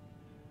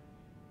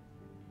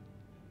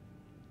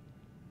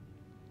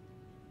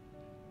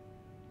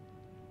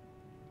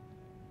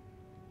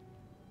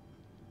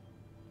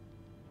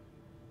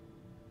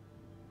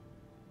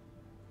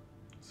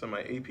 So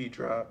my AP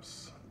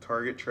drops.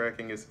 Target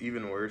tracking is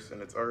even worse,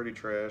 and it's already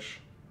trash.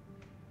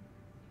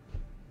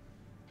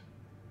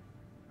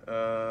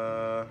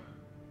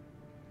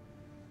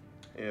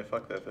 Yeah,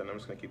 fuck that then. I'm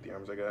just gonna keep the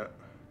arms I got.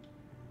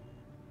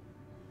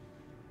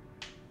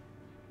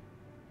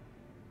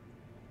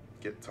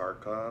 Get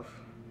Tarkov.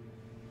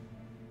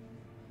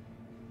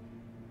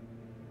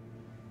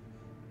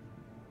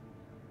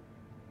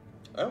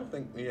 I don't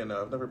think, yeah,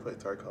 no, I've never played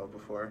Tarkov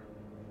before.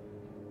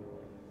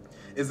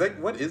 Is that,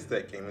 what is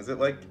that game? Is it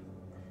like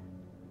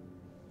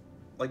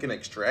an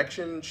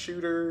extraction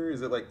shooter?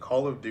 Is it like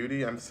Call of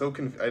Duty? I'm so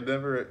I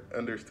never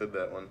understood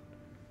that one.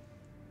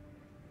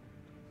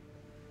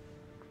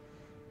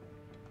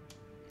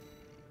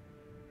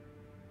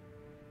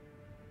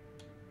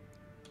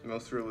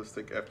 Most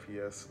realistic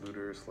FPS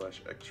looter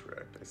 /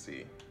 extract. I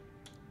see.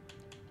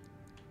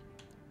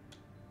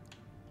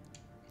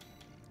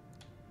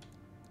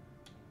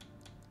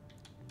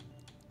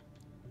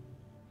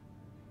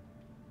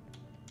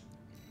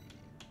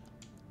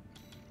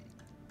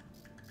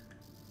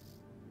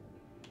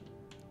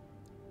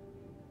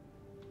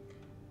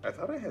 I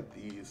thought I had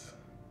these.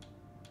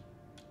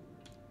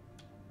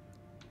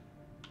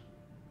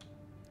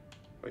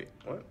 Wait,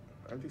 what?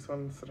 Aren't these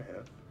ones that I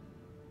have?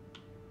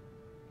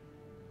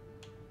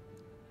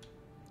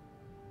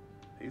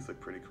 These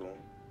look pretty cool.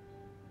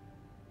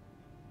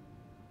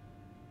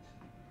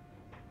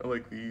 I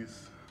like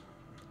these.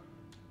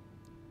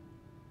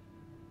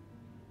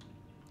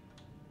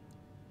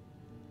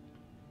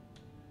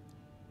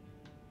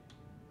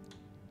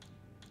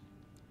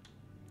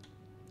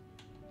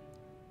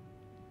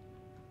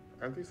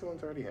 Aren't these the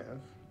ones I already have?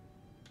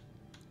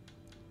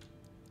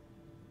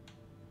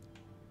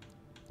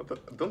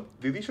 What the?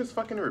 Do these just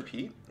fucking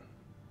repeat?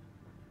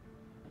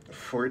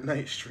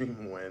 Fortnite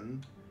stream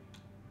when?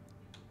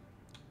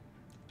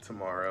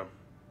 Tomorrow.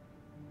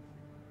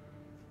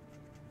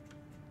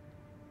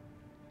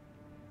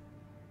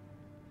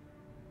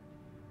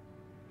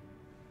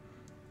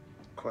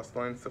 Quest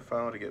lines to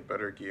follow to get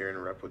better gear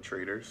and rep with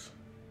traders.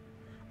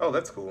 Oh,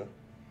 that's cool.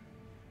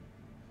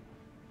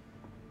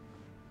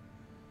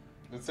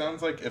 It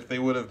sounds like if they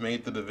would have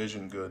made the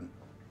Division good.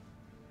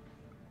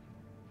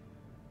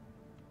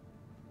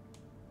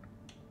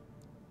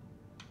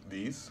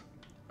 These?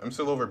 I'm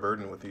still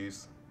overburdened with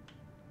these.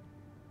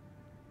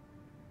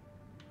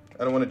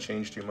 I don't want to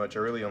change too much. I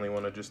really only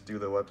want to just do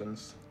the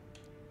weapons.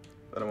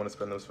 I don't want to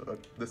spend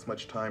this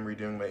much time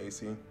redoing my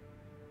AC.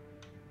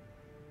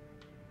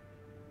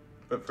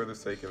 But for the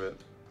sake of it,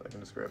 I can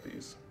just grab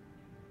these.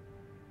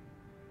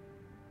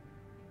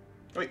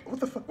 Wait, what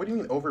the fuck? What do you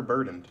mean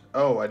overburdened?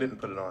 Oh, I didn't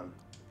put it on.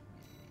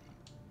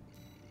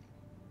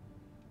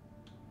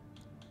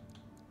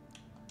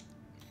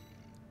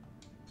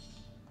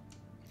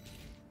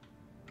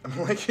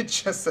 I'm like, it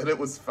just said it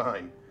was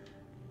fine.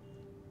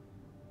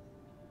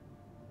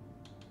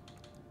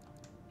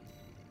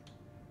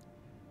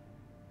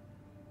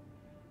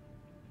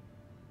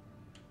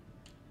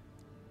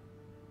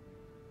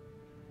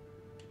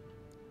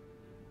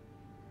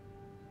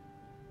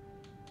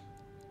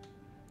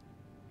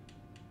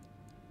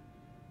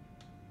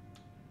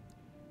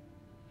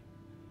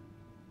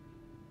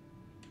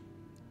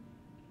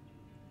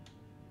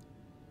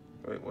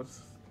 Wait,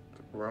 what's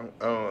wrong?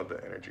 Oh,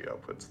 the energy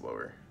output's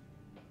lower.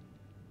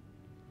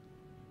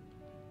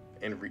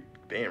 And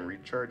damn,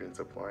 recharge and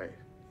supply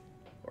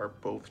are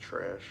both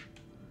trash.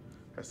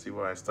 I see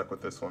why I stuck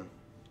with this one.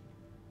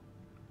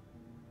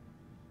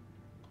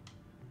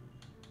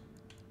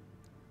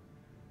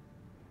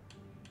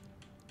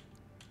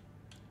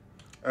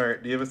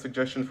 Alright, do you have a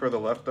suggestion for the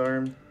left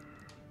arm?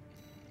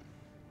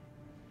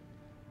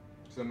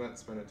 Because I'm not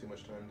spending too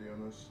much time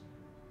doing this.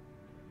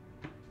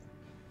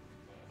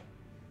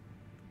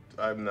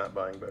 I'm not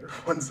buying better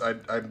ones. I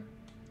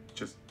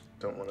just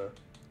don't want to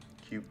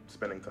keep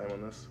spending time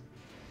on this.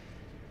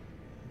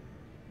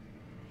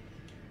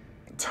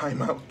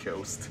 Timeout,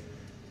 Ghost.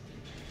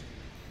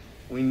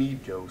 We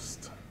need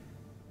Ghost.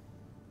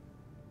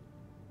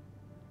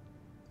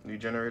 New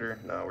generator?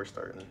 No, we're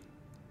starting.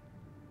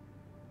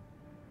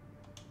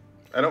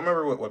 I don't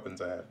remember what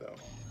weapons I had, though.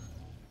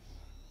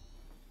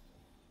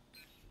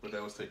 But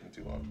that was taking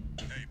too long.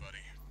 Hey, buddy.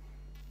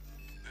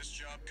 This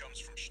job comes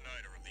from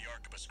Schneider of the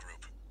Arquebus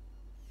Group.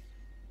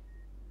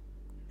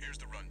 Here's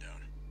the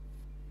rundown.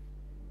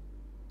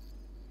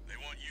 They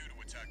want you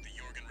to attack the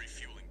Jorgen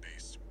refueling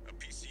base, a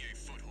PCA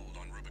foothold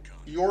on Rubicon.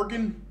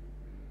 Jorgen?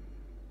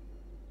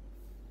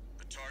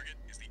 The target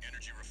is the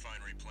energy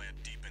refinery plant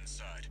deep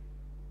inside.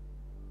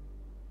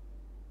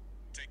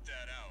 Take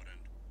that out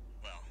and,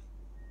 well,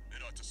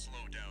 it ought to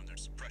slow down their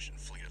suppression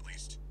fleet at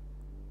least.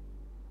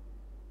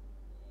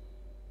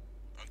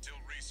 Until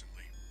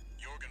recently,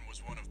 Jorgen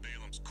was one of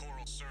Balam's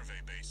coral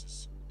survey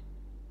bases.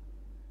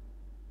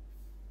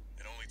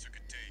 It only took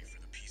a day for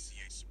the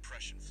PCA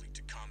suppression fleet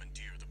to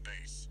commandeer the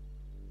base.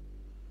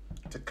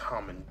 To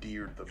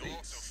commandeer the base. You'll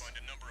also find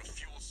a number of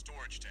fuel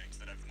storage tanks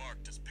that I've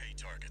marked as pay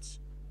targets.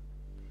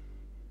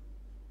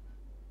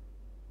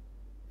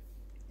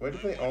 Why do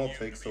they all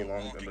take so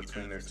long in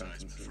between their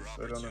sentences?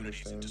 I don't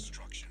understand.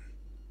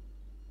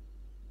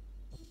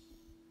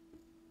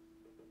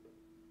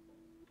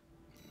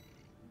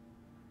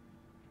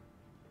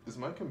 Is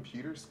my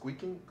computer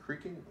squeaking,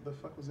 creaking? What the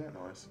fuck was that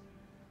noise?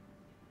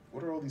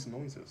 What are all these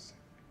noises?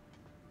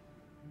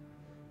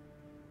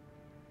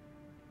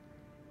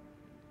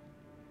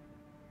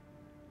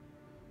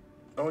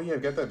 Oh yeah,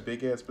 I've got that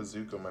big ass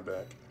bazooka on my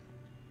back.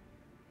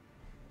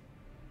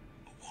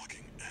 A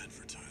walking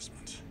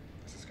advertisement.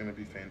 This is gonna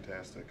be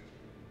fantastic.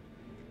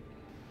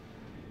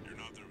 You're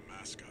not their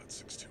mascot,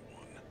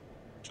 621.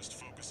 Just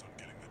focus on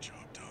getting the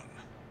job done.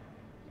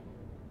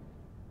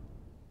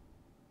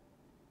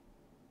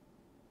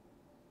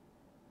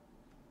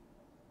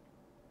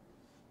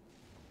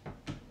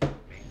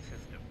 Main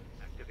system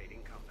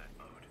activating combat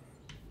mode.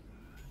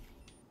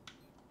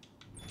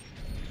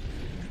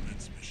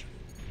 Commence mission.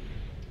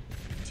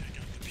 Take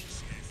out the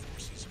PCA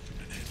forces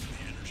and head to the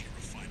energy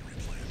refinery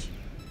plant.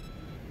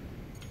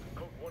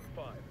 Code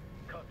 1-5.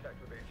 Contact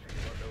with AC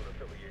unknown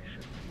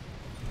affiliation.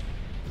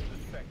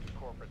 Suspect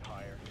corporate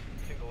hire.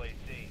 Single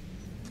AC.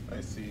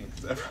 I see.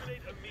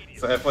 Terminate immediately.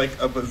 So I have like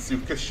a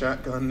bazooka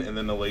shotgun and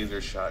then a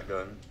laser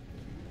shotgun.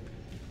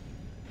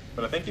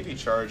 But I think if you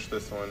charge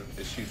this one,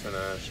 it shoots in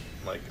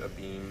like a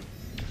beam.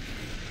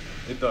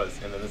 It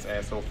does, and then this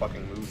asshole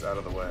fucking moves out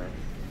of the way.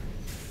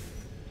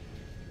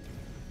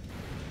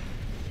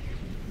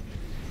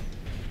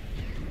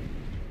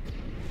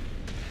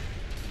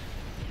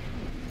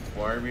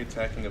 Why are we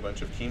attacking a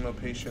bunch of chemo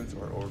patients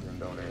or organ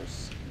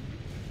donors?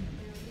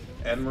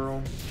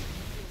 Admiral?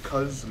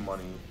 Cuz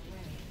money.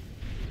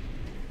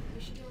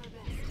 We should do our best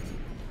to take them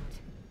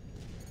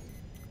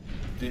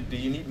out. Do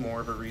you need more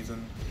of a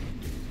reason?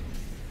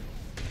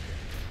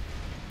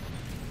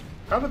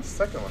 How did the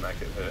second one not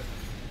get hit?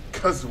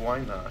 Because why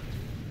not?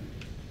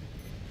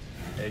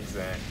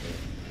 Exactly.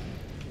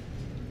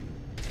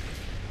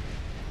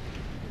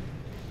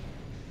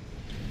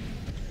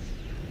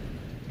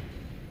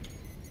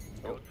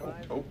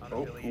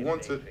 Oh, who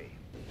wants it?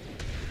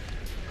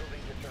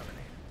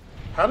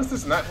 How does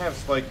this not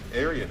have, like,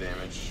 area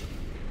damage?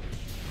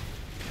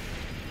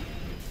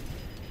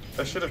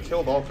 That should have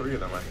killed all three of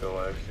them, I feel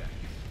like.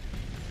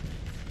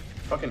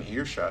 Fucking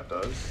earshot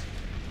does.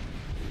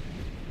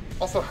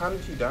 Also, how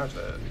did he dodge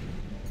that?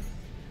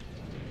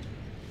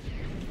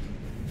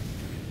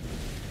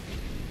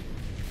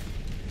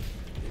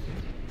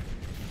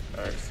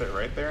 Alright, sit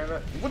right there in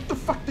that. What the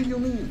fuck do you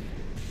mean?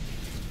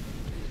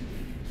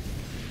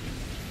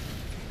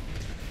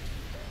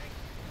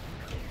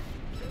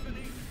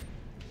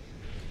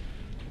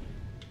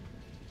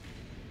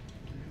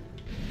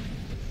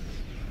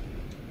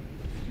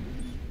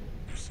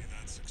 You see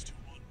that,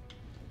 621?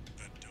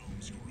 That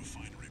dome's your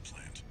refinery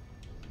plant.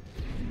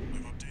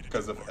 I've updated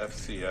Because of your marker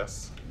data.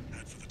 FCS.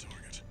 Head for the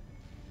target.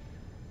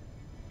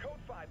 Code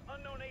 5,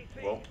 unknown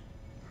AC. Well,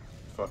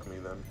 fuck me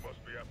then.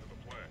 Must be after the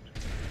plant.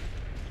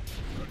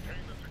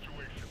 Contain the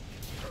situation.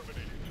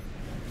 Terminate it.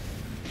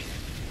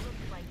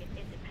 Looks like an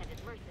independent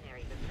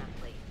mercenaries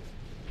assembly.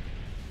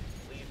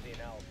 Leave the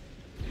analysis.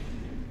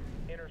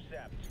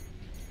 Intercept.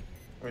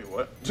 Wait,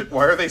 what?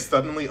 Why are they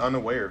suddenly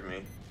unaware of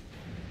me?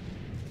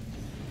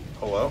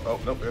 Hello? Oh,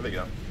 nope, there they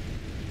go.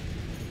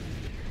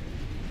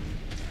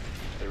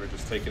 They were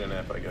just taking a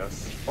nap, I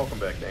guess. Welcome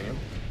back, Daniel.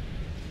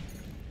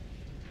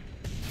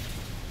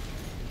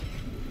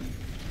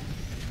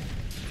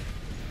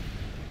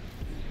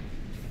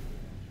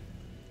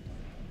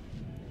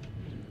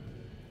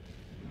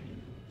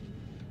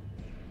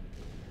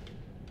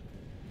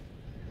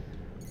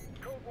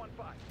 Code 1-5.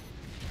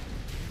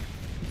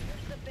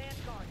 There's the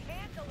Vanguard.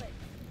 Handle it!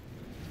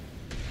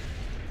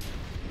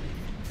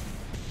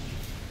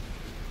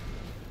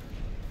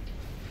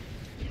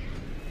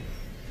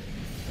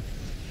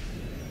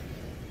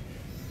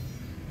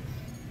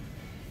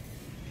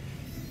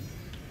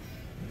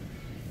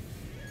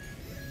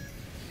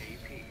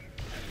 AP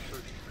at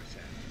 30%.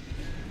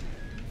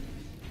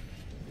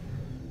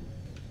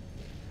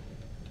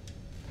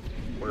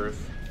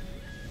 Worth.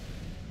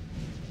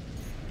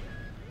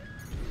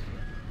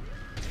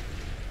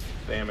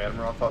 Damn,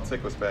 Admiral, I thought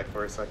Tick was back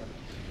for a second.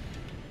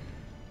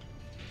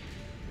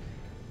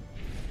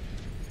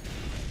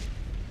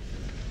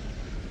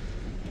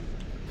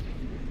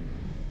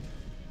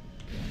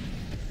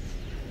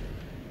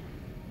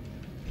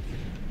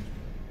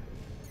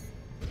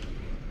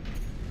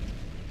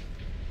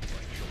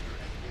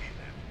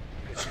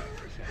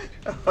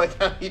 I like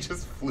how he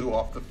just flew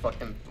off the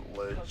fucking Code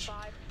ledge,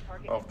 5,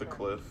 target off the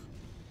confirmed. cliff.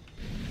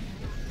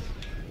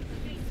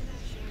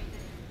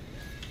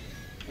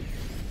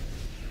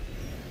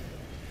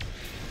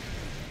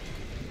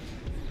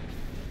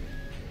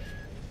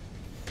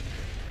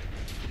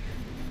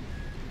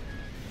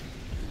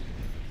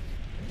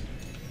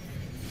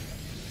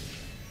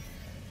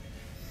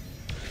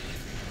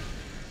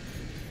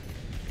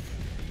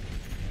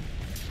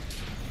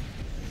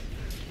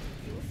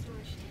 Fuel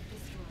storage tank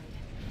destroyed.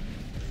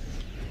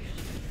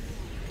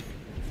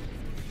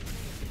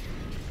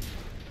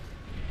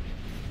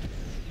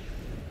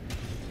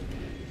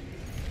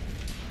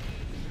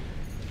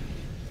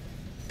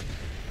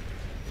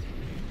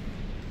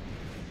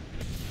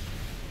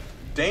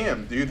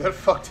 Damn, dude, that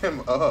fucked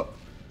him up.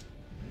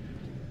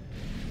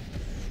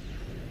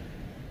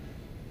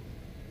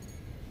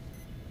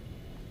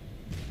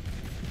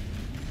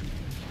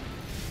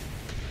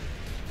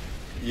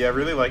 Yeah, I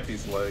really like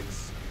these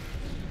legs.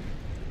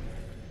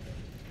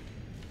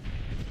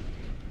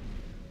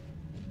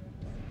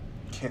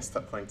 Can't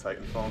stop playing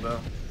Titanfall though.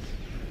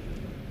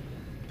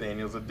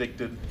 Daniel's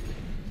addicted.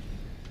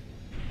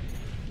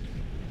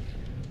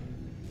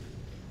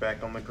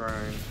 Back on the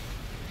grind.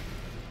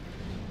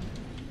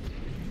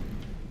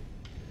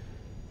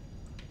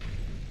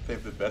 They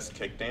have the best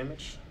kick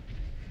damage?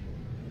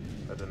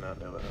 I did not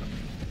know that.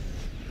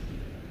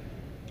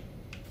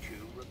 2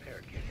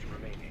 repair kits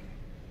remaining.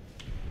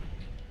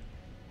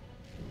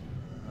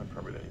 I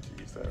probably don't need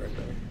to use that right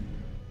there.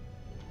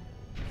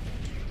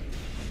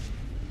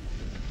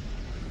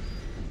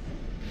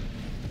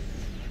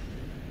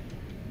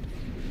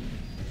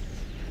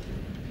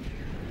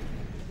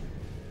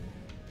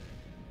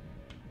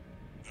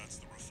 That's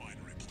the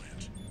refinery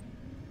plant.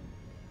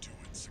 Do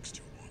it,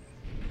 621.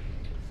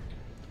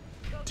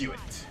 Code Do 5,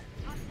 it.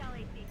 hostile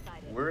AC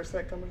sighted. Where is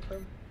that coming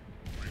from?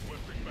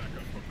 Requesting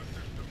backup from the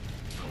system.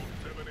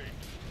 Code 78.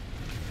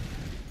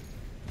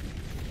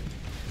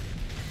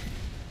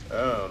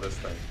 Oh, this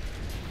thing.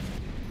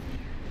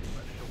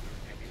 Left shoulder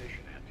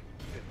ammunition at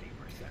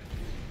 50%.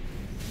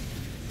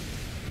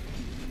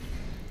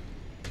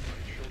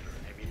 Right shoulder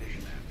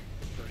ammunition at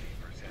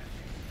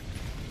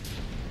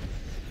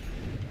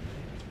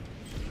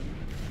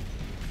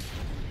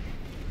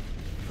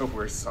 30%. Oh,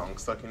 where's song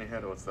stuck in your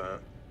head? What's that?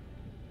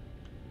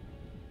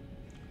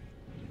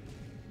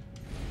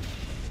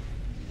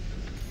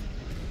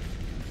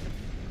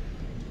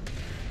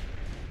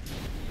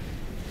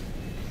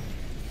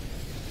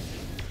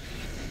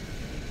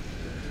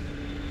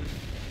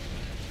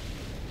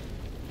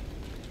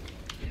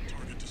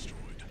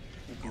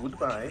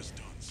 Goodbye. Is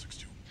done,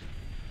 6-2.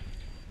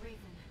 Raven,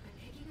 I'm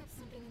picking up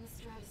something in the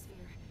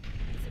stratosphere.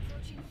 It's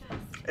approaching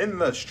fast. In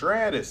the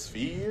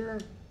stratosphere?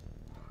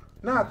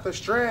 Not the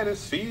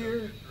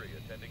stratosphere. 3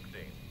 attending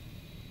scene.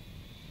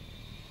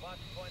 Watch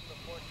point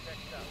before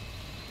checked out.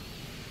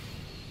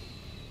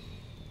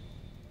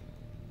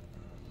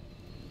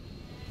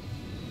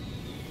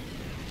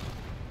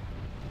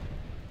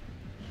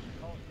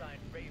 Call sign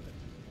Raven.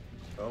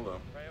 Hello.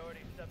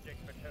 Priority subject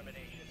for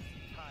termination.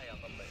 High on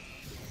the list.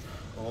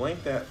 Well,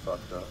 ain't that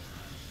fucked up?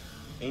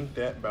 Ain't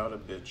that about a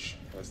bitch,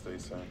 as they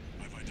say.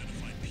 I've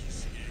identified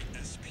PCA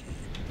SP,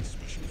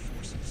 Special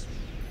Forces.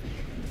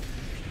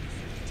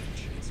 Take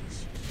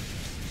chances.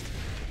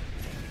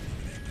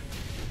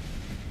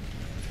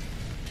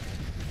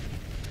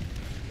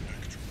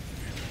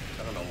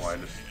 I don't know why I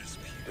just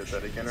did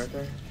that again right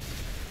there.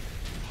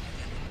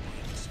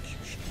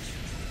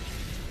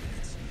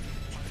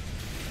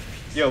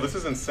 Yo, this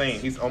is insane.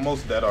 He's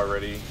almost dead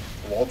already.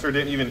 Walter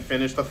didn't even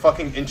finish the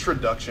fucking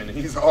introduction.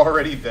 He's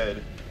already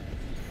dead.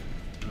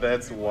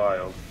 That's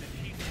wild. The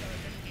chief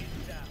sergeant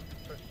is down.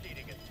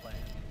 Proceeding as planned.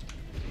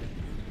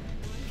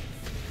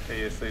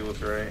 KSA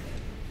was right.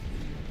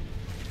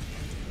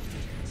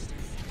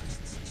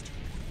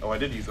 Oh, I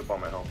did use up all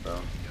my health though.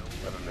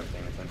 I haven't been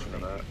paying attention to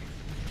that.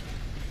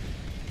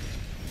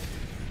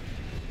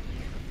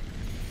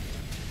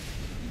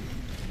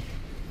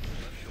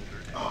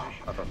 Oh,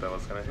 I thought that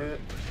was gonna hit.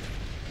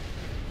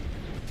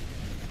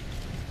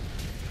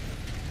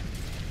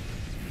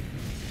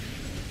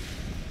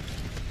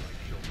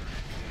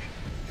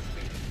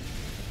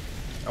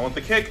 I want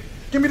the kick.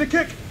 Give me the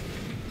kick.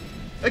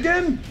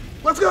 Again.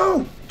 Let's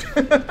go.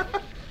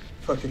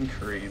 Fucking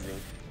crazy.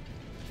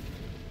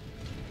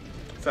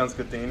 Sounds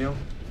good, Daniel.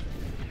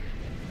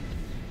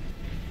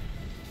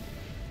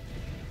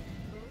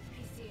 Both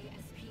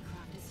PCA-SP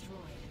craft destroyed.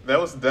 That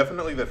was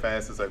definitely the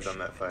fastest I've done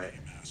that fight.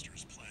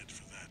 Masters planned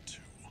for that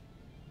too.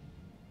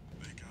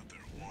 They got their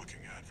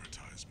walking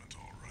advertisement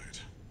all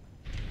right.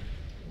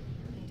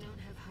 I don't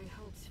have high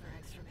hopes for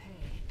extra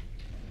pay.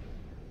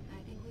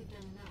 I think we've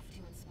done enough to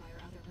inspire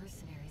other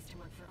mercenaries to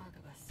work for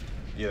Arquebus.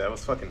 Yeah, that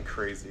was fucking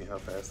crazy how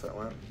fast that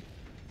went.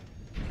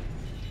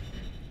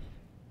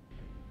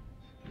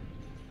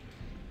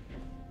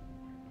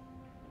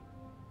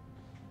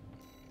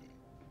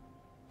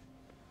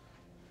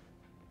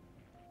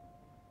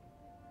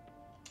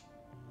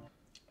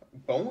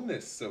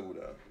 Bonus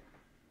soda.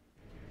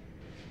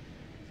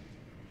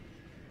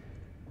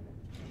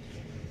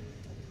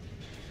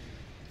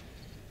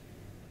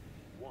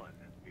 One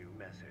new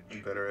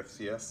message. Better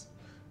FCS.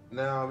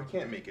 No, we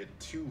can't make it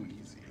too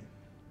easy.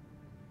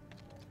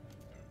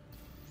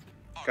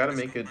 Gotta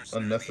make it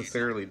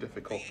unnecessarily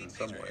difficult in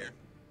some way.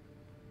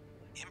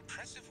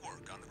 Impressive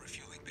work on the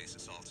refueling base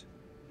assault.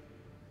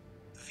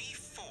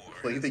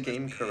 V4 Play the has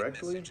game left me a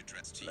correctly? message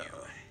addressed to No. you,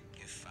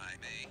 if I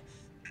may.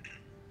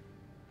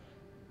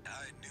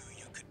 I knew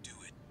you could do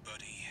it,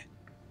 buddy.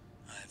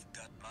 I've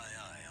got my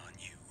eye on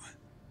you.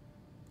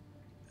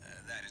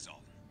 That is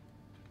all.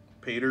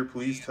 Pater,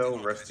 please We at tell the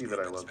Arquebus Rusty that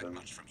I Group love expect him.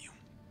 much from you.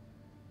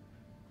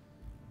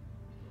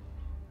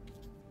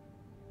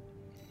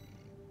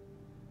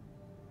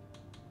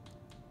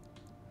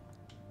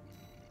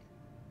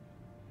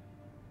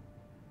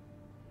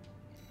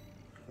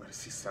 Why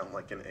does he sound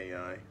like an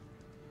AI?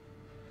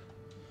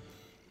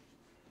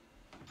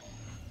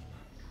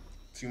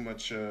 Too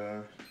much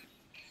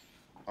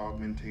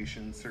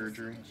augmentation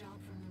surgery. A job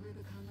from the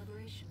Rubicon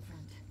Liberation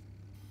Front.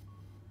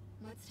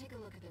 Let's take a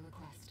look at the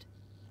request.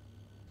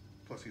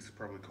 Plus he's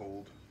probably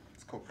cold.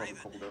 It's probably Raven,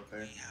 cold up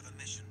there. we have a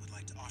mission we'd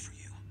like to offer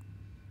you.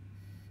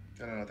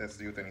 I don't know what that has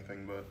to do with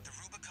anything, but The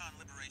Rubicon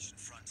Liberation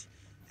Front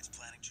is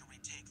planning to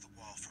retake the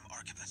wall from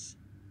Arquebus.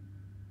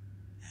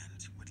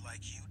 And would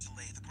like you to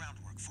lay the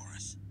groundwork for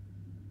us.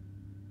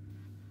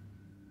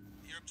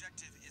 Your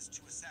objective is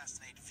to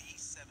assassinate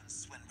V7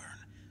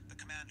 Swinburne, the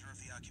commander of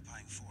the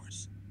occupying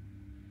force.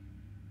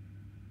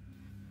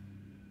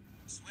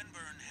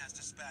 Swinburne has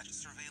dispatched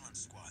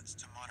surveillance squads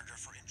to monitor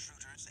for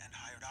intruders and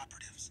hired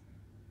operatives.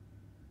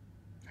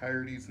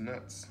 hire these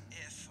nuts.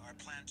 If our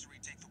plan to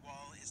retake the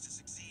wall is to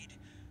succeed,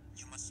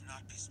 you must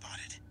not be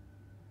spotted.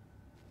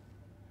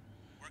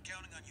 We're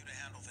counting on you to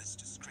handle this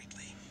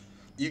discreetly.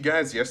 You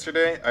guys,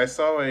 yesterday I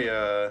saw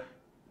an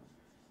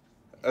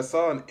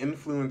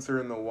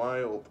influencer in the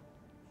wild,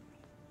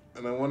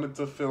 and I wanted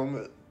to film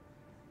it,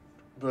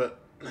 but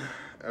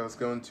I was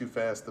going too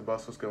fast. The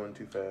bus was going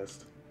too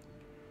fast.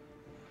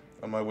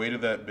 On my way to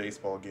that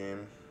baseball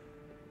game,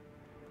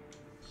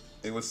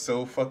 it was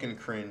so fucking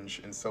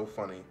cringe and so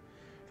funny.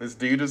 This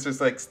dude was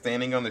just like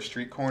standing on the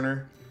street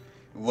corner,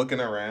 looking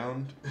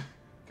around,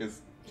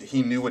 because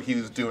he knew what he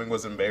was doing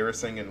was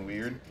embarrassing and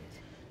weird.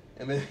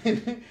 And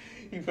then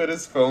he put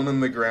his phone on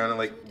the ground and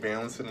like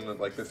balanced it on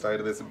like the side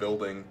of this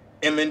building,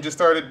 and then just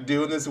started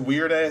doing this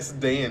weird ass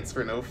dance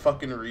for no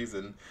fucking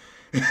reason.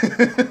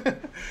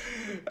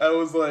 I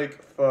was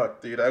like,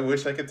 fuck, dude, I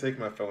wish I could take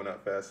my phone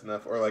out fast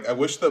enough. Or like, I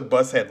wish the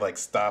bus had like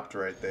stopped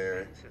right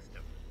there.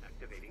 System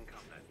activating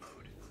combat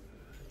mode.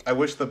 I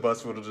wish the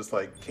bus would have just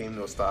like came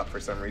to a stop for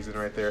some reason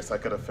right there, so I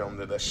could have filmed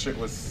it. That shit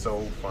was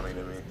so funny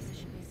to me.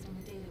 Position based on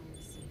the data we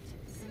received.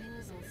 Sending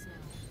results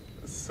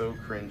now. It's so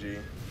cringy.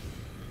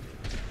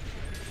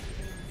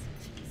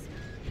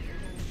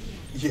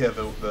 Surveillance Yeah,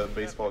 the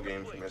baseball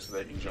game from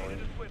yesterday that you joined.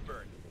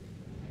 Swinburne.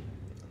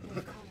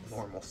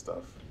 Normal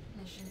stuff.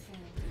 mission failed.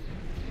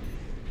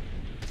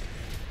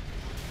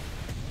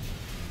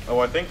 Oh,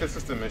 I think this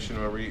is the mission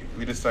where we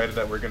decided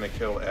that we're gonna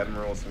kill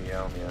Admiral's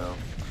Meow Meow.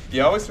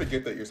 Yeah, I always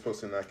forget that you're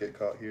supposed to not get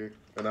caught here,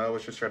 and I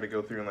always just try to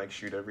go through and like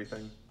shoot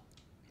everything.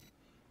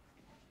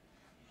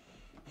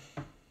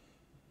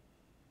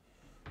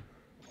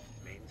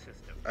 Main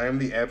system. I am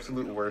the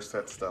absolute worst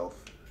at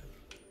stealth,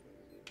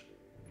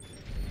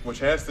 which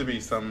has to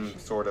be some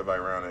sort of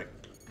ironic,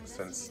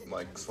 since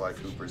like Sly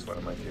Cooper is one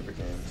of my favorite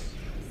games.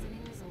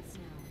 Sending results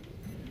now.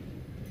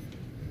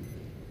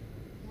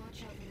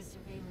 Watch out for the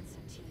surveillance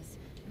MTs.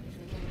 If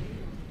they get a read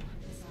on you,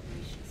 this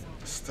operation is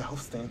over.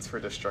 Stealth stands for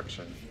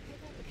destruction.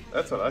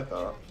 That's what I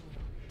thought.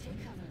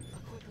 Take cover or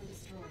quickly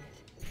destroy it.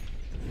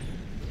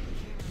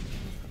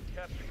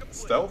 Capture complete.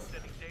 Stealth?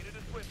 Sending data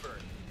to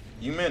Swinburne.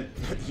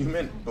 You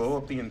meant blow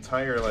up the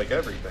entire like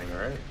everything,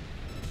 right?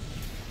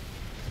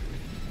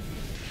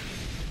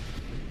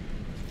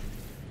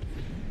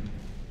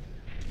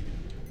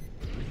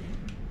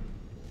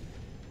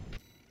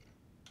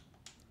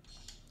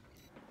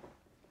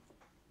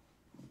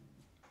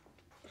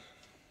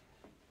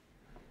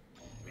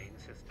 Main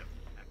system.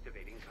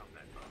 Activating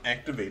combat mode.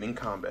 Activating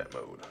combat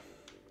mode.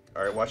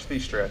 Alright, watch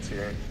these strats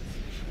here.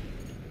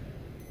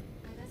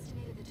 I've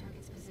estimated the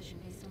target's position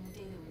based on the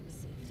data we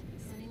received.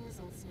 Sending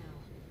results now.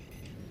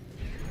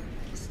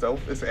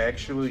 Stealth is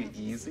actually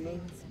easy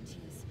Surveillance MTs.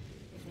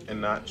 If they get and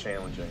a not read on you,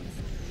 challenging. this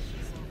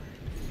operation's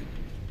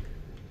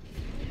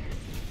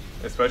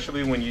over.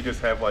 Especially when you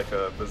just have like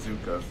a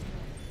bazooka.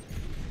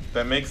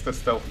 That makes the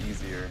stealth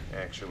easier,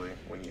 actually,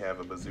 when you have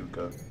a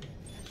bazooka. The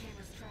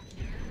camera's tracking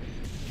you.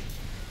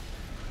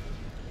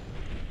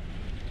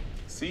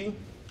 See?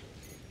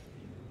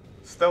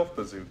 Stealth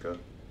bazooka.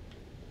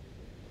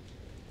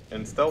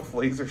 And stealth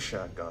laser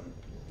shotgun.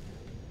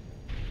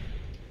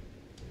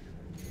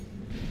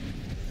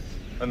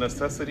 A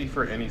necessity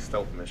for any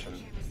stealth mission.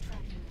 Camera's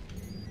tracking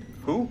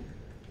you. Who?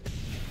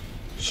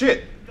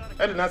 Shit!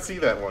 I did not see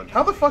that one.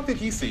 How the fuck did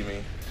he see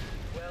me?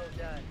 Well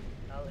done.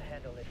 I'll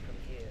handle it from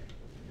here.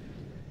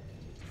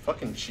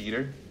 Fucking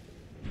cheater.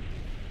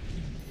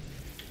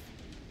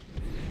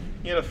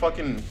 He had a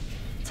fucking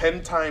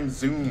 10 times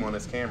zoom on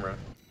his camera.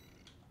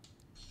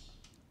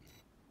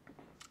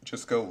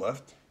 Just go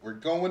left. We're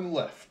going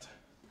left.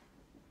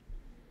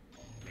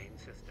 Main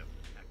system.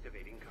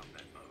 Activating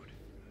combat mode.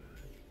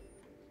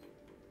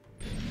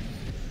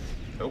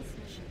 Nope.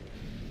 Mission.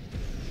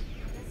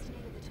 I've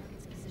estimated the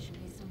target's position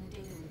based on the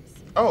data we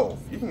received. Oh,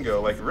 you can go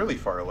like really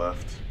far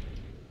left.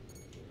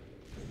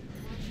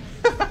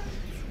 Watch out.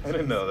 I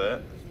didn't know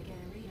that. If they get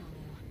a read on you,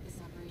 this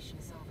operation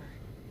is over.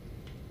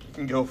 You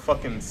can go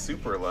fucking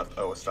super left.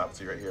 Oh, it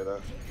stops you right here though.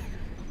 Take cover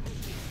or quickly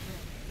destroy it.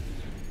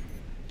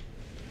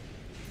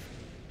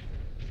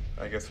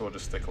 I guess we'll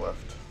just stick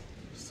left.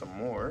 Some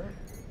more.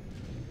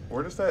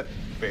 Where does that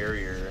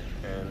barrier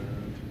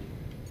end?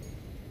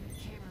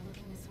 Camera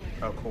looking this way.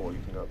 Oh, cool. You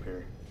can go up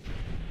here. Camera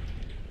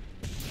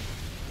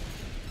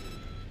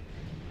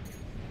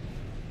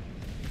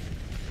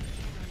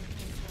looking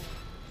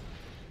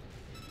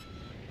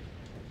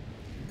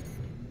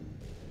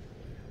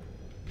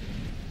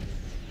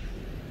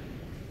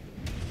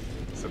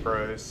this way.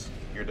 Surprise.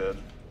 You're dead.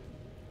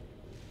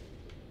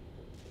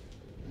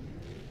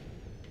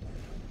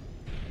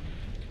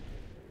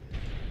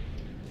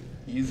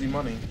 Easy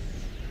money.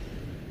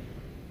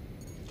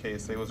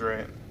 Casey was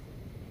right. The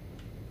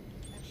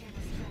camera's tracking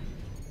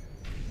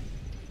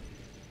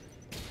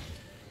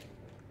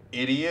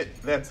you. Idiot.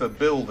 That's a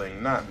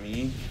building, not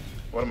me.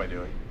 What am I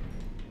doing?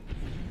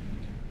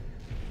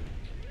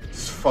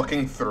 Just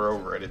fucking throw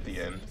right at the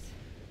end.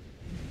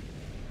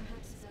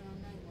 Perhaps it's out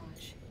on night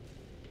watch.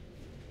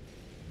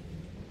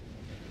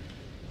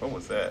 What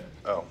was that?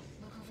 Oh,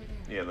 Look over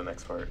there. yeah, the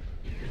next part.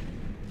 We've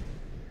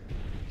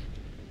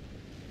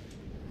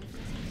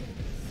detected a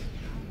pursuit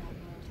combat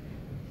mode.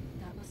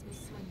 That must be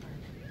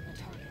Swinburne, the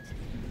target.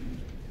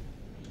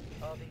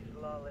 All these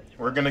lawless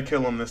We're gonna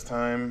kill him this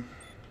time.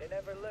 They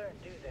never learn,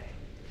 do they?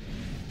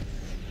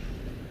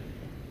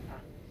 Huh.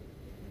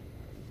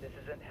 This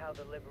isn't how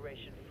the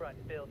Liberation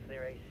Front builds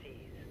their ACs.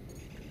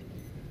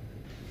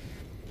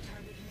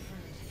 Target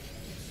confirmed.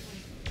 It's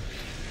Swinburne.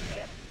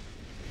 Yep.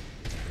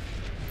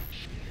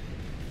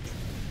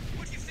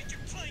 What do you think you're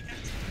playing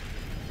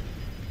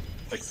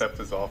at? Accept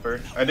his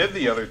offer. I did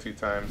the other 2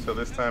 times, so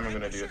this time I'm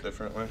gonna do it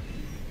differently.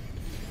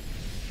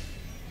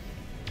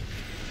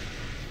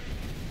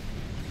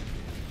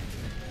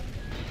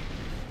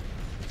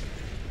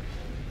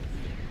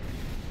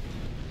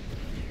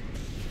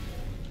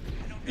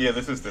 Yeah,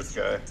 this is this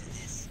guy.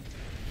 This.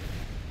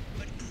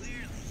 But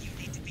clearly you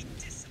need to be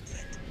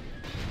disciplined.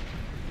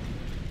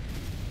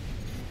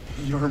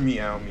 Your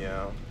meow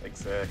meow.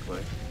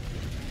 Exactly.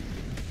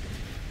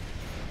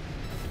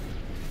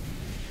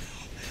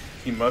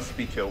 He must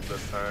be killed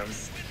this time.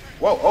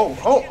 Whoa,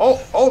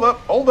 hold up,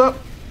 hold up.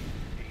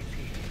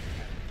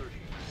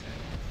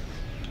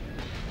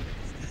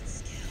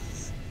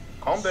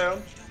 Calm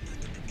down.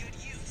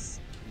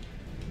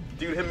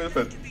 Dude hit me with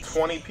a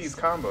 20-piece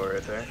combo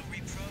right there.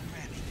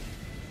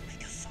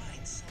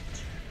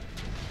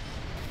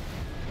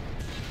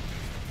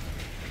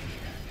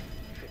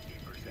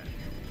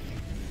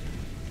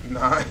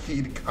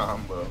 Nahid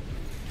combo.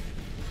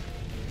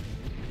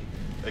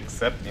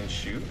 Accept and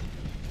shoot.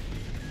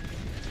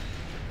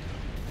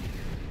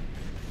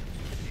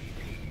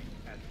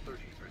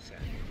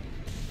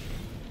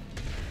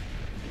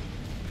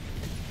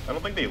 I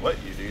don't think they let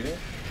you, do they?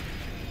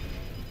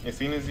 As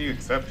soon as you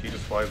accept, he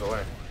just flies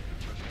away.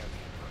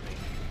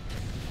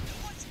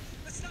 What?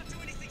 Let's not do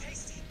anything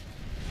hasty.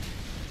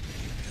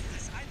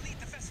 I lead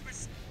the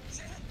Vespers.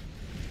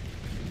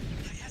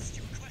 I asked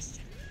you a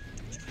question.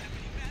 Don't you have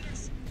any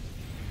manners?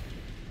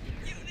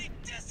 You need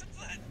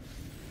discipline.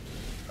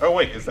 Oh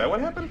wait, is that what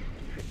happened?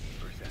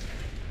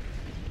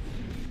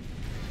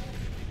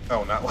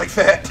 Oh, not like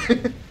that.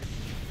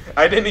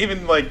 I didn't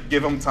even like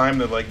give him time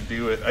to like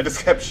do it. I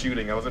just kept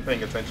shooting. I wasn't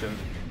paying attention.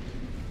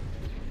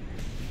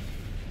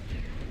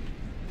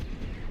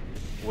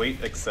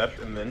 Wait, accept,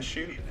 and then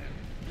shoot?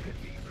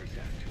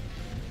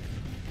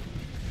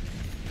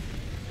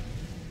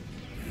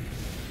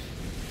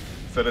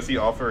 So does he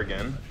offer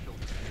again?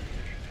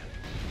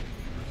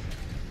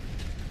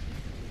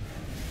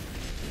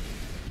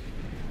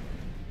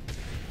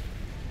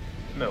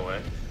 No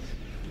way.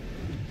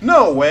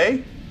 No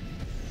way!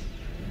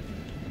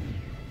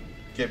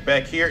 Get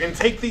back here and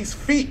take these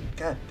feet!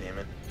 God damn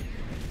it.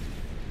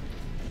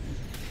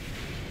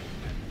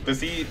 Does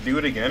he do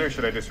it again, or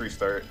should I just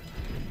restart?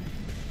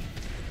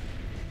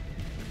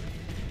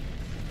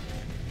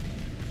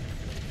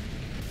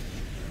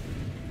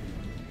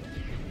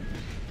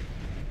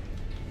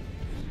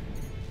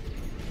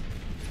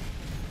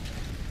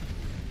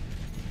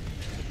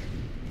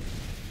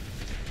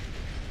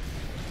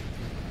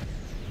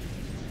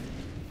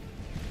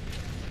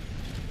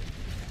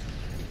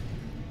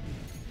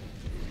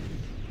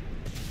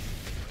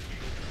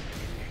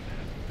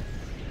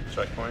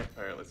 Checkpoint?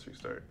 Alright, let's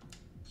restart.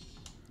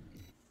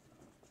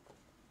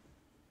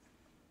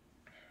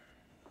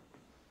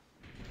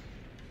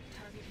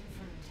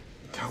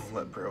 Don't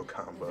let bro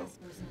combo.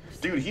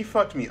 Dude, he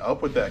fucked me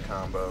up with that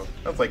combo.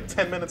 That was like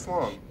 10 minutes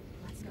long.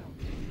 Let's go.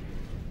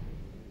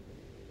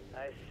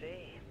 I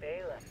see.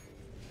 Bela.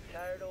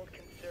 Tired old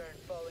concern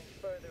falling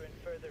further and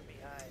further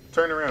behind.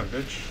 Turn around,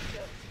 bitch.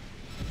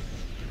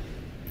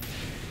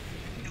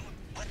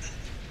 What the?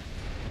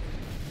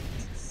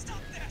 Stop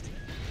that!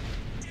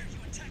 Dare you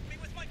attack me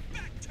with my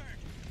back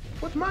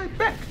turned? With my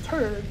back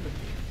turned.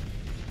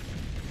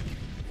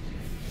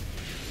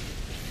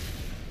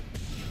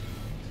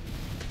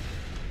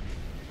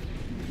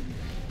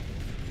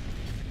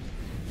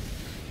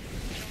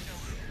 I don't know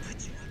who put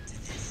you up to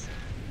this,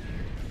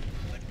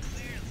 but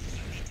clearly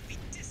you need to be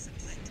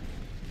disciplined.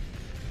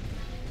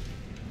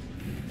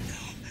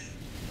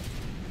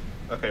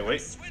 No. Okay,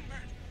 wait.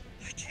 Swinburne,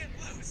 I can't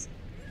lose.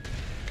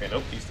 Okay,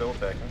 nope, he's still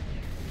attacking.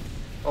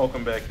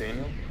 Welcome back,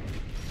 Daniel.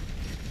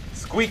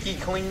 Squeaky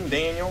clean,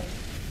 Daniel.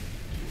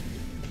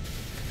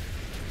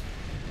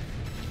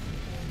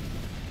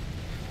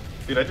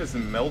 Dude, I just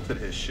melted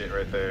his shit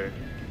right there.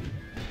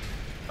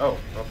 Oh,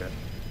 okay.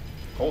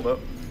 Hold up.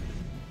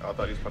 Oh, I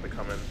thought he was about to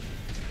come in.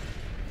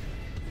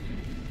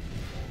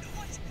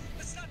 What?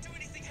 Let's not do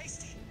anything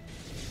hasty.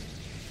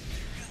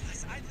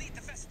 Realize I lead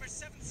the Vesper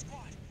 7th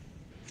squad,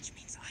 which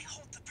means I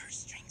hold the purse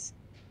strings.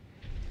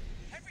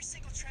 Every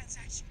single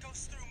transaction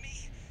goes through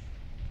me.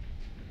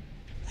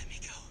 Let me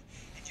go,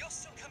 and you'll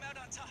still come out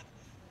on top.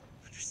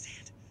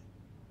 Understand?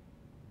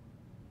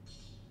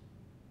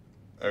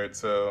 Alright,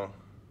 so...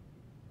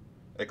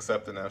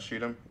 accept and now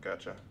shoot him?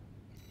 Gotcha.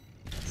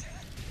 I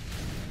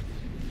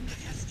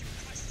asked you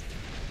a question.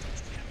 Don't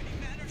you have any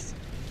manners?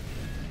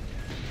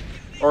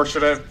 You need Or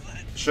should I...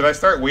 discipline. should I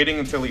start waiting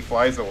until he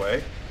flies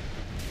away?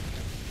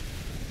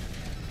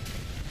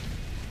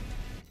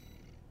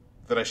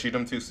 Did I shoot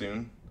him too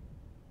soon?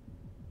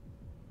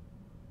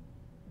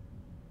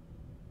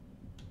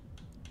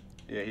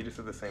 Yeah, he just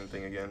did the same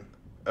thing again.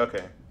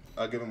 Okay.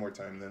 I'll give him more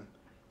time then.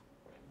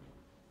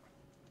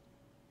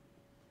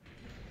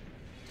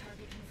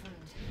 Target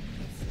confirmed.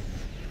 It's the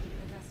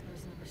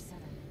Vespers number 7.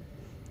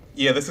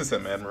 Yeah, this is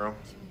him, Admiral.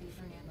 Opportunity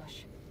for an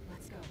ambush.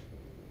 Let's go.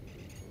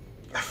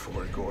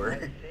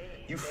 Forgore.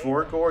 You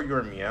Forgore,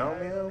 you're meow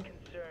meow?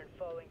 Concern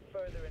falling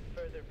further and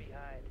further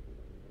behind.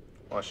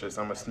 Watch this,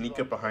 I'm gonna sneak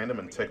up behind him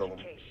and tickle him.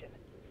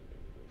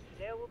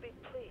 They will be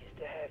pleased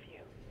to have you.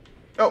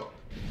 Oh!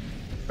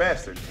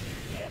 Bastard.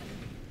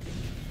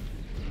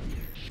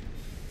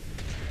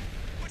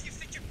 What do you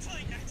think you're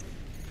playing at?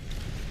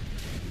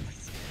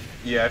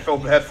 Yeah, I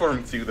felt bad for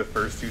him too the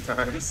first 2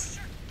 times.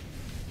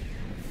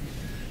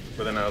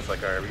 But then I was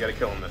like, alright, we gotta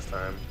kill him this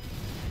time.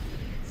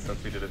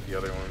 Since we did it the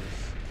other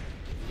ones.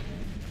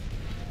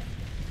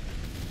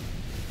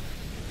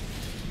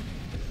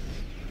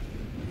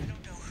 I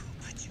don't know who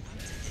put you up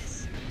to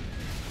this,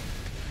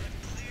 but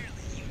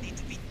clearly you need to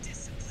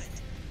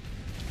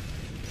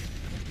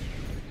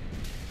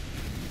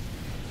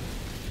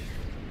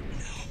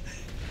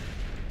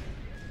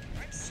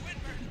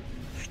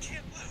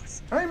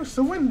There's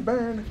the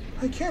Windburn.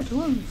 I can't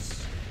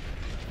lose.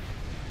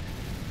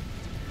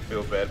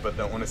 Feel bad, but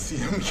don't want to see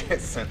him get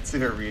sent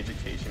to a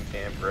re-education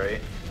camp, right?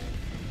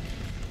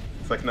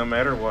 It's like no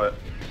matter what,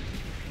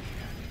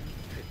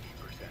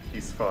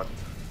 he's fucked.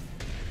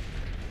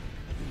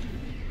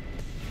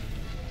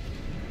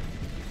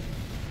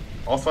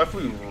 Also, I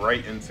flew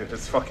right into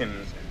his fucking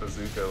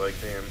bazooka, like,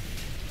 damn.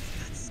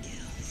 Got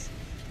skills.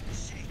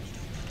 Shame you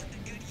don't put them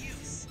to good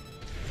use.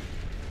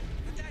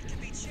 But that can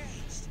be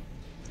changed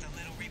with a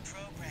little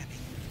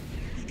reprogramming.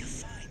 Make a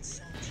fine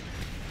soldier.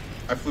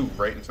 I flew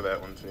right into that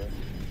one, too.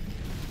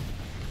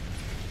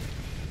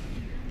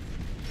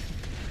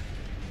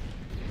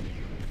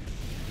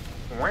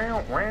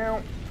 Wow,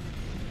 wow.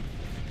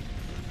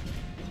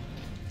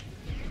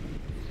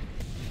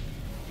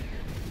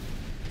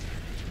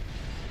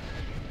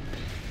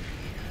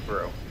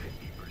 Bro,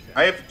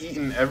 I have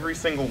eaten every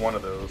single one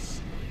of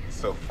those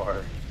so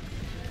far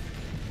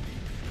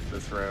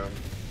this round.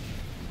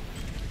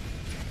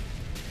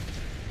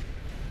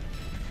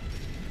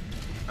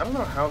 I don't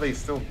know how they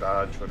still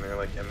dodge when they're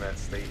like in that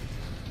state.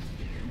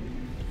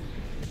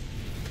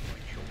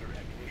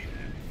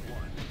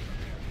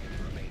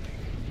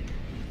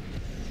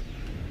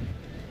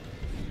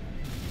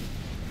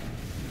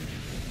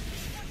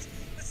 What?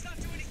 Let's not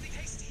do anything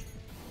hasty.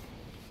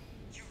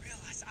 You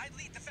realize I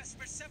lead the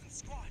Vesper 7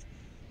 squad,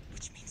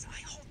 which means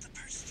I hold the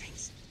purse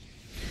strings.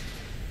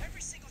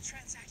 Every single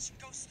transaction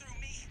goes through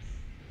me.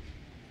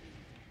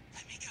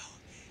 Let me go,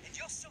 and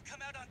you'll still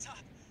come out on top.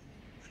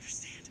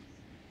 Understand?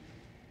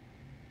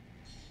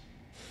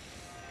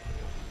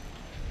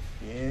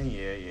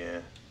 Yeah.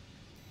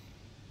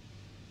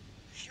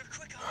 You're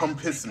quick on Hump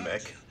the his uptake,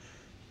 aren't neck. you?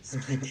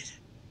 Splendid.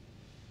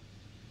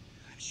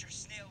 I'm sure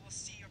Snail will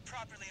see you're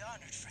properly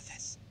honored for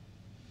this.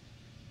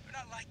 We're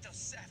not like those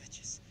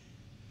savages.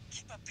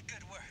 Keep up the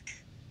good work.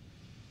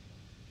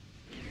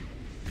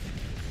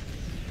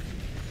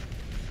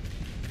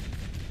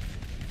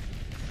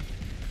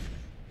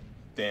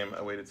 Damn,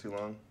 I waited too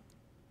long.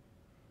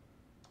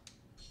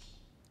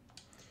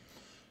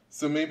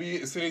 So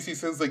maybe as soon as he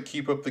says, like,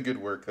 keep up the good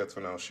work, that's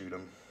when I'll shoot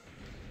him.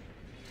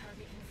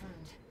 Target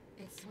confirmed.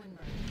 It's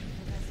Swinburne,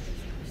 the Vesper's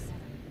number 7.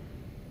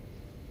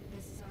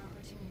 This is our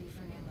opportunity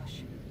for an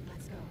ambush.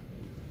 Let's go.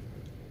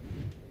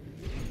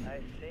 I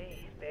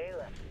see.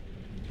 Bailiff.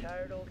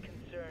 Tired old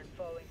concern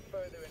falling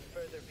further and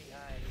further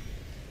behind.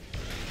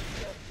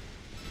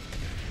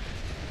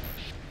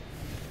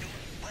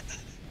 What the?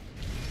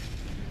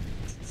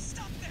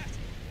 Stop that!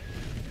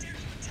 Dare you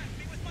attack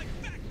me with my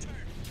back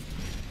turned?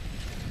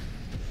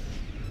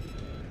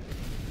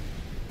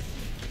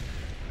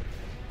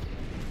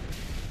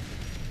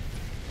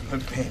 I'm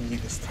gonna ban you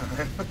this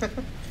time. I don't know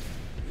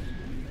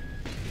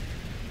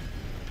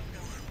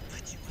who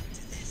put you up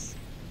to this.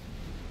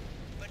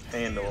 But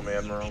Handle him, clearly you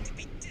Admiral. need to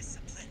be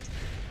disciplined.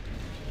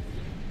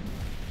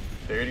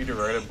 They ready to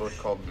write a book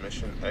called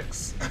Mission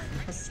X?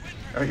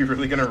 Are you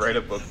really gonna write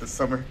a book this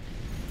summer?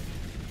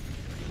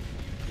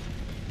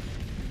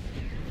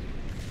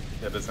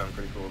 That does sound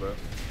pretty cool though.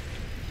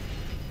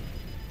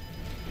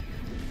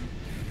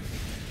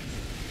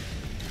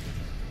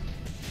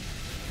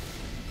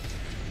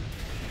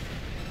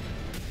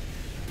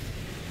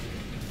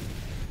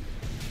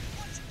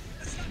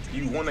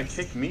 You wanna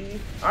kick me?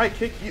 I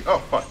kick you? Oh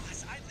fuck.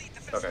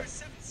 Okay.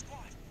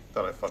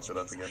 Thought I fucked it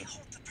up again.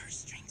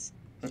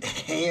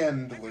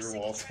 Handler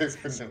Walter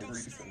for no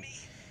reason.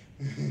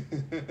 Let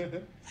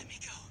me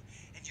go,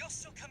 and you'll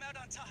still come out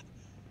on top.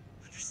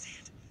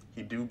 Understand?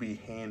 He do be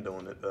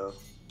handling it though.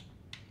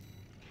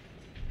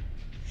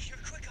 You're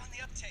quick on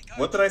the uptake, aren't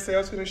What did you? I say I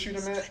was gonna shoot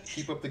him at?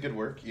 Keep up the good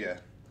work? Yeah.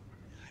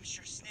 I'm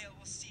sure Snail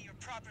will see you're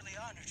properly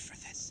honored for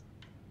this.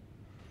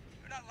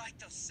 We're not like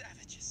those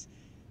savages.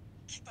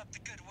 Keep up the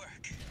good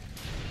work.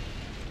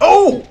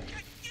 Oh!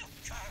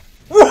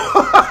 You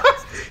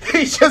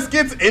He just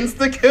gets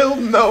insta-killed?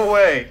 No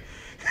way.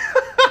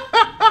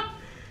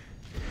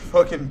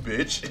 Fucking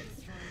bitch.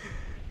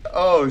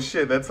 Oh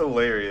shit, that's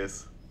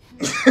hilarious.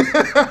 Dude,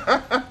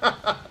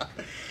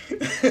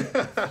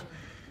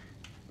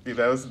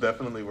 that was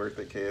definitely worth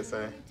it, KSA. You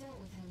dealt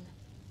with him.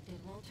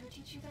 Did Walter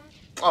teach you that?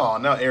 Oh,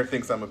 now Air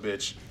thinks I'm a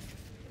bitch.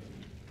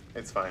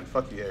 It's fine.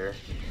 Fuck you, Air.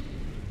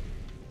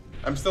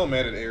 I'm still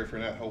mad at Air for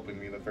not helping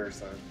me the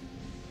first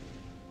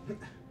time.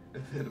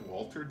 Did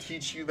Walter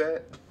teach you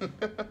that?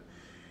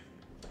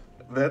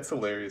 That's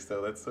hilarious,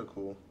 though. That's so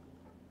cool.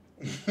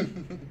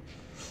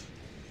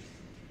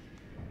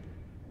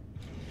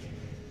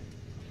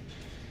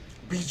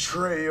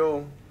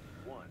 Betrayal.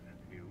 One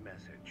new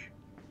message.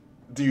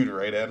 Dude,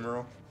 right,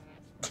 Admiral?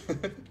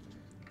 Raven,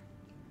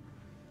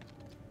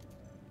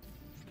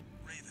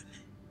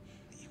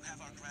 you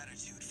have our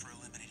gratitude for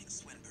eliminating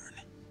Swinburne.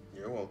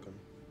 You're welcome.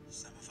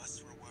 Some of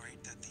us were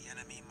worried that the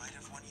enemy might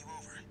have won you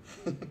over.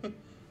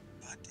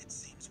 But it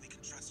seems we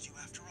can trust you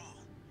after all.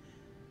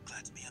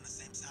 Glad to be on the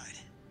same side.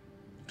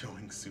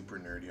 Going super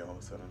nerdy all of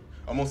a sudden.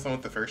 Almost done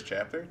with the first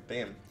chapter?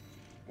 Damn.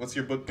 What's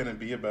your book gonna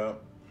be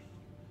about?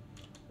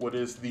 What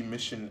is the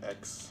Mission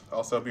X?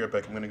 Also, I'll be right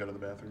back. I'm gonna go to the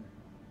bathroom.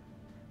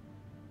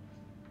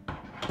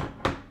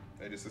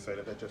 I just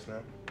decided that just now.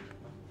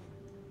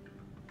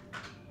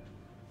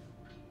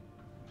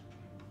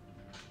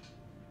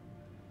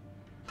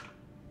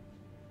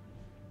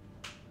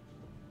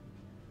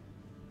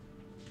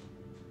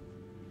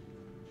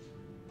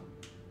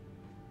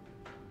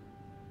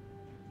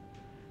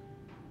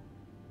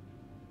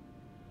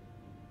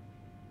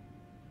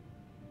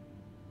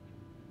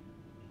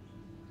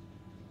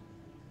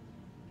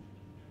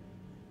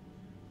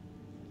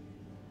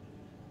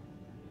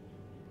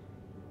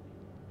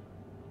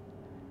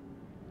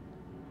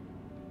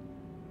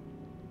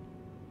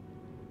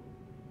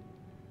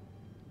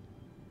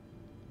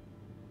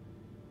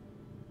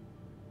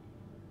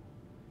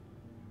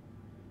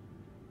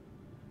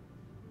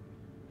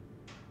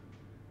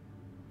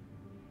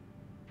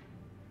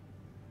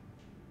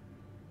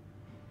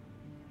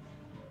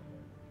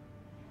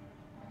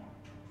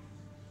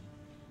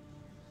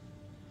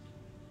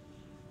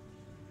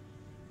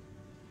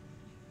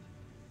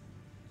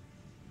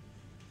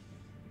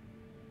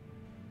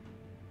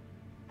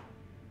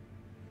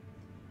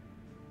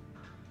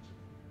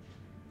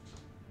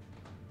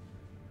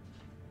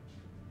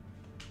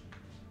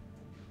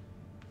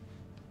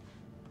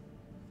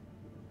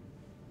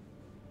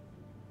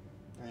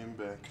 I am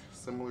back.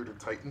 Similar to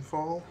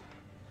Titanfall.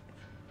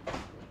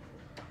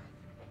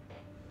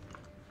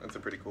 That's a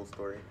pretty cool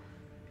story.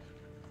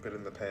 But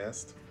in the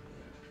past.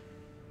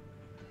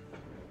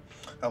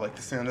 I like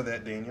the sound of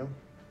that, Daniel.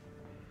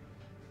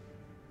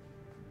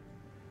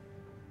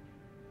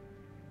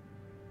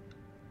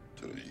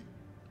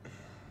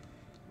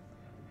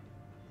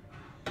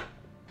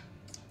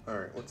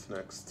 Alright, what's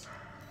next?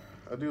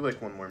 I'll do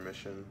like one more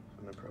mission,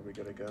 and I probably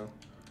gotta go.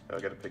 I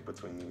gotta pick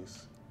between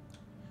these.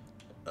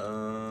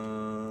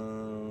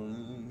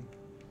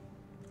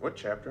 What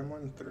chapter am I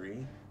on?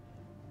 3?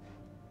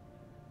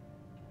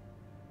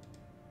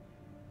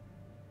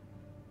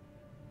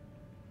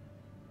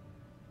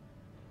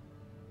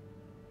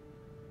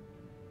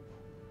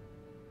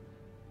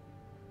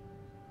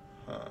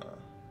 Huh.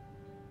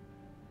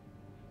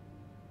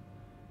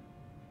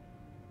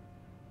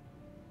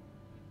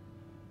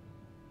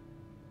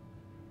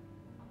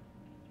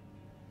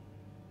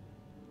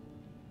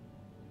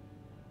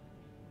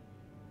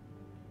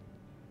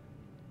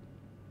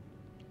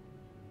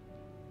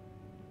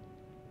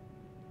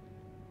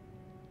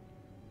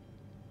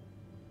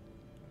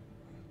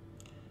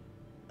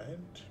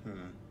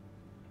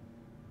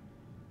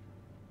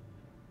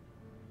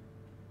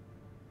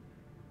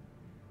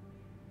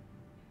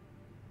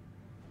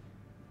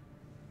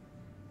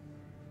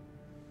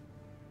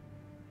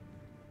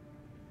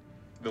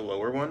 The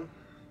lower one?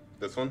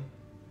 This one?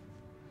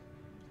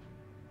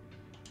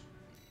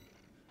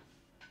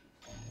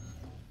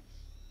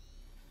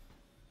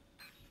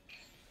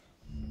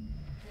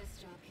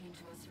 This job came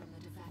to us from the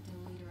de facto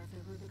leader of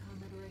the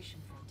Rubicon Liberation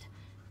Front.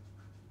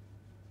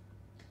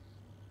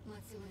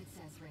 Let's see what it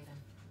says, Raven.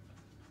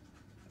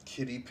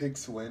 Kitty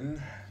picks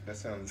win? That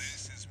sounds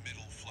This is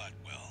Middle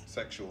Flatwell.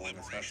 sexual and it's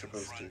not Liberation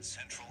supposed Front to.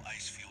 Central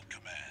Icefield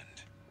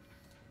Command.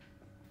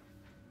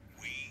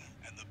 We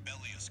and the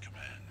Bellius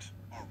Command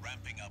are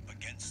ramping up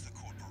against the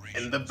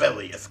corporation. And the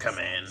Bellius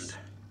Command.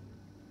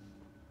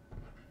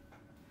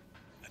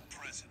 At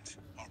present,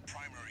 our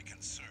primary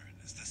concern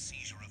is the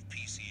seizure of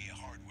PCA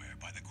hardware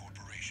by the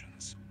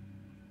corporations.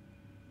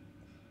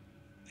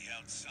 The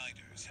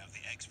outsiders have the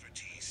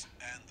expertise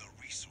and the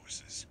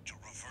resources to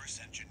reverse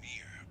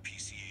engineer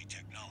PCA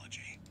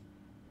technology.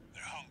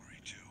 They're hungry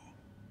too.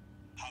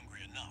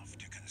 Hungry enough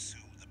to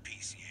consume the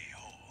PCA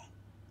whole.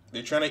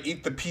 They're trying to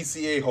eat the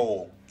PCA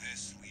whole.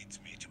 This leads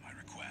me to my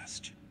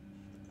request.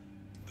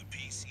 The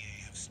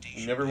PCA have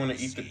stationed You never want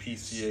to eat the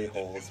PCs PCA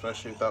whole,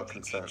 especially without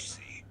consent.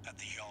 at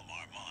the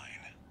Yelmar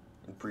mine.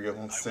 And Bria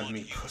won't I send want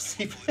me you to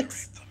pussy obliterate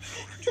pics. them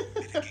in order to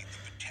mitigate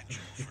the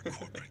potential for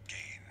corporate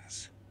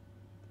gains.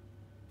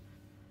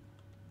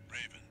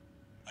 Raven,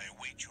 I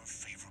await your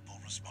favorable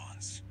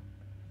response.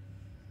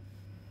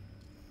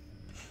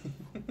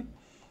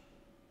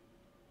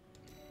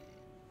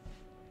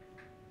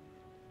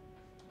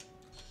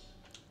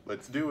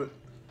 Let's do it.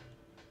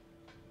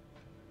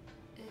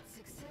 It's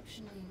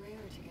exceptionally rare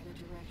to get a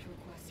direct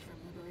request from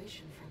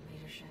Liberation Front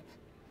leadership.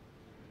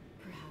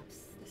 Perhaps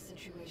the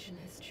situation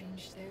has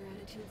changed their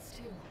attitudes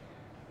too.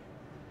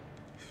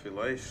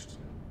 Vielleicht.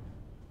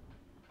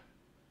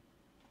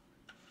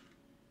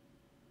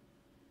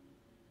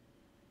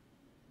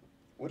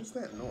 What is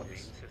that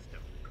noise?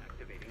 System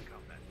activating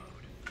combat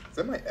mode. Is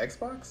that my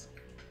Xbox?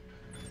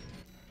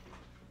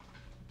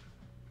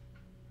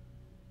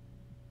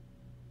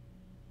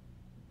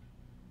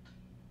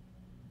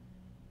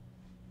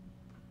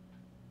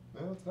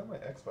 No, it's not my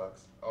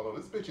Xbox. Although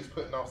this bitch is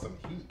putting off some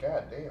heat,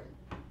 god damn.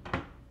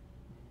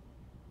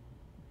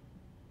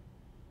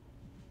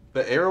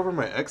 The air over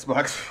my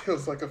Xbox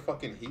feels like a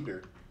fucking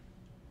heater.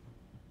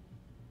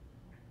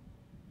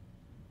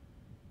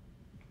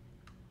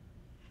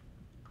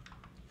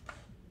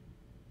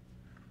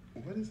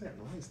 What is that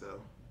noise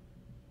though?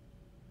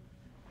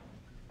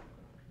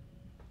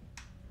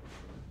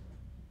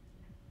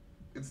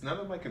 It's none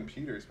of my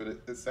computers, but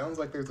it sounds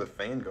like there's a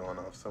fan going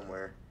off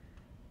somewhere.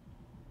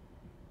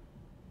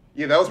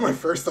 Yeah, that was my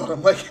first thought.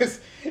 I'm like,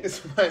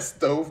 is my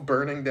stove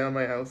burning down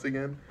my house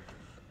again?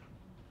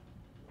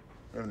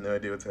 I have no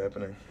idea what's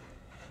happening.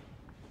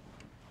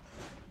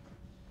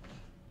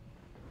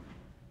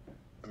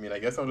 I mean, I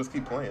guess I'll just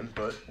keep playing,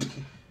 but...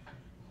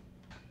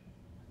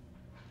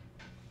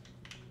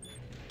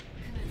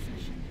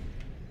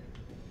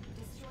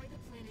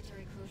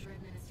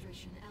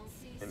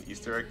 An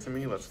Easter egg to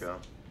me? Let's go.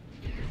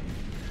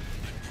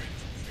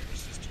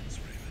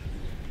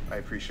 I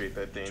appreciate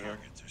that, Daniel.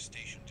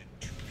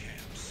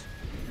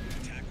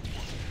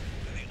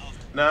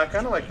 Nah, I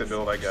kind of like the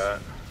build I got.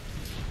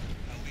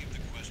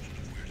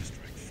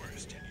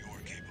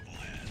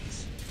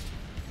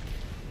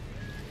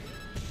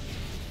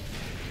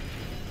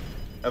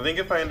 I think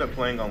if I end up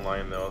playing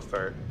online, though, I'll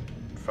start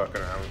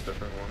fucking around with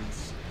different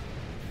ones.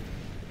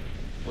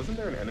 Wasn't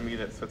there an enemy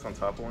that sits on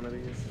top of one of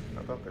these?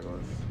 I thought there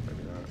was.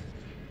 Maybe not.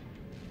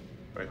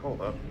 Wait, hold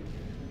up.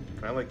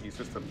 Can I, like, use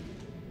this to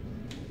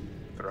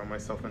throw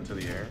myself into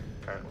the air?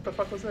 What the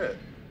fuck was that?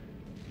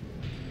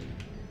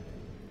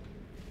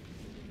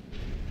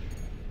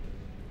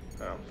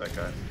 Oh, that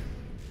guy.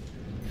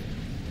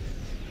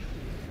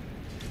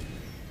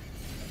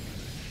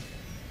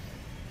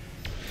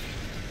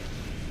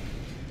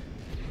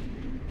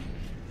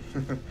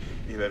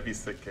 Yeah, that'd be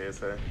sick,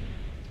 KSA.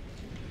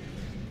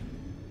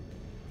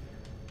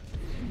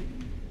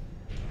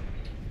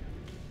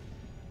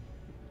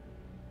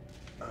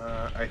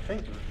 I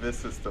think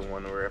this is the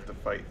one where I have to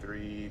fight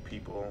 3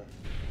 people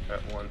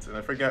at once, and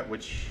I forgot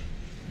which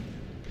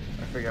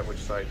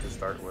side to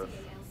start with.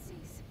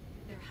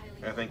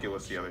 I think it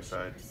was the other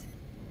side.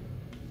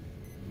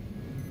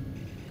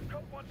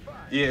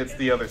 Yeah, it's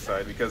the other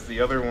side, because the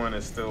other one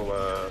is still,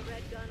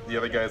 the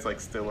other guy's like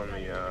still in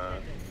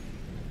the,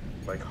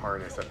 like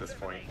harness at this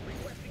point,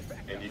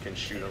 and you can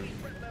shoot him,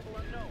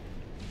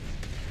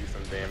 do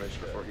some damage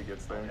before he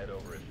gets there.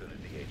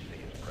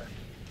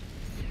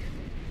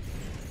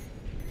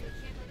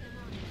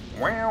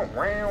 Wow,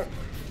 wow.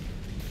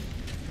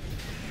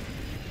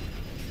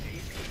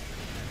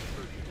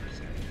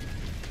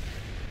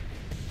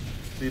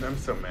 Dude, I'm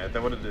so mad.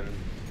 That would have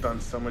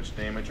done so much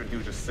damage when he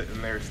was just sitting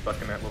there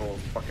stuck in that little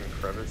fucking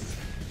crevice.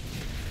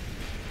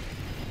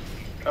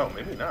 Oh,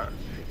 maybe not.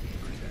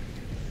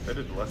 That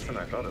did less than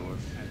I thought it was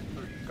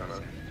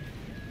gonna.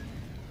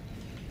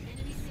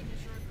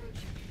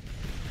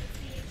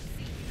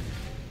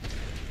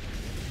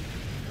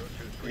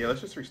 Yeah,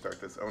 let's just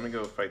restart this. I want to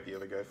go fight the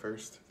other guy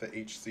first. The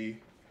HC.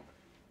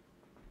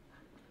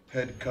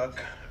 Head cuck.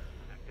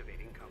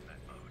 Activating combat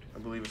mode. I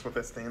believe is what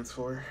that stands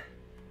for.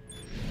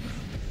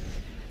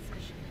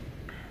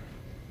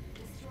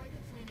 Destroy the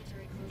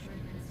Planetary Closure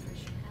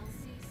Administration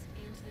LCs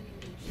and the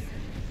new HC.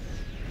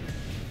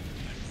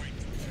 I'm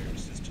grateful for your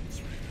assistance,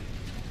 Raven.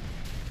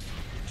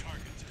 Your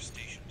targets are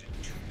stationed in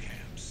 2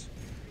 camps.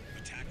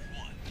 Attack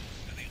one,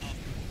 and the other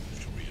will move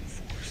to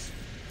reinforce.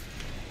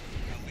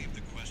 I'll leave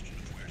the question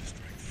of where to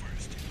strike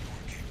first in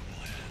your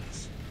capable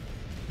hands.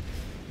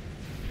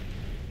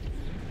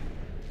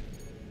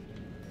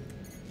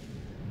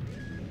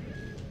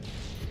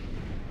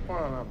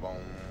 Boom,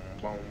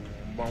 boom,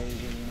 boom,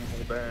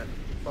 hold that.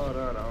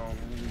 Ba-da-dum,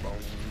 boom,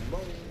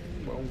 boom,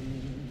 boom.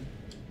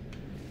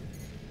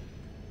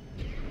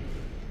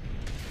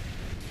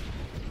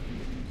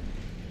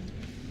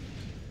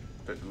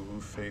 The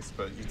ooh face,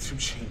 but YouTube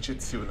changed it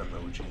to an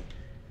emoji.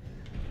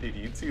 Dude,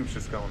 YouTube's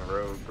just going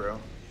rogue, bro.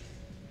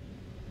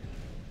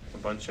 A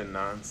bunch of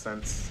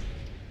nonsense.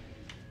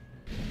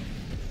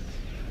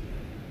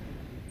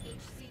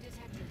 HC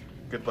detected.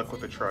 Good luck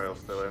with the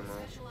trials, though,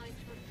 Admiral.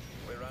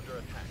 We're under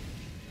attack.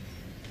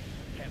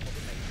 Cancel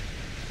the mission.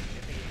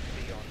 Get the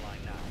HC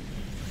online now.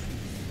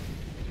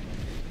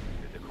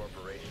 Did the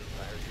corporation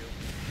hire you?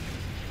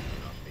 You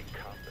must be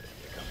confident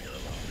to come here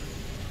alone.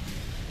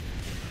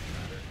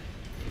 Rather,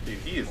 Dude,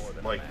 he is, more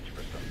than a like, match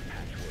for some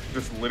patchwork.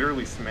 just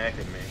literally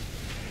smacking me.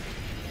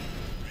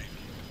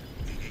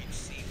 The HC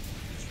is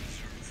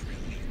reserved for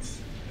elites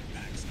and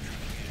backs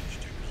cutting-edge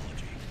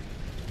technology.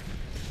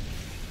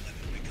 Don't let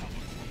it become a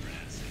corporate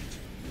asset.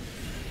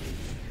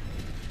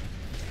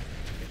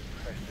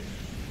 Impressive.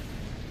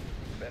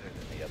 Better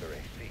than the other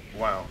AC.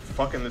 Wow,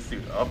 fucking this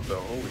dude up,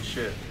 though. Holy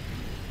shit.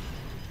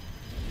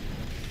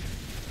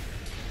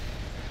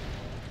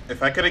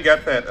 If I could have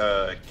got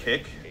that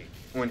kick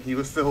when he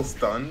was still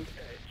stunned,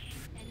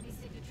 Enemy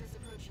signatures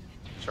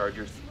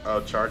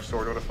approaching. charge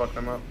sword would have fucked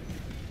him up.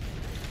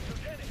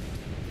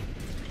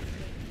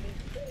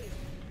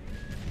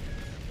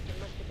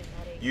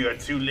 You are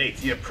too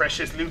late. Your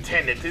precious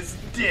lieutenant is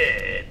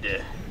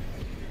dead.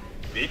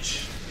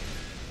 Bitch.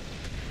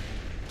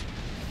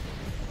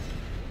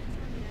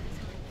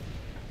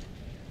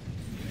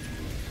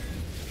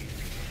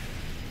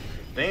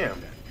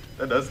 Damn.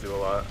 That does do a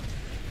lot.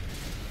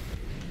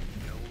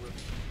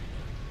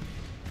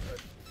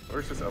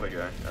 Where's this other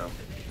guy? Oh.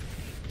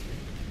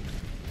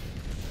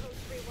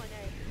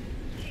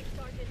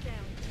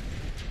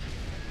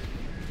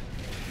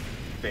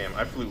 Damn,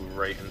 I flew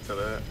right into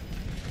that.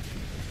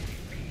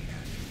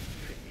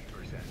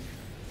 50%.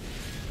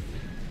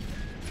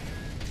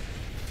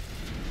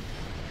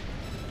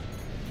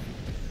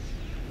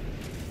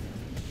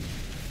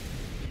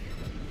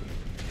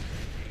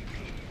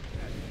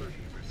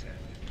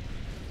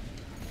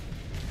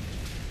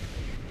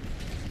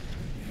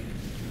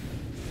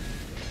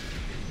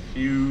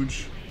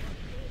 Huge.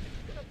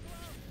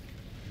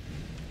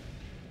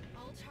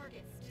 All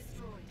targets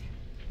destroyed.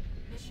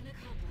 Mission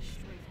accomplished,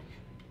 Raven.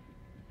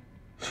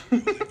 You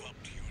live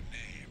up to your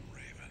name,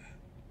 Raven.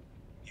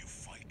 You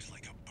fight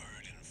like a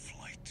bird in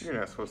flight. You're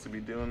not supposed to be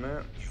doing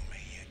that. You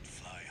may yet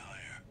fly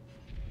higher.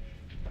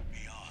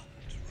 Beyond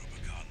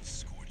Rubicon's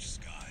scorched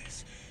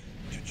skies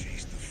to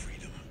chase the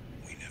freedom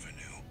we never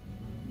knew.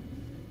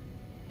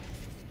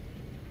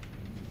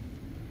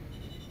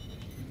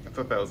 I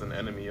thought that was an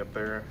enemy up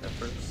there at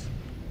first.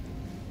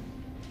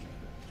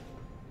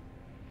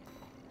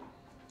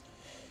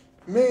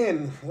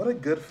 Man, what a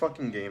good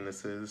fucking game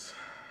this is.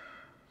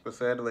 But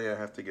sadly, I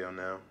have to go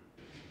now.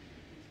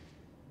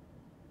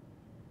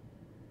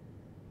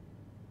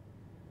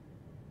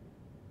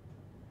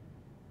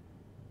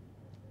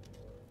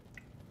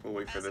 We'll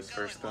wait for How's it this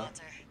going, first, though.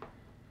 Walter?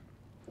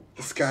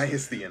 The sky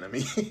is the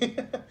enemy.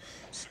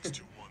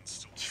 621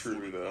 still True,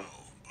 performing though.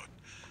 well, but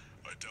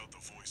I doubt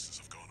the voices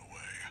have gone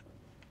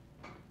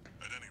away.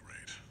 At any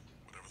rate,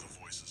 whatever the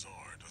voices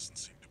are doesn't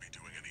seem to be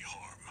doing any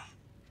harm.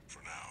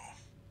 For now.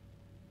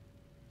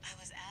 I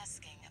was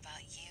asking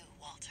about you,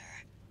 Walter.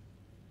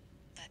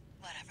 But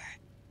whatever.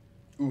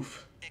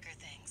 Oof. Bigger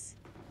things.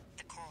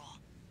 The coral.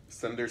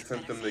 Sender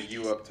sent them the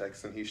 "you up"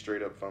 text and he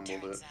straight up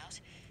fumbled it. Turns out,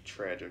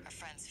 Tragic. our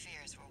friend's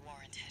fears were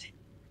warranted.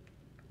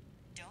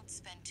 Don't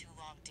spend too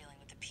long dealing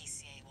with the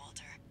PCA,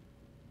 Walter.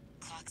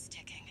 Clock's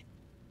ticking.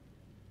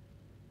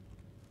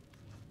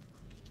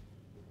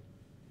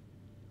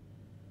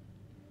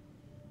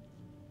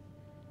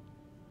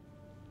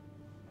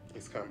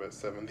 Ace Combat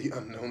 7, the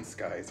unknown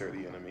skies are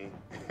the enemy.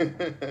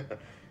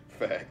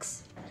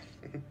 Facts.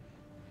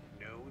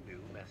 No new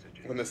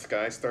messages. When the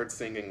sky starts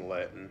singing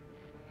Latin,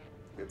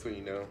 that's when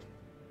you know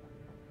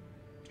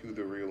who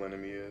the real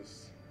enemy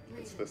is.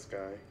 It's the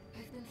sky.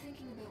 I've been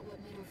thinking about what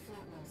Major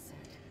Flatwell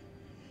said.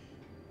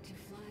 To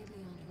fly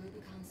beyond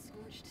Rubicon's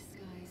scorched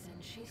skies and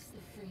chase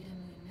the freedom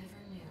we never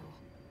knew.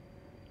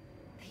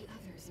 The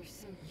others are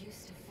so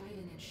used to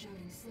fighting and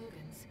shouting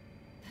slogans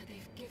that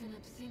they've given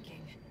up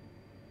thinking.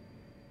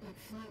 But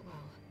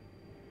Flatwell,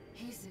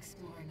 he's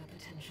exploring the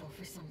potential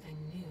for something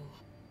new.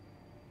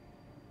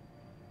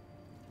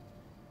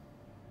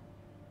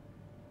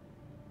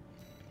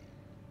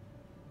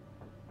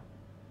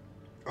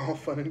 All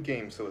fun and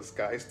games, so the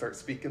sky starts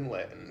speaking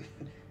Latin.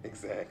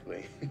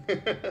 Exactly.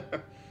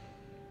 But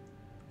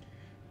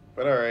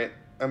alright,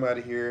 I'm out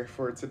of here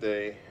for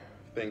today.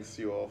 Thanks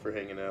you all for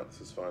hanging out.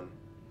 This is fun.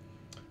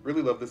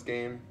 Really love this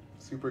game.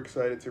 Super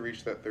excited to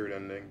reach that third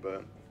ending,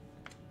 but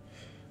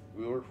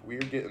we're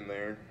getting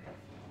there.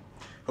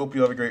 Hope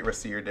you have a great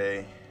rest of your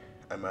day.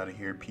 I'm out of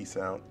here. Peace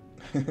out.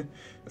 I'll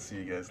see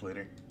you guys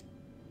later.